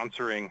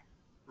sponsoring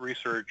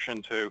research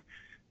into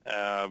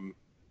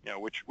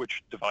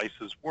which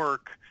devices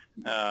work,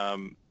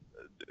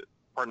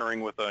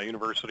 partnering with a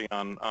university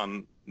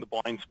on the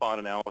blind spot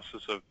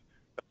analysis of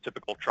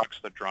typical trucks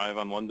that drive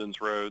on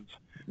London's roads.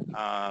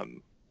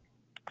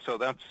 So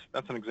that's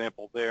an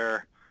example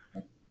there.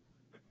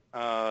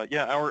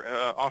 Yeah, our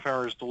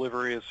off-hours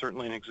delivery is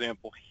certainly an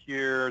example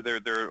here.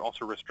 There are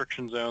also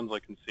restriction zones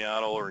like in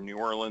Seattle or New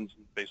Orleans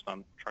based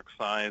on truck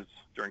size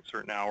during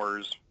certain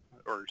hours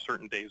or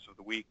certain days of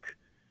the week.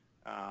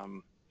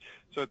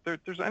 So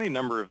there's any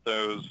number of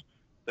those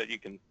that you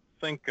can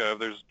think of.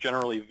 There's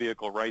generally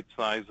vehicle right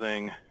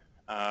sizing.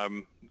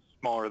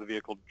 Smaller the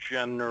vehicle,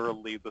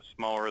 generally the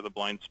smaller the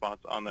blind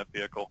spots on that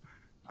vehicle.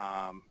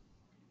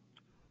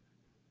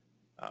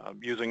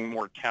 Using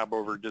more cab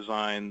over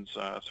designs,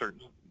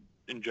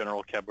 in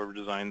general cab over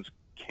designs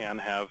can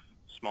have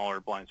smaller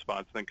blind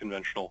spots than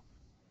conventional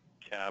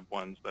cab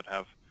ones that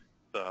have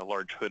the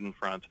large hood in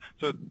front.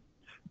 So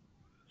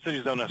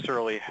cities don't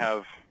necessarily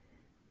have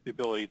the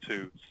ability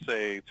to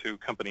say to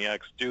company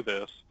X, do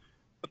this,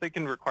 but they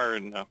can require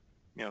it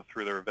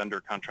through their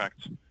vendor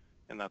contracts,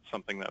 and that's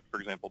something that, for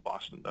example,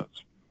 Boston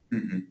does.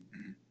 Mm-hmm.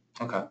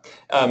 Okay.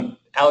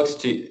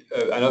 Alex,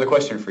 another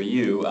question for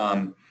you.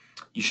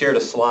 You shared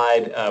a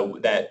slide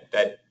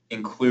that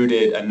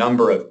included a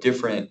number of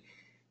different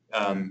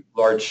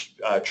large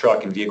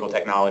truck and vehicle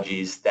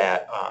technologies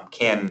that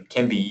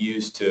can be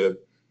used to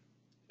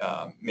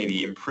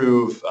maybe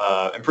improve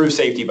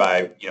safety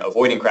by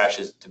avoiding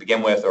crashes to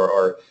begin with,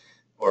 or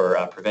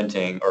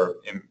preventing or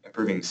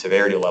improving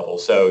severity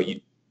levels. So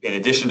in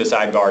addition to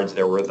side guards,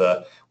 there were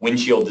the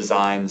windshield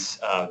designs,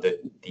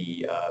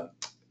 the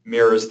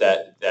mirrors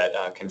that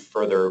can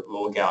further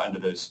look out into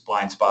those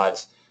blind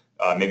spots,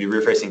 maybe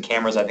rear-facing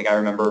cameras. I think I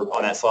remember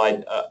on that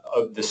slide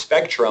of the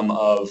spectrum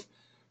of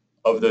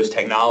those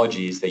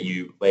technologies that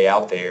you lay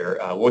out there.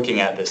 Looking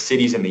at the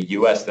cities in the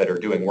U.S. that are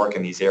doing work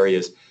in these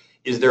areas,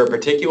 is there a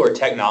particular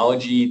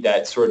technology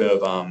that sort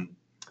of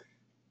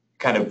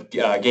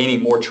gaining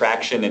more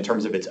traction in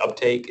terms of its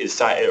uptake?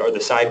 Are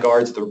the side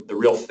guards the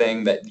real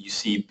thing that you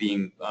see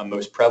being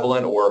most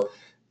prevalent, or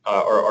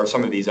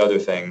some of these other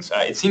things?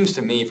 It seems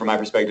to me, from my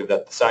perspective,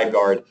 that the side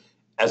guard,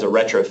 as a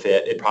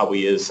retrofit, it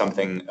probably is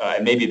something,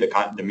 and maybe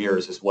the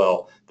mirrors as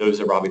well. Those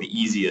are probably the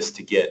easiest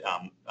to get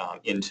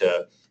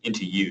into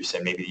use,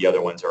 and maybe the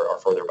other ones are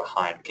further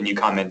behind. Can you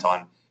comment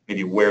on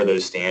maybe where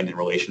those stand in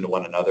relation to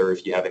one another,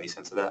 if you have any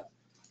sense of that?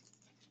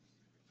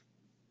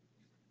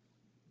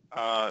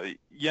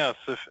 Yes,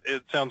 if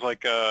it sounds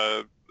like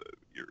you're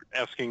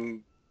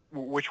asking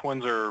which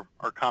ones are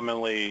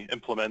commonly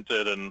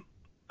implemented and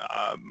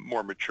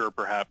more mature,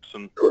 perhaps,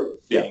 and Sure.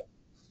 Yeah.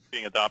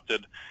 being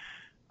adopted.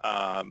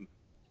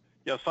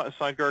 Yeah,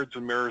 side guards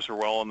and mirrors are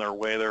well on their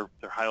way. They're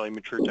highly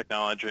mature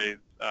technology.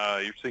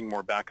 You're seeing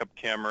more backup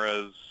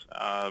cameras,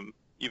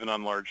 even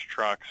on large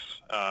trucks.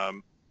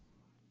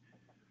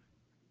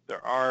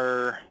 There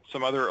are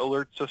some other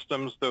alert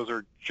systems. Those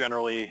are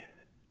generally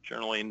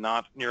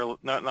not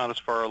as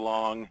far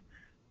along.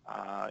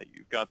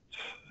 You've got,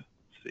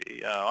 let's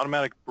see,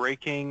 automatic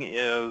braking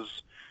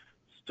is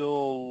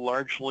still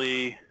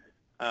largely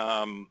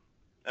an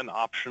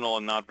optional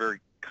and not very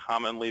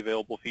commonly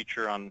available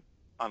feature on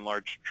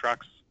large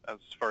trucks, as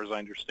far as I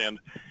understand,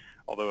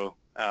 although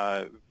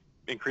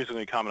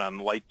increasingly common on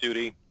light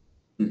duty.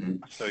 Mm-hmm.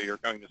 So you're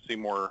going to see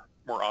more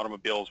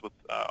automobiles with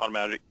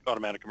automatic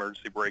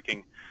emergency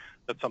braking.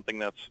 That's something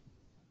that's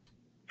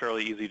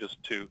fairly easy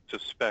just to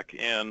spec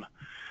in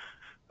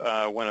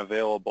when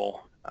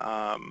available.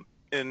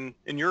 In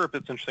Europe,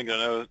 it's interesting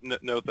to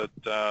note that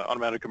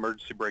automatic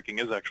emergency braking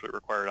is actually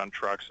required on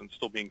trucks and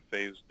still being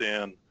phased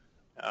in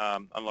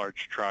on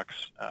large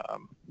trucks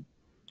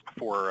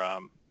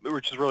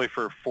which is really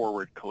for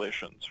forward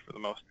collisions for the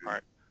most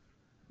part.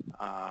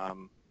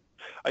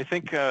 I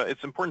think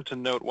it's important to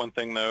note one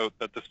thing, though,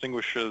 that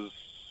distinguishes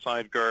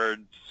side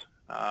guards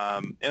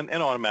and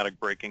automatic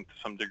braking to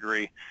some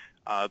degree.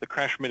 The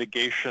crash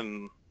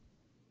mitigation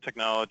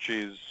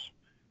technologies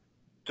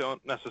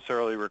don't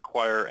necessarily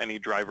require any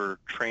driver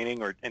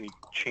training or any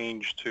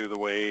change to the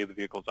way the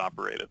vehicle is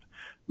operated,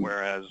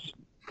 whereas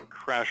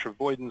crash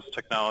avoidance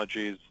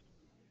technologies,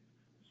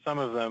 some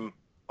of them,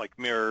 like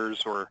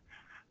mirrors or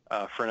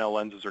Fresnel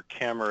lenses or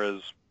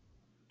cameras,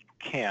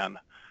 can.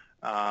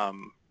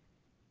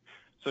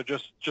 So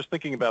just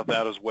thinking about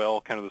that as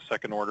well, kind of the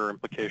second order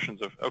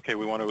implications of, okay,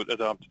 we want to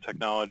adopt a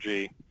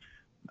technology,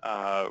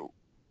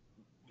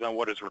 then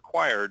what is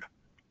required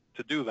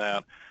to do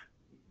that?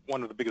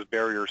 One of the biggest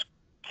barriers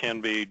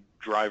can be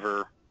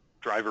driver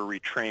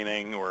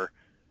retraining, or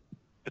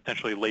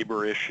potentially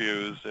labor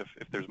issues if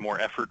there's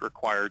more effort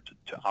required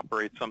to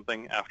operate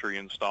something after you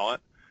install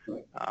it,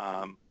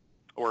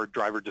 or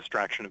driver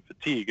distraction and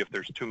fatigue if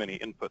there's too many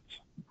inputs.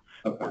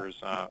 Okay. Whereas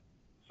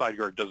side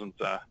guard doesn't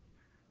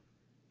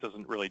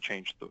really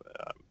change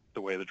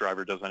the way the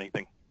driver does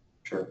anything.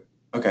 Sure.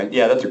 Okay.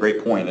 Yeah, that's a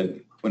great point.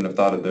 I wouldn't have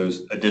thought of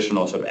those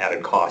additional sort of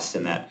added costs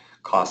in that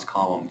cost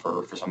column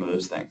for some of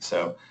those things.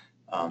 So.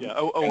 Yeah,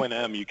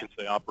 O&M, you can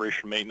say,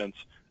 operation maintenance.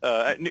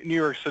 New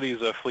York City's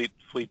fleet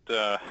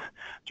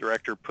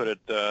director put it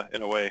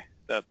in a way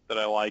that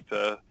I liked,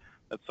 that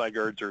side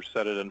guards are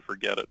set it and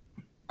forget it.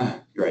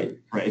 Right.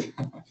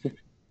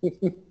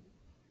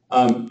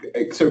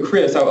 So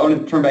Chris, I want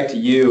to turn back to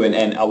you,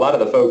 and a lot of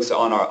the folks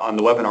on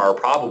the webinar are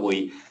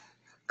probably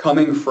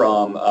coming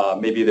from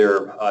maybe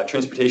they're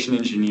transportation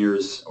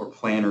engineers or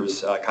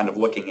planners, kind of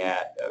looking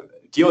at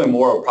dealing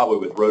more probably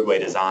with roadway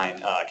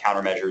design,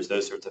 countermeasures,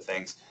 those sorts of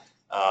things,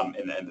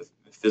 and the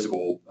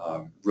physical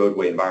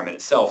roadway environment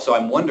itself. So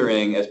I'm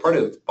wondering, as part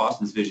of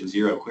Boston's Vision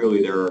Zero,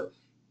 clearly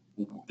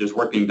there's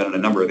work being done in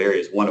a number of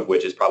areas, one of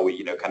which is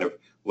probably kind of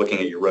looking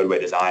at your roadway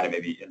design and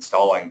maybe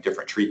installing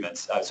different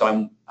treatments.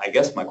 So I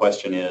guess my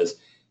question is,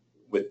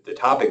 with the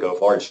topic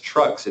of large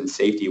trucks and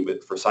safety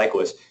for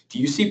cyclists, do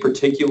you see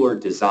particular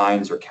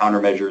designs or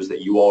countermeasures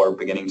that you all are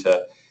beginning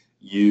to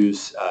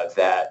use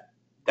that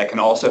that can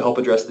also help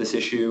address this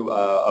issue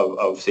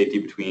of safety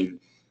between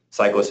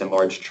cyclists and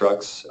large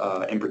trucks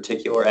in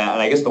particular.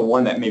 And I guess the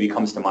one that maybe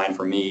comes to mind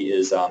for me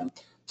is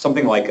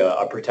something like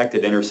a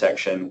protected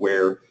intersection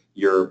where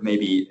you're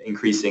maybe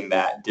increasing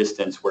that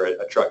distance where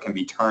a truck can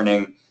be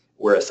turning,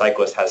 where a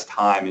cyclist has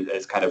time,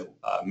 is kind of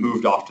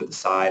moved off to the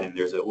side, and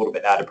there's a little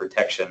bit added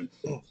protection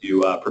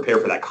to prepare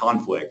for that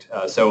conflict.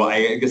 So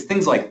I guess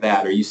things like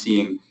that, are you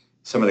seeing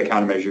some of the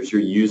countermeasures you're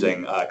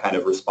using kind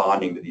of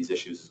responding to these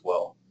issues as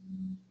well?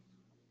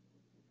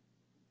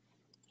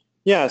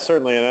 Yeah,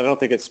 certainly, and I don't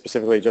think it's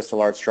specifically just the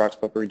large trucks,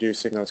 but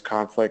reducing those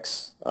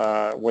conflicts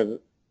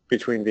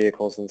between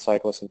vehicles and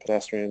cyclists and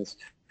pedestrians.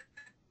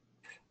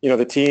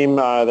 The team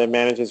that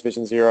manages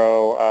Vision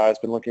Zero has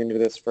been looking into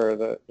this for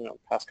the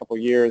past couple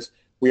of years.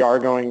 We're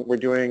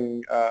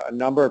doing a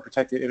number of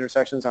protected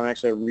intersections on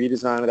actually a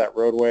redesign of that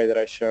roadway that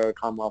I showed,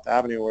 Commonwealth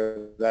Avenue, where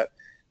that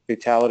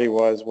fatality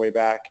was way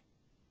back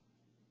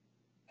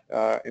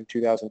in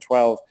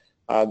 2012.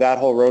 That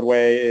whole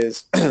roadway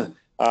is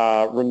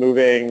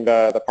removing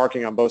the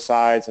parking on both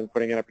sides and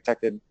putting in a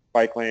protected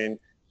bike lane,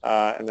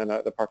 and then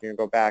the parking will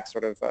go back,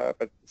 sort of,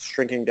 but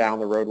shrinking down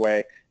the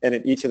roadway. And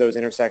at each of those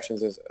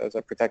intersections is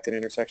a protected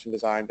intersection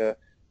designed to,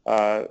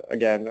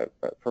 again,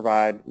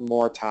 provide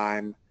more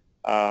time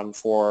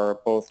for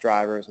both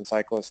drivers and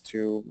cyclists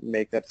to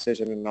make that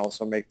decision, and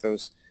also make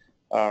those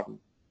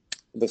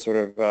the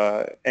sort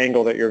of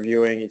angle that you're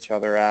viewing each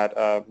other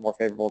at more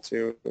favorable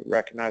to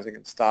recognizing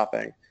and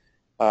stopping.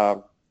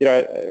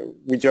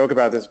 We joke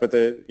about this, but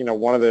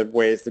one of the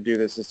ways to do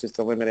this is just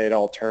eliminate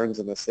all turns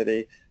in the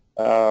city.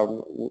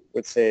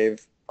 Would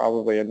save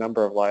probably a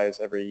number of lives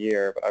every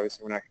year, but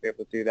obviously we're not going to be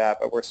able to do that.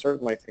 But we're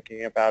certainly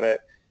thinking about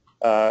it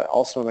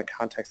also in the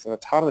context of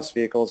autonomous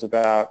vehicles,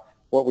 about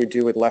what we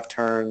do with left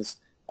turns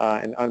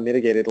and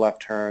unmitigated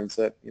left turns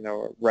that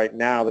right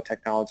now the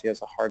technology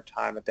has a hard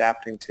time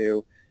adapting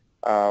to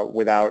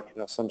without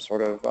some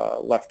sort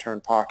of left turn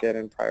pocket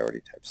and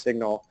priority type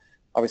signal.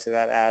 Obviously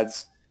that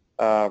adds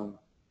a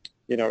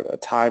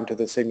time to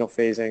the signal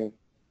phasing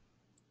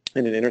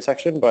in an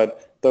intersection,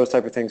 but those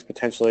type of things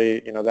potentially,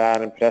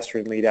 that and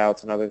pedestrian lead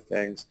outs and other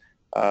things,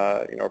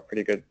 are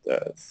pretty good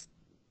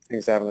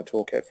things to have in the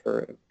toolkit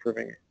for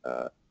improving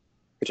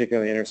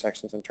particularly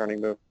intersections and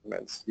turning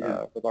movements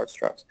with large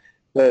trucks.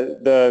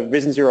 The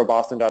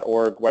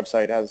visionzeroboston.org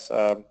website has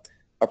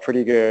a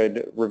pretty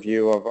good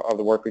review of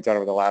the work we've done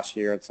over the last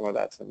year, and some of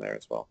that's in there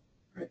as well.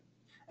 Right.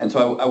 And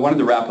so I wanted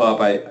to wrap up.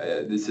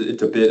 It's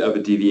a bit of a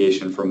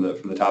deviation from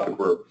the topic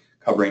we're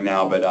covering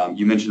now, but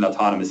you mentioned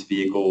autonomous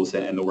vehicles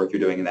and the work you're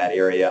doing in that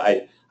area.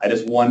 I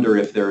just wonder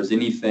if there's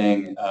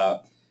anything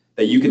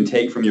that you can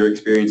take from your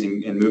experience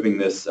in moving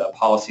this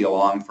policy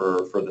along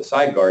for the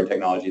sideguard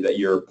technology that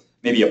you're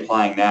maybe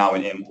applying now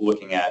and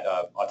looking at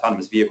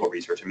autonomous vehicle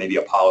research, and maybe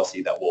a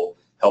policy that will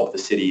help the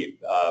city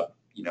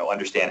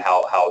understand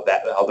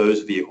how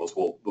those vehicles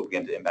will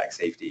begin to impact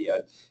safety.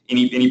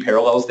 Any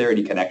parallels there?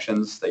 Any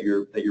connections that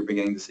you're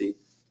beginning to see?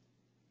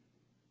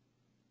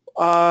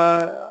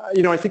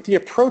 I think the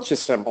approach is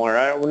similar.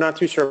 We're not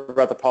too sure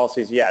about the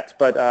policies yet,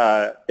 but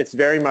it's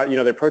very much,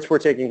 the approach we're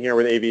taking here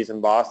with AVs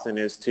in Boston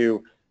is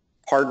to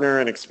partner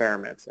and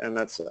experiment, and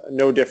that's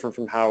no different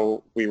from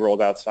how we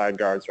rolled out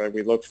sideguards, right?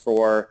 We looked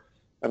for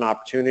an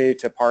opportunity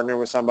to partner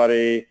with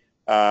somebody,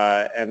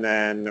 and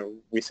then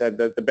we said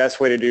that the best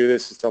way to do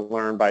this is to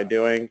learn by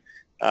doing,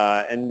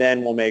 and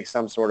then we'll make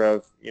some sort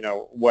of,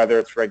 whether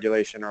it's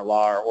regulation or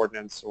law or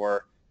ordinance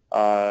or,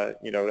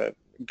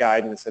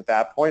 guidance at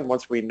that point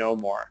once we know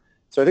more.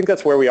 So I think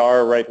that's where we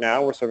are right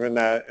now. We're sort of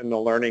in the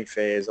learning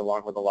phase,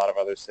 along with a lot of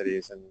other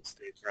cities and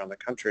states around the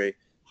country,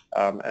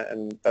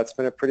 and that's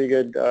been a pretty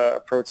good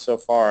approach so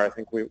far. I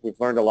think we've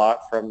learned a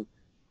lot from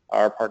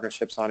our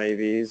partnerships on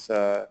AVs.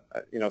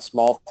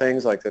 Small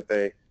things like that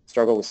they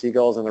struggle with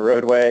seagulls in the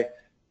roadway,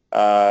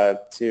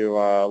 to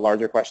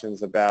larger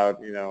questions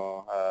about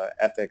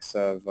ethics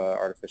of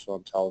artificial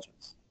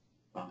intelligence.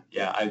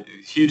 Yeah, a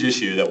huge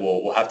issue that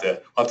we'll have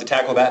to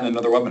tackle that in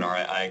another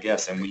webinar, I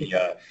guess. And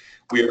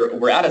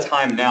we're out of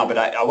time now, but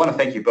I want to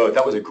thank you both.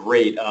 That was a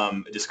great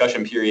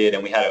discussion period,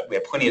 and we had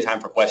plenty of time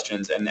for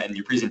questions, and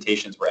your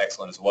presentations were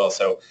excellent as well.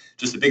 So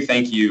just a big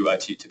thank you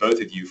to both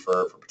of you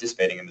for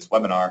participating in this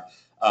webinar.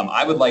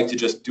 I would like to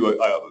just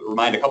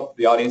remind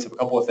the audience of a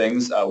couple of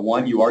things.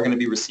 One, you are going to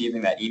be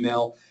receiving that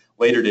email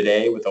later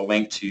today with a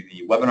link to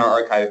the webinar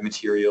archive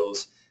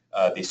materials,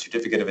 the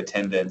certificate of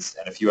attendance,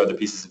 and a few other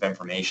pieces of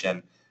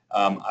information.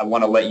 I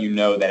want to let you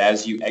know that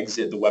as you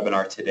exit the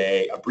webinar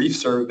today, a brief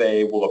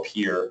survey will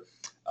appear,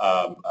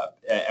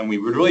 and we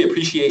would really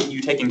appreciate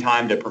you taking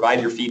time to provide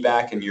your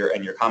feedback and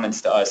your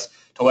comments to us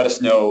to let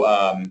us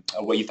know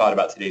what you thought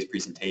about today's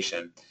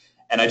presentation.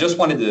 And I just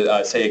wanted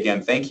to say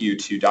again, thank you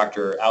to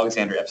Dr.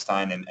 Alexander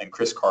Epstein and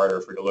Chris Carter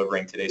for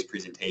delivering today's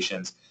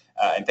presentations,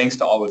 and thanks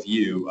to all of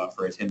you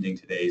for attending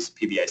today's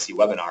PBIC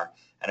webinar,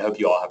 and I hope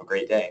you all have a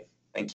great day.